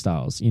personality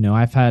styles.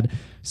 I've had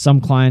some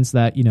clients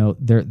that,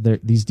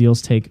 these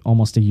deals take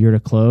almost a year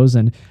to close,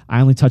 and I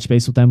only touch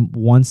base with them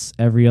once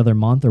every other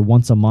month or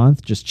once a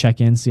month, just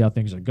check in, see how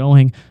things are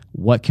going.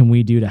 What can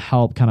we do to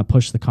help kind of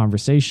push the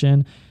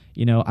conversation?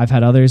 I've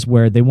had others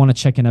where they want to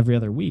check in every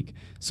other week.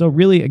 So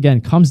really,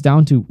 again, comes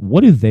down to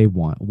what do they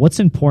want? What's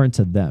important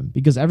to them?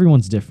 Because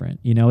everyone's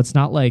different. It's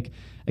not like,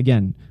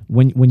 again,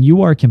 when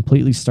you are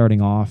completely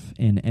starting off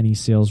in any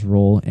sales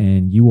role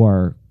and you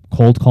are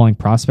cold calling,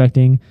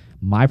 prospecting,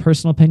 my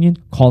personal opinion,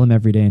 call them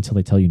every day until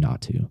they tell you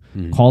not to.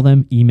 Mm-hmm. Call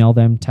them, email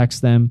them,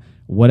 text them,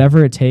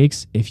 whatever it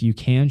takes. If you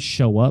can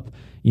show up,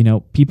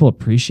 people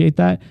appreciate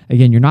that.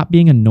 Again, you're not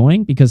being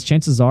annoying, because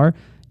chances are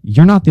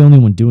you're not the only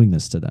one doing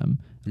this to them.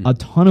 A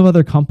ton of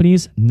other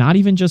companies, not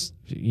even just,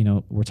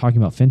 we're talking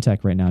about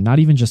fintech right now, not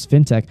even just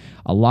fintech.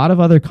 A lot of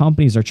other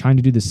companies are trying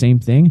to do the same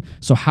thing.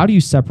 So how do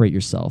you separate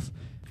yourself?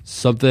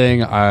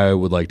 Something I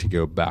would like to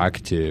go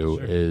back to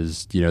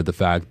is, the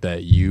fact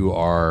that you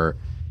are,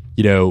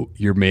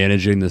 you're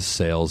managing this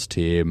sales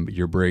team.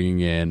 You're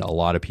bringing in a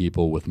lot of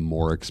people with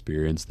more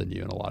experience than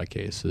you in a lot of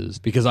cases.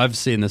 Because I've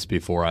seen this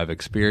before. I've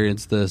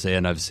experienced this,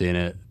 and I've seen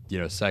it,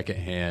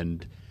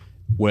 secondhand.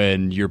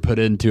 When you're put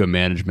into a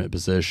management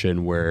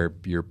position where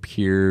your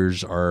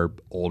peers are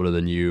older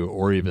than you,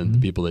 or even the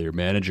people that you're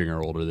managing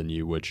are older than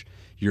you, which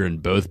you're in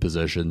both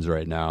positions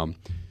right now,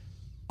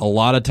 a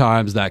lot of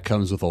times that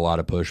comes with a lot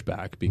of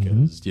pushback,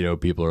 because,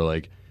 people are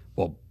like,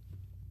 well,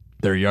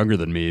 they're younger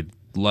than me,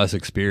 less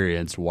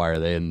experienced. Why are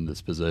they in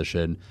this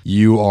position?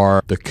 You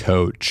are the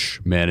coach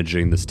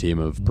managing this team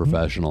of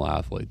professional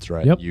athletes,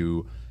 right? Yep.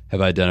 You have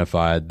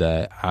identified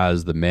that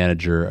as the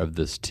manager of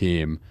this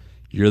team,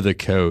 you're the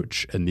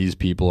coach, and these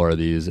people are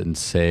these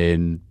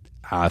insane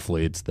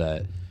athletes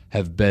that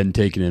have been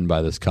taken in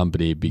by this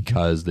company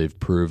because they've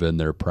proven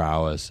their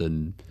prowess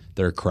and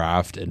their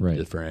craft in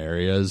different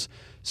areas.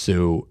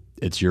 So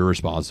it's your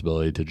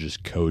responsibility to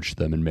just coach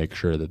them and make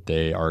sure that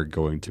they are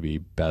going to be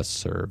best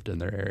served in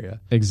their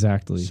area.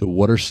 Exactly. So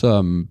what are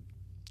some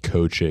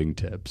coaching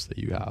tips that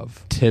you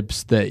have?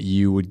 Tips that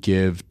you would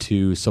give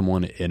to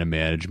someone in a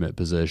management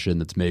position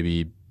that's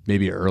maybe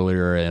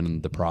earlier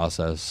in the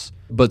process,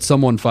 but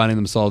someone finding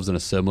themselves in a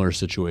similar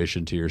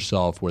situation to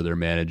yourself, where they're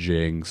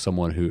managing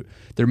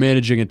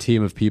a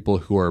team of people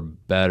who are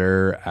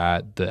better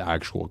at the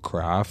actual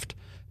craft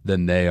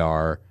than they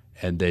are,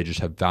 and they just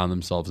have found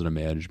themselves in a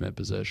management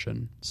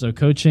position. So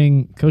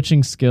coaching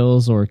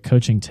skills or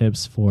coaching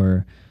tips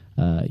for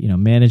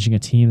managing a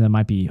team that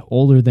might be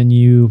older than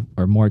you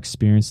or more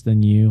experienced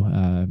than you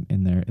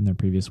in their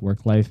previous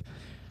work life.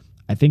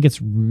 I think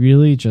it's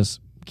really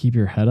just keep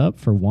your head up,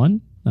 for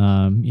one.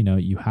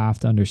 You have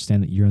to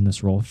understand that you're in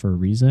this role for a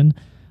reason.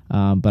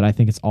 But I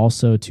think it's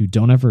also to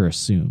don't ever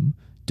assume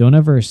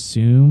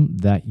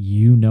that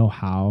you know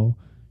how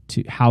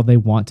they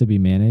want to be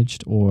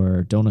managed,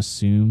 or don't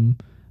assume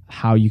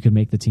how you can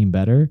make the team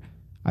better.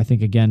 I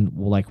think, again,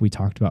 like we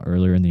talked about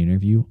earlier in the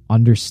interview,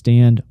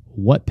 understand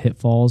what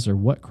pitfalls or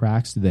what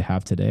cracks do they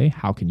have today.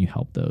 How can you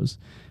help those?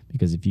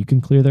 Because if you can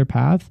clear their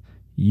path,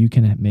 you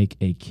can make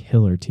a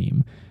killer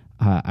team.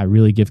 I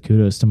really give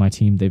kudos to my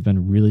team. They've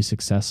been really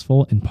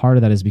successful. And part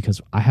of that is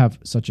because I have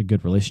such a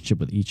good relationship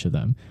with each of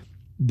them.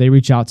 They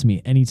reach out to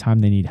me anytime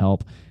they need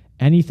help,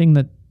 anything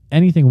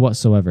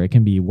whatsoever. It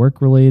can be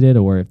work related,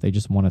 or if they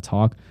just want to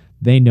talk,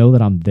 they know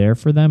that I'm there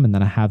for them and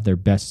that I have their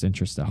best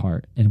interest at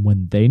heart. And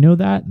when they know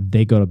that,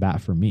 they go to bat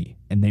for me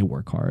and they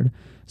work hard.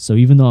 So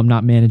even though I'm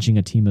not managing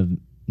a team of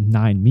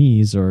 9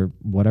 me's or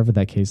whatever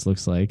that case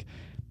looks like,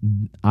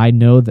 I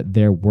know that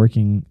they're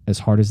working as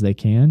hard as they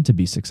can to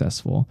be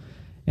successful.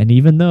 And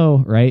even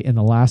though, right, in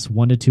the last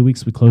 1 to 2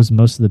 weeks, we closed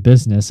most of the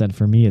business, and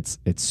for me, it's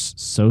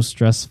so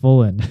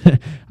stressful, and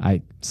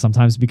I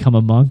sometimes become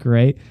a monk,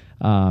 right?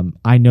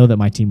 I know that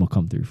my team will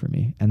come through for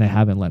me, and they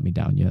haven't let me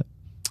down yet.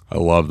 I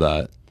love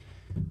that.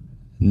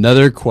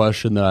 Another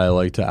question that I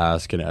like to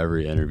ask in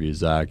every interview,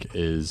 Zach,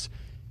 is,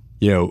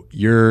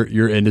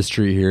 your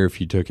industry here,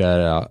 if you took it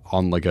out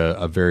on like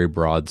a very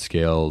broad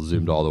scale,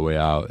 zoomed all the way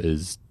out,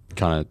 is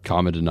kind of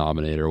common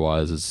denominator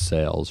wise is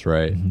sales,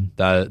 right?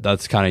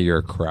 That's kind of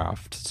your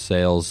craft,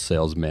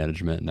 sales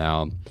management.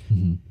 Now,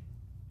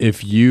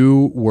 if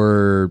you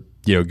were,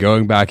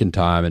 going back in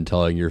time and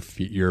telling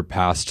your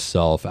past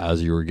self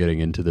as you were getting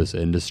into this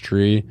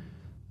industry,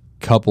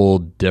 couple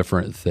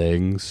different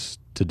things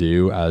to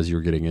do as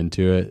you're getting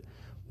into it,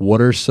 what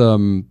are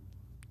some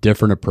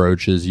different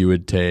approaches you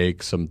would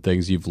take, some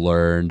things you've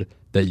learned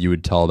that you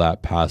would tell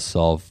that past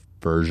self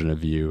version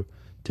of you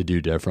to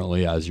do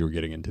differently as you were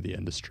getting into the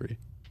industry?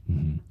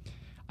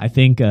 I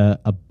think a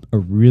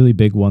really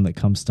big one that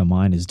comes to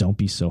mind is don't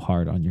be so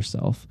hard on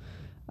yourself.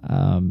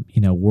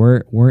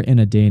 We're in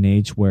a day and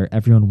age where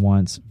everyone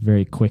wants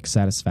very quick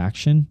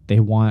satisfaction. They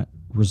want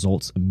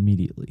results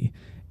immediately.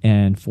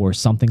 And for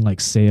something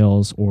like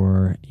sales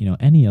or,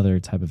 any other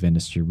type of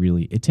industry,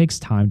 really, it takes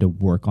time to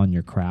work on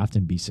your craft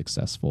and be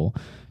successful.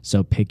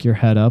 So pick your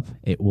head up.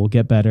 It will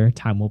get better.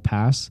 Time will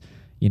pass.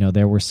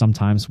 There were some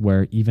times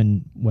where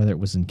even whether it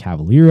was in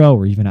Cavallero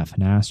or even at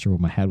Finastra, where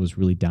my head was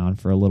really down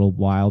for a little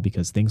while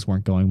because things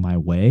weren't going my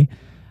way.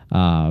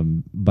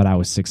 But I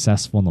was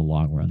successful in the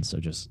long run. So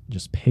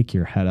just pick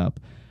your head up.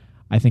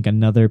 I think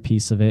another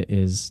piece of it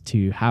is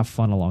to have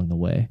fun along the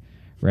way.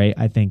 Right?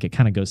 I think it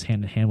kind of goes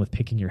hand in hand with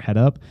picking your head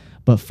up,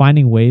 but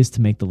finding ways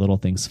to make the little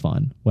things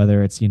fun,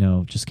 whether it's,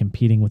 just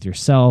competing with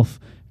yourself,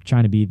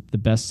 trying to be the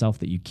best self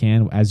that you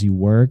can as you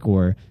work,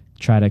 or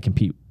try to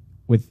compete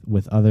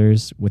with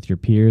others, with your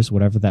peers,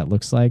 whatever that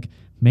looks like.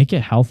 Make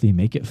it healthy,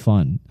 make it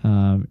fun,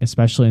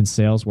 especially in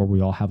sales where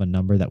we all have a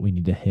number that we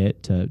need to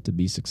hit to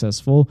be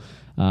successful.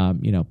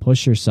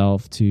 Push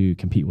yourself to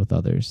compete with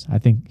others. I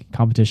think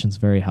competition's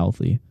very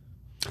healthy.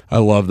 I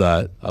love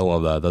that.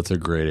 That's a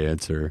great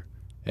answer.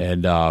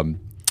 And,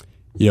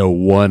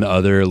 one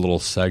other little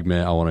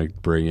segment I want to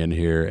bring in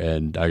here,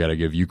 and I got to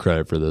give you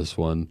credit for this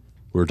one.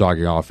 We were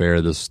talking off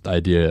air. This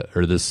idea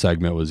or this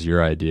segment was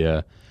your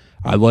idea.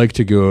 I'd like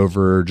to go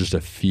over just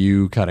a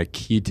few kind of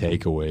key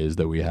takeaways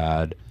that we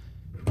had,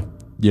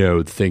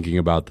 thinking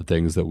about the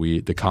things that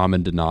the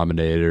common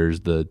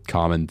denominators, the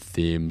common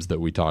themes that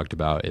we talked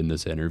about in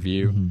this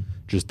interview,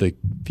 just the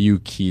few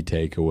key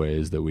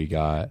takeaways that we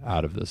got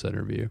out of this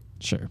interview.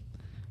 Sure.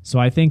 So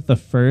I think the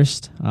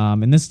first,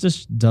 and this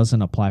just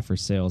doesn't apply for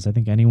sales. I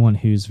think anyone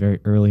who's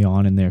very early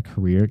on in their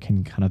career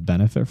can kind of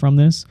benefit from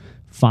this.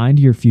 Find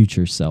your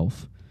future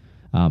self.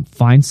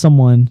 Find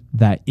someone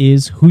that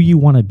is who you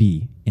want to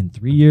be in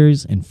 3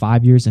 years, in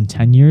 5 years, in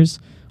 10 years,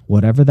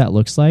 whatever that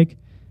looks like,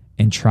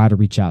 and try to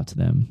reach out to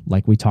them.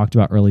 Like we talked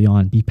about early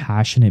on, be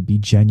passionate, be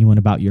genuine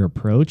about your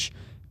approach.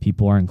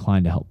 People are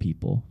inclined to help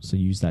people. So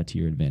use that to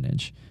your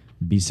advantage.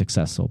 Be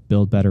successful,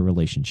 build better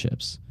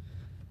relationships.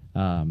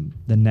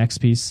 The next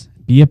piece,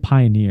 be a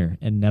pioneer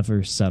and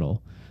never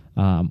settle.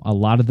 A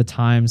lot of the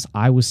times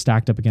I was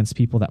stacked up against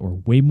people that were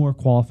way more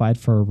qualified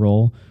for a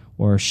role,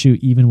 or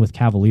even with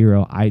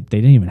Cavallero, they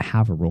didn't even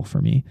have a role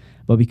for me.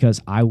 But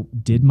because I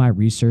did my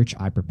research,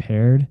 I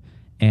prepared,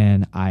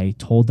 and I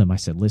told them, I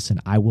said, listen,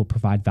 I will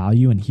provide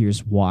value, and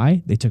here's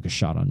why. They took a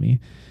shot on me.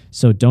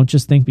 So don't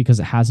just think because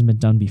it hasn't been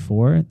done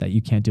before that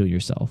you can't do it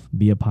yourself.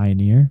 Be a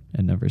pioneer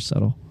and never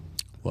settle.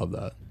 Love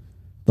that.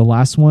 The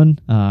last one,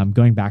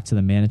 going back to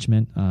the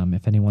management,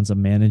 if anyone's a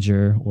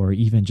manager or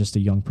even just a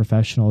young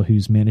professional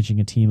who's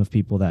managing a team of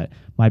people that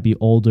might be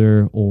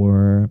older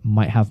or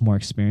might have more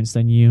experience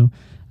than you,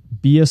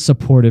 be a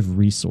supportive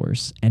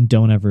resource and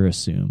don't ever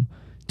assume.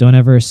 Don't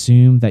ever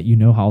assume that you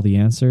know all the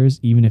answers,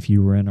 even if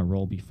you were in a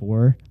role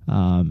before.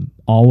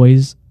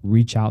 Always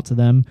reach out to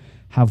them,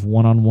 have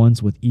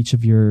one-on-ones with each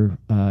of your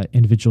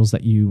individuals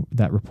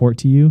that report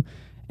to you,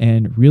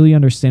 and really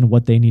understand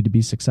what they need to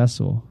be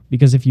successful.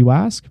 Because if you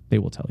ask, they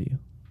will tell you.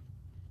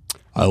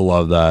 I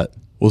love that.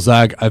 Well,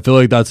 Zach, I feel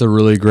like that's a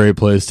really great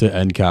place to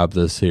end cap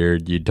this here.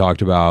 You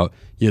talked about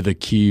the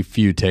key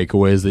few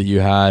takeaways that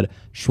you had.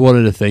 Just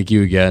wanted to thank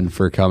you again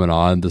for coming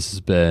on. This has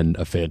been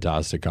a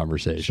fantastic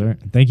conversation. Sure.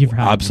 Thank you for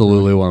having me.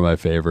 Absolutely one of my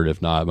favorite,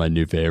 if not my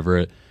new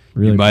favorite.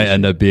 Really you might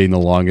end up being the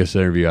longest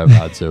interview I've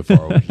had so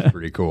far, which is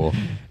pretty cool.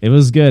 It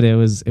was good. It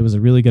was a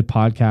really good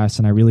podcast,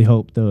 and I really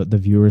hope the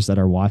viewers that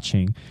are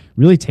watching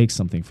really take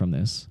something from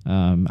this.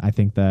 I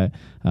think that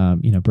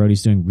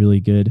Brody's doing really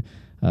good,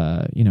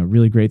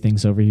 really great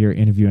things over here,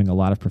 interviewing a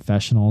lot of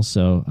professionals.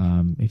 So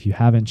if you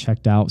haven't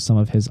checked out some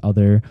of his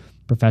other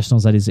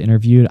professionals that he's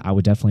interviewed, I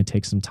would definitely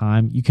take some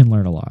time. You can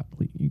learn a lot.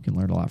 You can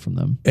learn a lot from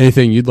them.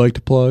 Anything you'd like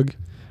to plug?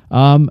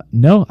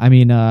 No, I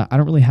mean, I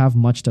don't really have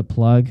much to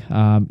plug.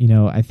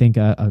 I think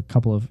a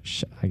couple of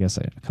shout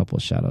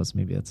outs.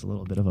 Maybe that's a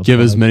little bit of a give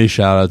plug. as many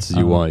shout outs as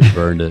you want. You've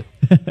earned it.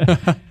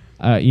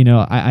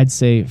 I'd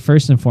say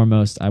first and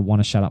foremost, I want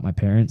to shout out my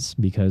parents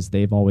because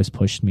they've always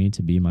pushed me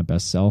to be my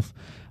best self.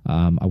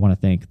 I want to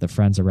thank the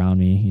friends around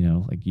me,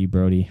 like you,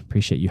 Brody.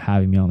 Appreciate you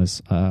having me on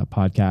this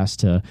podcast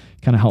to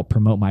kind of help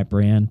promote my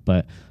brand.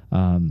 But,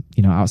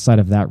 outside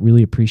of that,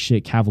 really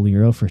appreciate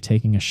Cavallero for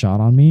taking a shot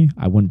on me.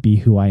 I wouldn't be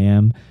who I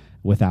am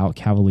without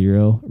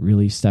Cavallero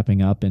really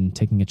stepping up and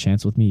taking a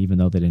chance with me, even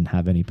though they didn't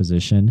have any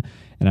position.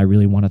 And I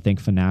really want to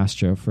thank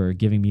Finastra for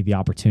giving me the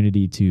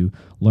opportunity to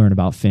learn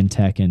about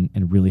fintech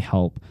and really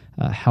help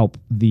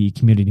the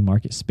community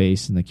market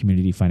space and the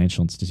community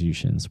financial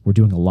institutions. We're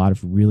doing a lot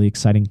of really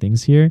exciting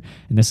things here,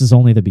 and this is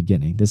only the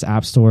beginning. This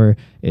app store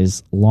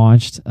is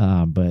launched,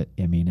 but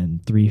I mean,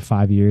 in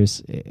 3-5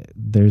 years,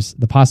 there's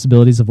the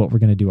possibilities of what we're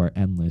going to do are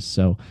endless.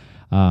 So,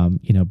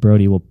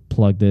 Brody will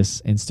plug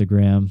this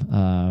Instagram.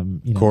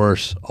 Of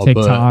course, I'll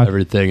TikTok, put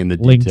everything in the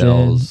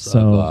details. LinkedIn,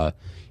 so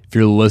if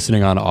you're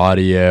listening on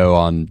audio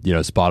on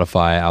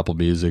Spotify, Apple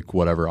Music,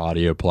 whatever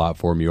audio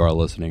platform you are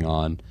listening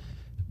on,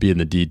 be in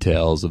the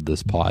details of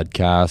this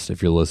podcast.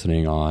 If you're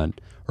listening on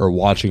or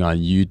watching on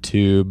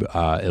YouTube,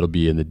 it'll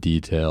be in the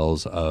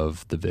details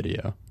of the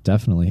video.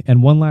 Definitely.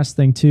 And one last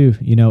thing too,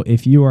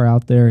 if you are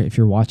out there, if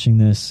you're watching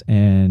this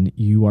and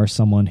you are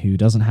someone who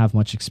doesn't have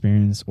much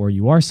experience, or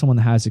you are someone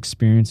that has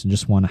experience and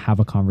just want to have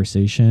a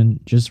conversation,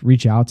 just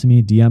reach out to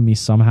me, DM me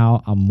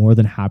somehow. I'm more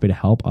than happy to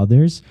help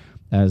others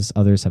as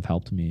others have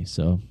helped me.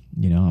 So,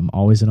 I'm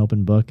always an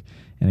open book.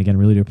 And again,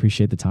 really do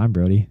appreciate the time,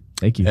 Brody.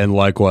 Thank you. And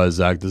likewise,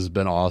 Zach, this has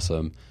been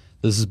awesome.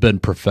 This has been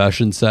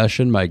Profession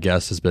Session. My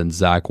guest has been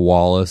Zach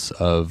Wallace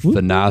of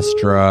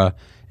Finastra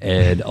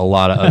and a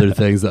lot of other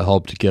things that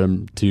helped to get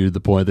him to the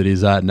point that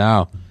he's at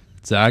now.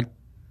 Zach,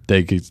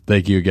 thank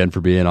you again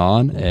for being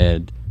on,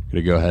 and I'm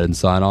going to go ahead and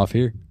sign off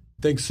here.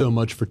 Thanks so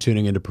much for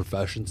tuning into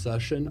Profession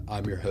Session.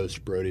 I'm your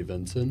host, Brody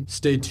Vinson.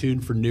 Stay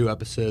tuned for new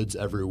episodes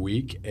every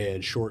week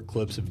and short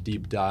clips of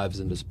deep dives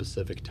into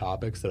specific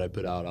topics that I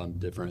put out on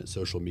different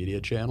social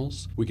media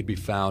channels. We can be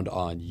found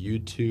on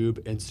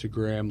YouTube,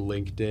 Instagram,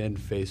 LinkedIn,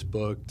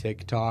 Facebook,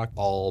 TikTok,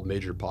 all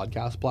major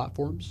podcast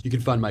platforms. You can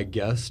find my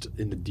guest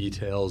in the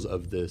details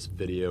of this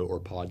video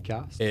or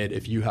podcast. And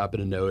if you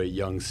happen to know a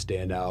young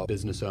standout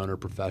business owner,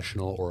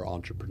 professional, or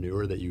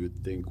entrepreneur that you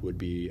would think would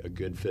be a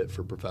good fit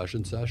for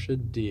Profession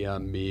Session, DM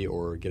me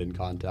or get in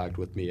contact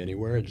with me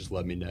anywhere and just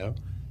let me know,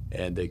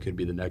 and they could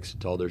be the next to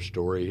tell their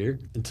story here.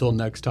 Until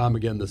next time,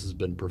 again, this has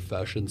been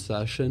Profession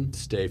Session.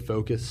 Stay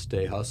focused,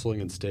 stay hustling,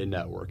 and stay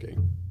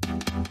networking.